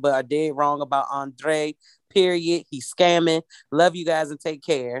girl, but I did wrong about Andre. Period. He's scamming. Love you guys and take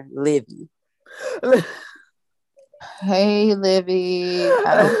care. Livy. Hey, Livy.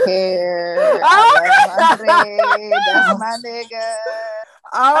 I don't care. I love Andre. That's my nigga.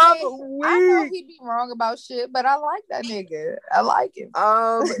 I know he be wrong about shit, but I like that nigga. I like him.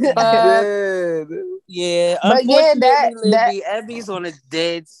 Yeah, but yeah, that Abby's on a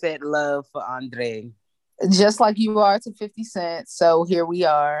dead set love for Andre, just like you are to 50 Cent. So here we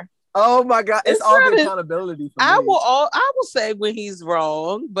are. Oh my god, it's all the accountability for me. I will say when he's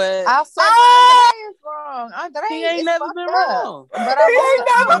wrong, but I'll say Andre is wrong. Andre, he ain't never been wrong.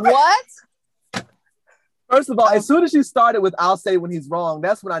 But what? First of all, as soon as she started with "I'll say when he's wrong,"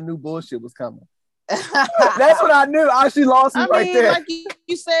 that's when I knew bullshit was coming. That's when I knew. She lost me right there. Like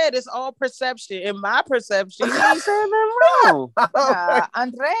you said, it's all perception. In my perception, he ain't saying nothing wrong.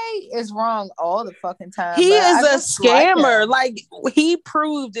 Andre is wrong all the fucking time. He is a scammer. Like he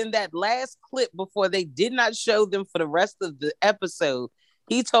proved in that last clip before they did not show them for the rest of the episode.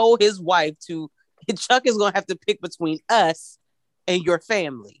 He told his wife Chuck is going to have to pick between us and your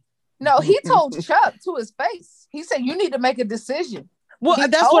family. No, he told Chuck to his face. He said, you need to make a decision. Well,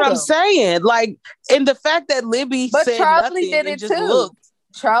 that's what I'm saying. Like, in the fact that Libby said Charlie nothing did it and just too. looked.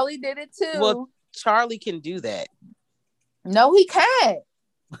 Charlie did it too. Well, Charlie can do that. No, he can't.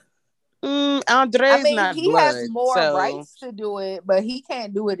 Andre's not he blood, has more rights to do it, but he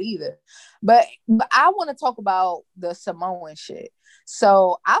can't do it either. But I want to talk about the Samoan shit.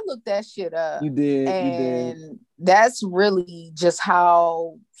 So I looked that shit up. You did. And that's really just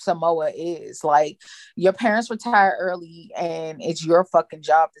how Samoa is. Like, your parents retire early and it's your fucking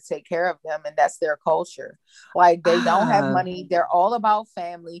job to take care of them. And that's their culture. Like, they don't have money. They're all about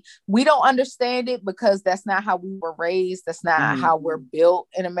family. We don't understand it because that's not how we were raised. That's not how we're built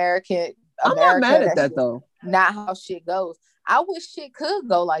in America. I'm not mad at that though. Not how shit goes. I wish shit could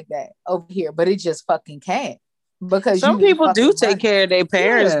go like that over here, but it just fucking can't. Because some you people do fucking take money. care of their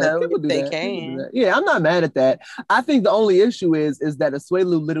parents, Yeah, though, people if do they that. People do can. that. Yeah, I'm not mad at that. I think the only issue is that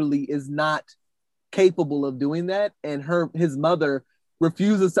Asuelu literally is not capable of doing that, and his mother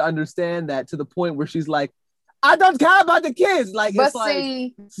refuses to understand that to the point where she's like, I don't care about the kids. Like, But it's see,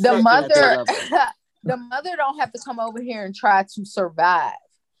 like the sick at that mother, level. the mother don't have to come over here and try to survive.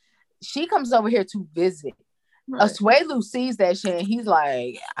 She comes over here to visit. Right. Asuelu sees that shit and he's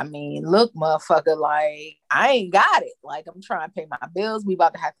like, I mean, look, motherfucker, like, I ain't got it. Like, I'm trying to pay my bills. We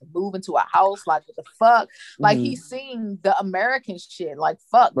about to have to move into a house. Like, what the fuck? Like, he's seeing the American shit. Like,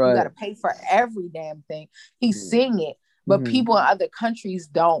 fuck, you gotta pay for every damn thing. He's seeing it. But people in other countries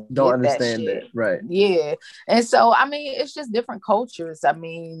don't understand that shit. it. Right. Yeah. And so, I mean, it's just different cultures. I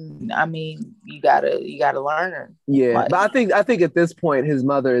mean, you gotta learn. Yeah. Like, But I think at this point, his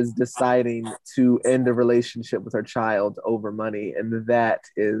mother is deciding to end a relationship with her child over money. And that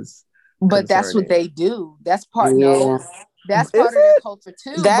is but that's what they do. That's part no. That's part of their culture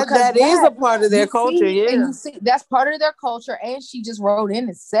too. That is a part of their culture. And Yeah, you see, that's part of their culture. And she just wrote in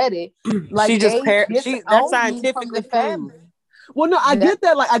and said it. Like she just that's disown you scientifically from the family. proved. Well, no, I get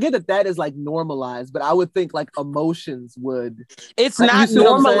that. Like, I get that is like normalized, but I would think like emotions would. It's like, not you see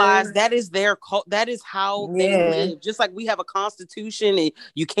what I'm normalized. saying? That is their that is how they live. Just like we have a constitution, and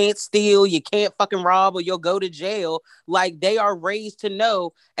you can't steal, you can't fucking rob, or you'll go to jail. Like, they are raised to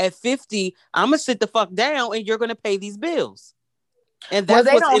know at 50, I'm gonna sit the fuck down, and you're gonna pay these bills. And that's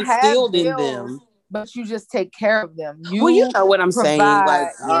they what's don't instilled have in bills, them. but you just take care of them. Well, you know what I'm saying.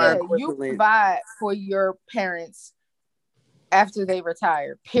 Like, you provide for your parents after they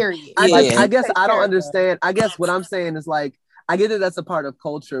retire, period. I guess I don't understand. I guess what I'm saying is like, I get that that's a part of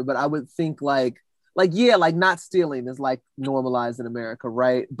culture, but I would think like not stealing is like normalized in America,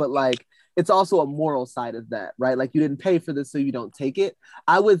 right? But like, it's also a moral side of that, right? Like, you didn't pay for this, so you don't take it.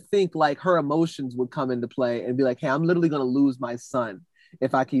 I would think like her emotions would come into play and be like, hey, I'm literally going to lose my son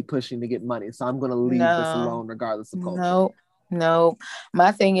if I keep pushing to get money. So I'm going to leave this alone regardless of culture. No,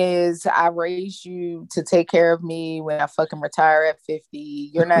 my thing is, I raised you to take care of me when I fucking retire at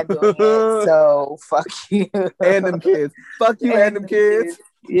 50. You're not doing it, so fuck you. And them kids. Fuck you and them kids.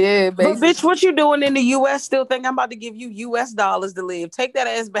 Yeah, basically. But bitch, what you doing in the U.S. still think I'm about to give you U.S. dollars to live? Take that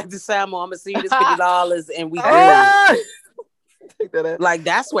ass back to Samo. I'm gonna see you this $50 and we Take that ass. Like,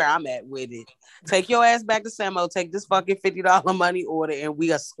 that's where I'm at with it. Take your ass back to Samo. Take this fucking $50 money order and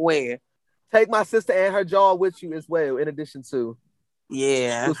we are square. Take my sister and her jaw with you as well, in addition to.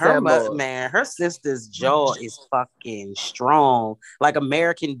 Yeah, her sister's jaw is fucking strong, like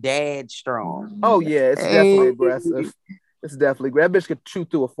American Dad strong. Oh yeah, it's definitely aggressive. It's definitely great. That bitch could chew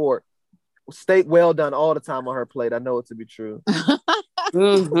through a fork. Steak well done all the time on her plate. I know it to be true.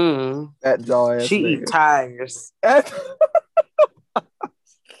 That jaw ass. She eat tires.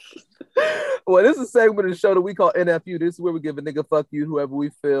 Well, this is a segment of the show that we call NFU. This is where we give a nigga fuck you, whoever we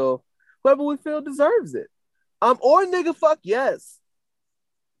feel deserves it. Or nigga fuck yes.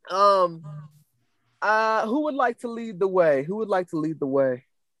 Who would like to lead the way? Who would like to lead the way?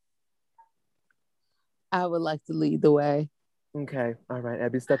 I would like to lead the way. Okay. All right,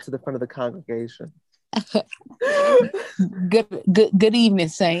 Abby, step to the front of the congregation. Good evening,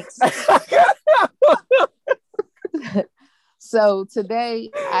 Saints. So today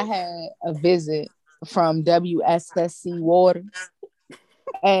I had a visit from WSSC Waters.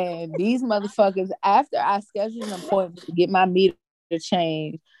 And these motherfuckers, after I scheduled an appointment to get my meter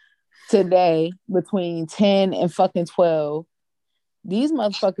changed today between 10 and fucking 12, these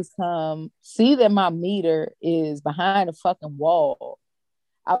motherfuckers come, see that my meter is behind a fucking wall.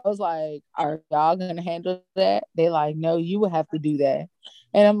 I was like, are y'all gonna handle that? They like, no, you would have to do that.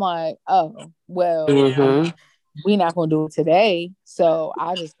 And I'm like, oh, well, we're not gonna do it today. So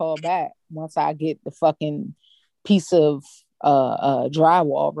I just call back once I get the fucking piece of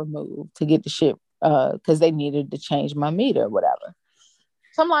drywall removed to get the shit because they needed to change my meter or whatever.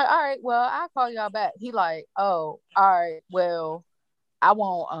 So I'm like, all right, well, I'll call y'all back. He like, oh, all right, well, I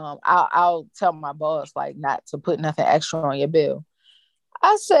won't I'll tell my boss like not to put nothing extra on your bill.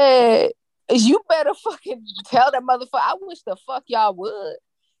 I said, you better fucking tell that motherfucker. I wish the fuck y'all would.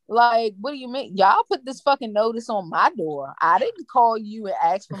 Like, what do you mean? Y'all put this fucking notice on my door. I didn't call you and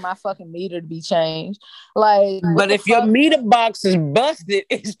ask for my fucking meter to be changed. Like, but if your meter box is busted,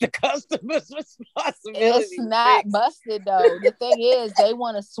 it's the customer's responsibility. It's not busted though. The thing is, they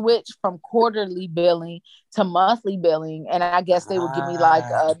want to switch from quarterly billing to monthly billing, and I guess they would give me like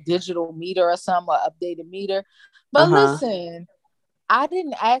a digital meter or something, or updated meter. But listen, I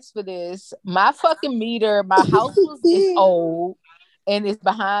didn't ask for this. My fucking meter, my house is old. And it's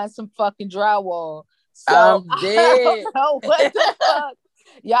behind some fucking drywall. So I'm dead. I don't know what the fuck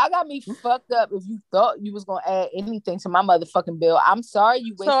Y'all got me fucked up if you thought you was gonna add anything to my motherfucking bill. I'm sorry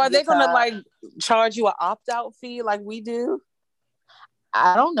you wasted. So are they gonna time. like charge you an opt-out fee like we do?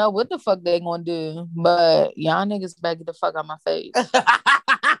 I don't know what the fuck they gonna do, but y'all niggas better get the fuck out my face.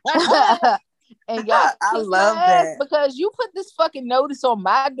 And y'all, I love that because you put this fucking notice on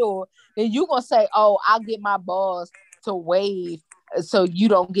my door, and you gonna say, "Oh, I'll get my boss to waive so you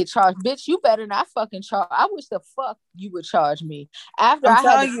don't get charged." Bitch, you better not fucking charge. I wish the fuck you would charge me after I'm I had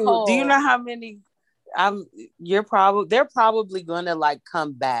telling to you. call. Do you know how many? They're probably gonna like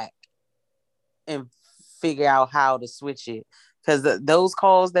come back and figure out how to switch it. Because those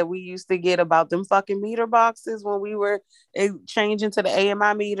calls that we used to get about them fucking meter boxes when we were changing to the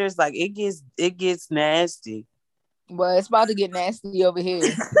AMI meters, like it gets nasty. Well, it's about to get nasty over here.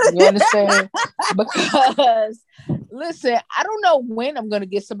 You understand? Because listen, I don't know when I'm gonna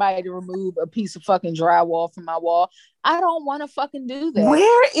get somebody to remove a piece of fucking drywall from my wall. I don't want to fucking do that.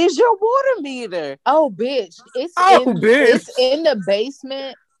 Where is your water meter? Oh, bitch! It's in the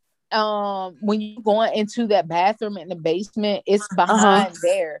basement. When you going into that bathroom in the basement, it's behind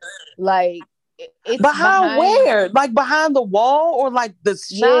there. Like it's behind where? Like behind the wall or like the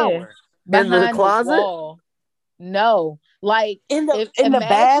shower? Behind in the closet? The wall. No, like in the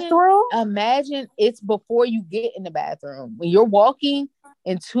bathroom. Imagine it's before you get in the bathroom. When you're walking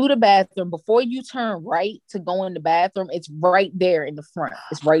into the bathroom, before you turn right to go in the bathroom, it's right there in the front.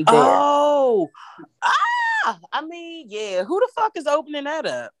 It's right there. Oh, I mean, yeah. Who the fuck is opening that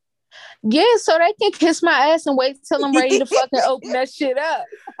up? Yeah, so they can kiss my ass and wait till I'm ready to fucking open that shit up.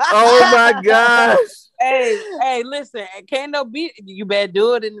 Oh my gosh. Hey, listen, can't no beat. You better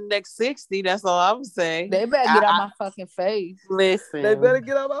do it in the next 60. That's all I'm saying. They better get out my fucking face. Listen. They better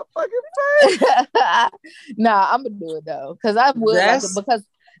get out my fucking face. Nah, I'm gonna do it though. Because I would like it, because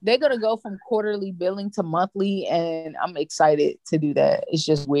they're gonna go from quarterly billing to monthly, and I'm excited to do that. It's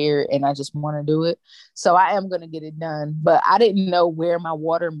just weird, and I just want to do it. So I am gonna get it done. But I didn't know where my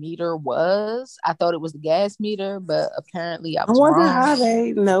water meter was. I thought it was the gas meter, but apparently I was wrong. How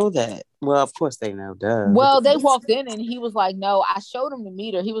they know that. Well, of course they know. Duh. Well, they walked in and he was like, "No." I showed him the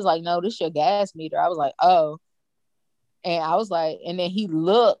meter. He was like, "No, this is your gas meter." I was like, "Oh." And I was like, and then he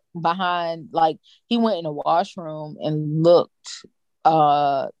looked behind, like he went in the washroom and looked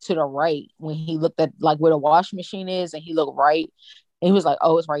to the right when he looked at like where the washing machine is, and he looked right and he was like,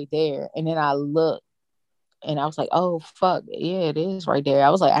 "Oh, it's right there." And then I looked and I was like, "Oh fuck, yeah, it is right there." I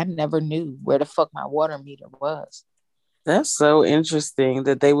was like, I never knew where the fuck my water meter was. That's so interesting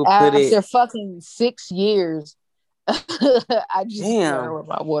that they would put it after fucking 6 years. I just learned where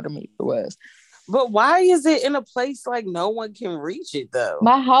my water meter was. But why is it in a place like no one can reach it though?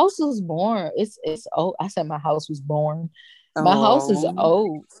 My house was born. It's old. I said my house was born. My house is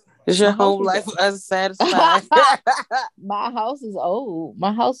old. Is your home life unsatisfied? My house is old.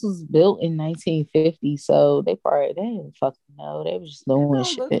 My house was built in 1950, so they didn't fucking know. They was just doing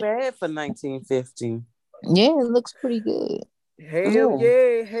shit. Look bad for 1950. Yeah, it looks pretty good. Hell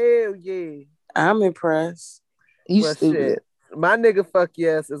yeah. I'm impressed. You stupid. Shit. My nigga fuck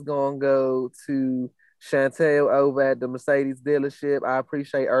yes is gonna go to Chantel over at the Mercedes dealership. I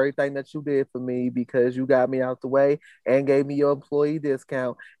appreciate everything that you did for me because you got me out the way and gave me your employee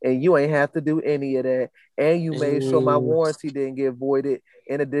discount, and you ain't have to do any of that. And you made sure my warranty didn't get voided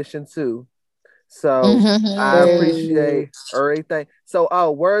in addition to. So I appreciate everything.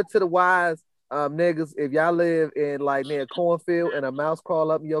 So word to the wise niggas, if y'all live in like near a cornfield and a mouse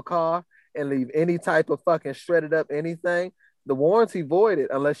crawl up in your car and leave any type of fucking shredded up anything, the warranty voided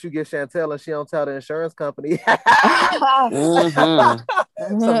unless you get Chantel and she don't tell the insurance company. So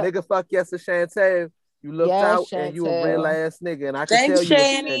nigga fuck yes to Chantel. You looked out Chantel. And you a real ass nigga. And I can tell you was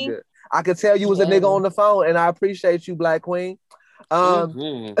a nigga. I could tell you was a nigga on the phone, and I appreciate you, Black Queen.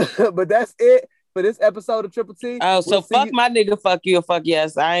 But that's it for this episode of Triple T. Oh, so fuck my nigga, fuck you, fuck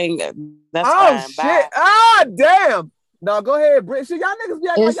yes. I ain't that's fine. Shit. Bye. Ah damn. No, go ahead, Britt. Shit, y'all niggas be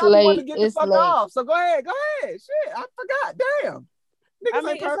acting like y'all want to get the fuck off. So go ahead. Shit, I forgot. Damn. Niggas I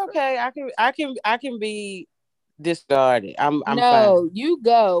mean, it's okay. I can be discarded. I'm fine. You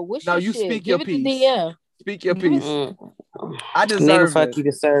go. What's your you shit? speak Give your it piece. To DM. Speak your piece. I deserve nigga, fuck you,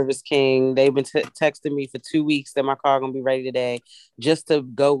 the service king. They've been texting me for 2 weeks that my car gonna be ready today, just to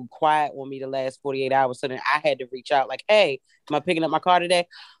go quiet on me the last 48 hours. So then I had to reach out like, "Hey, am I picking up my car today?"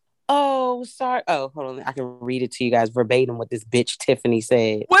 Oh, sorry. Oh, hold on. I can read it to you guys verbatim what this bitch Tiffany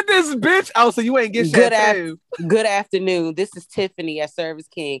said. What this bitch? Oh, so you ain't get Good afternoon. This is Tiffany at Service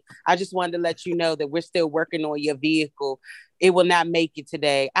King. I just wanted to let you know that we're still working on your vehicle. it will not make it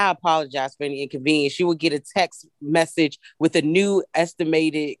today. I apologize for any inconvenience. You will get a text message with a new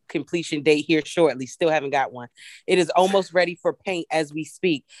estimated completion date here shortly. Still haven't got one. It is almost ready for paint as we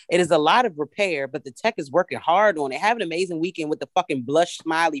speak. It is a lot of repair, but the tech is working hard on it. Have an amazing weekend with the fucking blush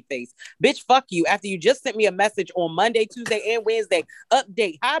smiley face. Bitch, fuck you. After you just sent me a message on Monday, Tuesday, and Wednesday.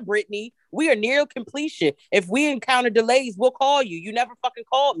 Update. Hi, Brittany. We are near completion. If we encounter delays, we'll call you. You never fucking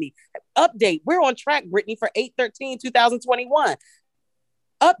called me. Update. We're on track, Brittany, for 8/13/2021.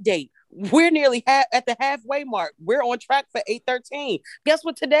 Update. We're nearly at the halfway mark. We're on track for 8/13. Guess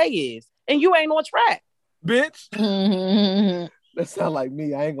what today is? And you ain't on track. Bitch. That sound like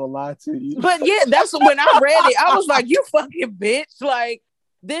me. I ain't gonna lie to you. But yeah, that's when I read it. I was like, you fucking bitch. Like,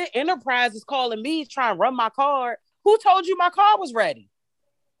 the Enterprise is calling me trying to run my card. Who told you my car was ready?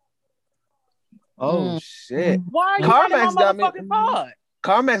 Oh shit! Why are you running my motherfucking card?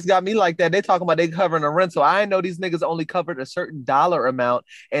 CarMax got me like that. They talking about they covering a rental. I know these niggas only covered a certain dollar amount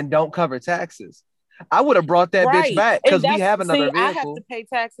and don't cover taxes. I would have brought that bitch back because we have another vehicle. I have to pay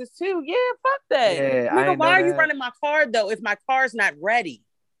taxes too. Yeah, fuck that. Yeah, nigga, why are you running my card though if my car's not ready?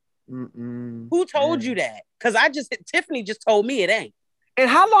 Who told you that? Because Tiffany just told me it ain't. And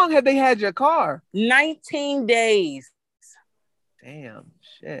how long have they had your car? 19 days. Damn,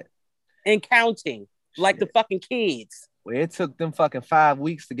 shit. And counting, like the fucking kids. Well, it took them fucking 5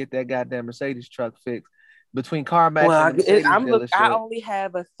 weeks to get that goddamn Mercedes truck fixed. Between CarMax and Mercedes dealership. I only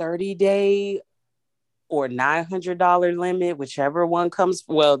have a 30-day or $900 limit, whichever one comes.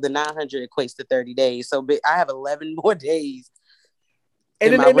 Well, the 900 equates to 30 days. So I have 11 more days.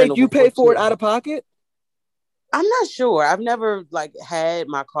 And then they make you pay for it out of pocket? I'm not sure. I've never had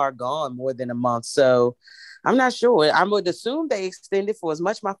my car gone more than a month. So I'm not sure. I would assume they extended for as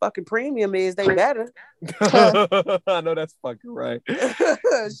much my fucking premium is. They better. I know that's fucking right.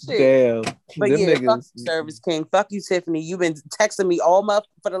 Shit. Damn. But yeah, niggas. Fuck you, Service King. Fuck you, Tiffany. You've been texting me all month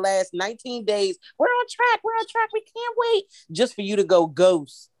for the last 19 days. We're on track. We're on track. We can't wait. Just for you to go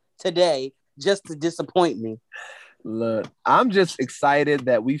ghost today, just to disappoint me. Look, I'm just excited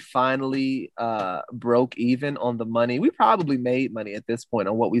that we finally broke even on the money. We probably made money at this point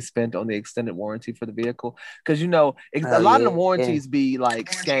on what we spent on the extended warranty for the vehicle. Because, a lot of the warranties be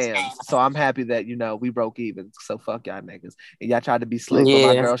like scams. So I'm happy that, we broke even. So fuck y'all niggas. And y'all tried to be slick with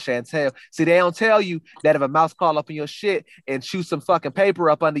my girl Chantel. See, they don't tell you that if a mouse crawl up in your shit and shoot some fucking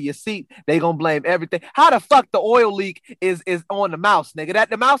paper up under your seat, they gonna blame everything. How the fuck the oil leak is on the mouse, nigga?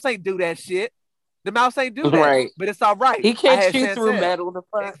 The mouse ain't do that shit. The mouse ain't do that, right? But it's all right. He can't shoot through metal. The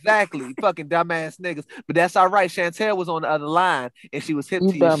fuck? Exactly, fucking dumbass niggas. But that's all right. Chantel was on the other line, and she was hip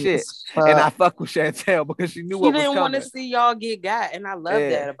to your shit. And I fuck with Chantel because she knew what was coming. She didn't want to see y'all get got, and I love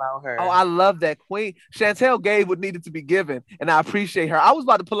that about her. Oh, I love that queen. Chantel gave what needed to be given, and I appreciate her. I was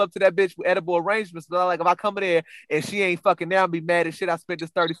about to pull up to that bitch with edible arrangements, but I'm like, if I come in there and she ain't fucking there, I'll be mad as shit. I spent this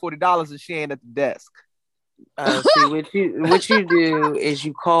 $30-$40 and she ain't at the desk. See, what you do is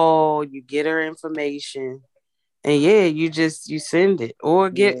you call, you get her information, and you send it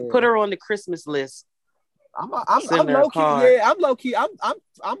or put her on the Christmas list. I'm low key. Yeah, I'm low key. I'm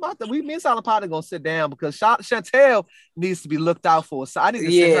about to. Me and Silent Pot are gonna sit down because Chantel needs to be looked out for. So I need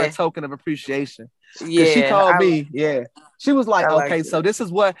to send her a token of appreciation. Yeah, she called me. Yeah, she was like, okay, so this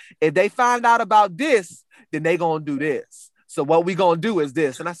is what if they find out about this, then they gonna do this. So what we gonna do is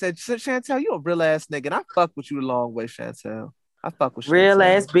this. And I said, Chantel, you a real ass nigga. And I fuck with you the long way, Chantel. I fuck with you. Real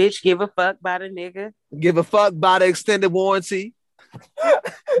ass bitch. Give a fuck by the nigga. Give a fuck by the extended warranty.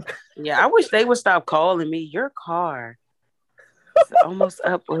 Yeah, I wish they would stop calling me. Your car is almost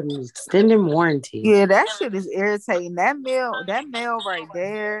up on the extended warranty. Yeah, that shit is irritating. That mail right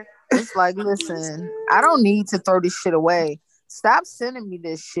there. It's like, listen, I don't need to throw this shit away. Stop sending me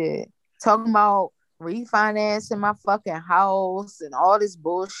this shit. Talking about refinancing my fucking house and all this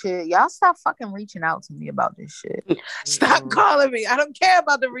bullshit. Y'all stop fucking reaching out to me about this shit. Stop calling me. I don't care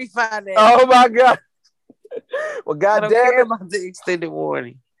about the refinance. Oh my god. Well, goddamn, I don't care about the extended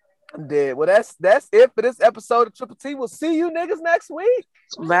warranty. I'm dead. Well, that's it for this episode of Triple T. We'll see you niggas next week.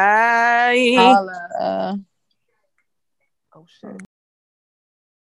 Bye. Holla. Oh shit.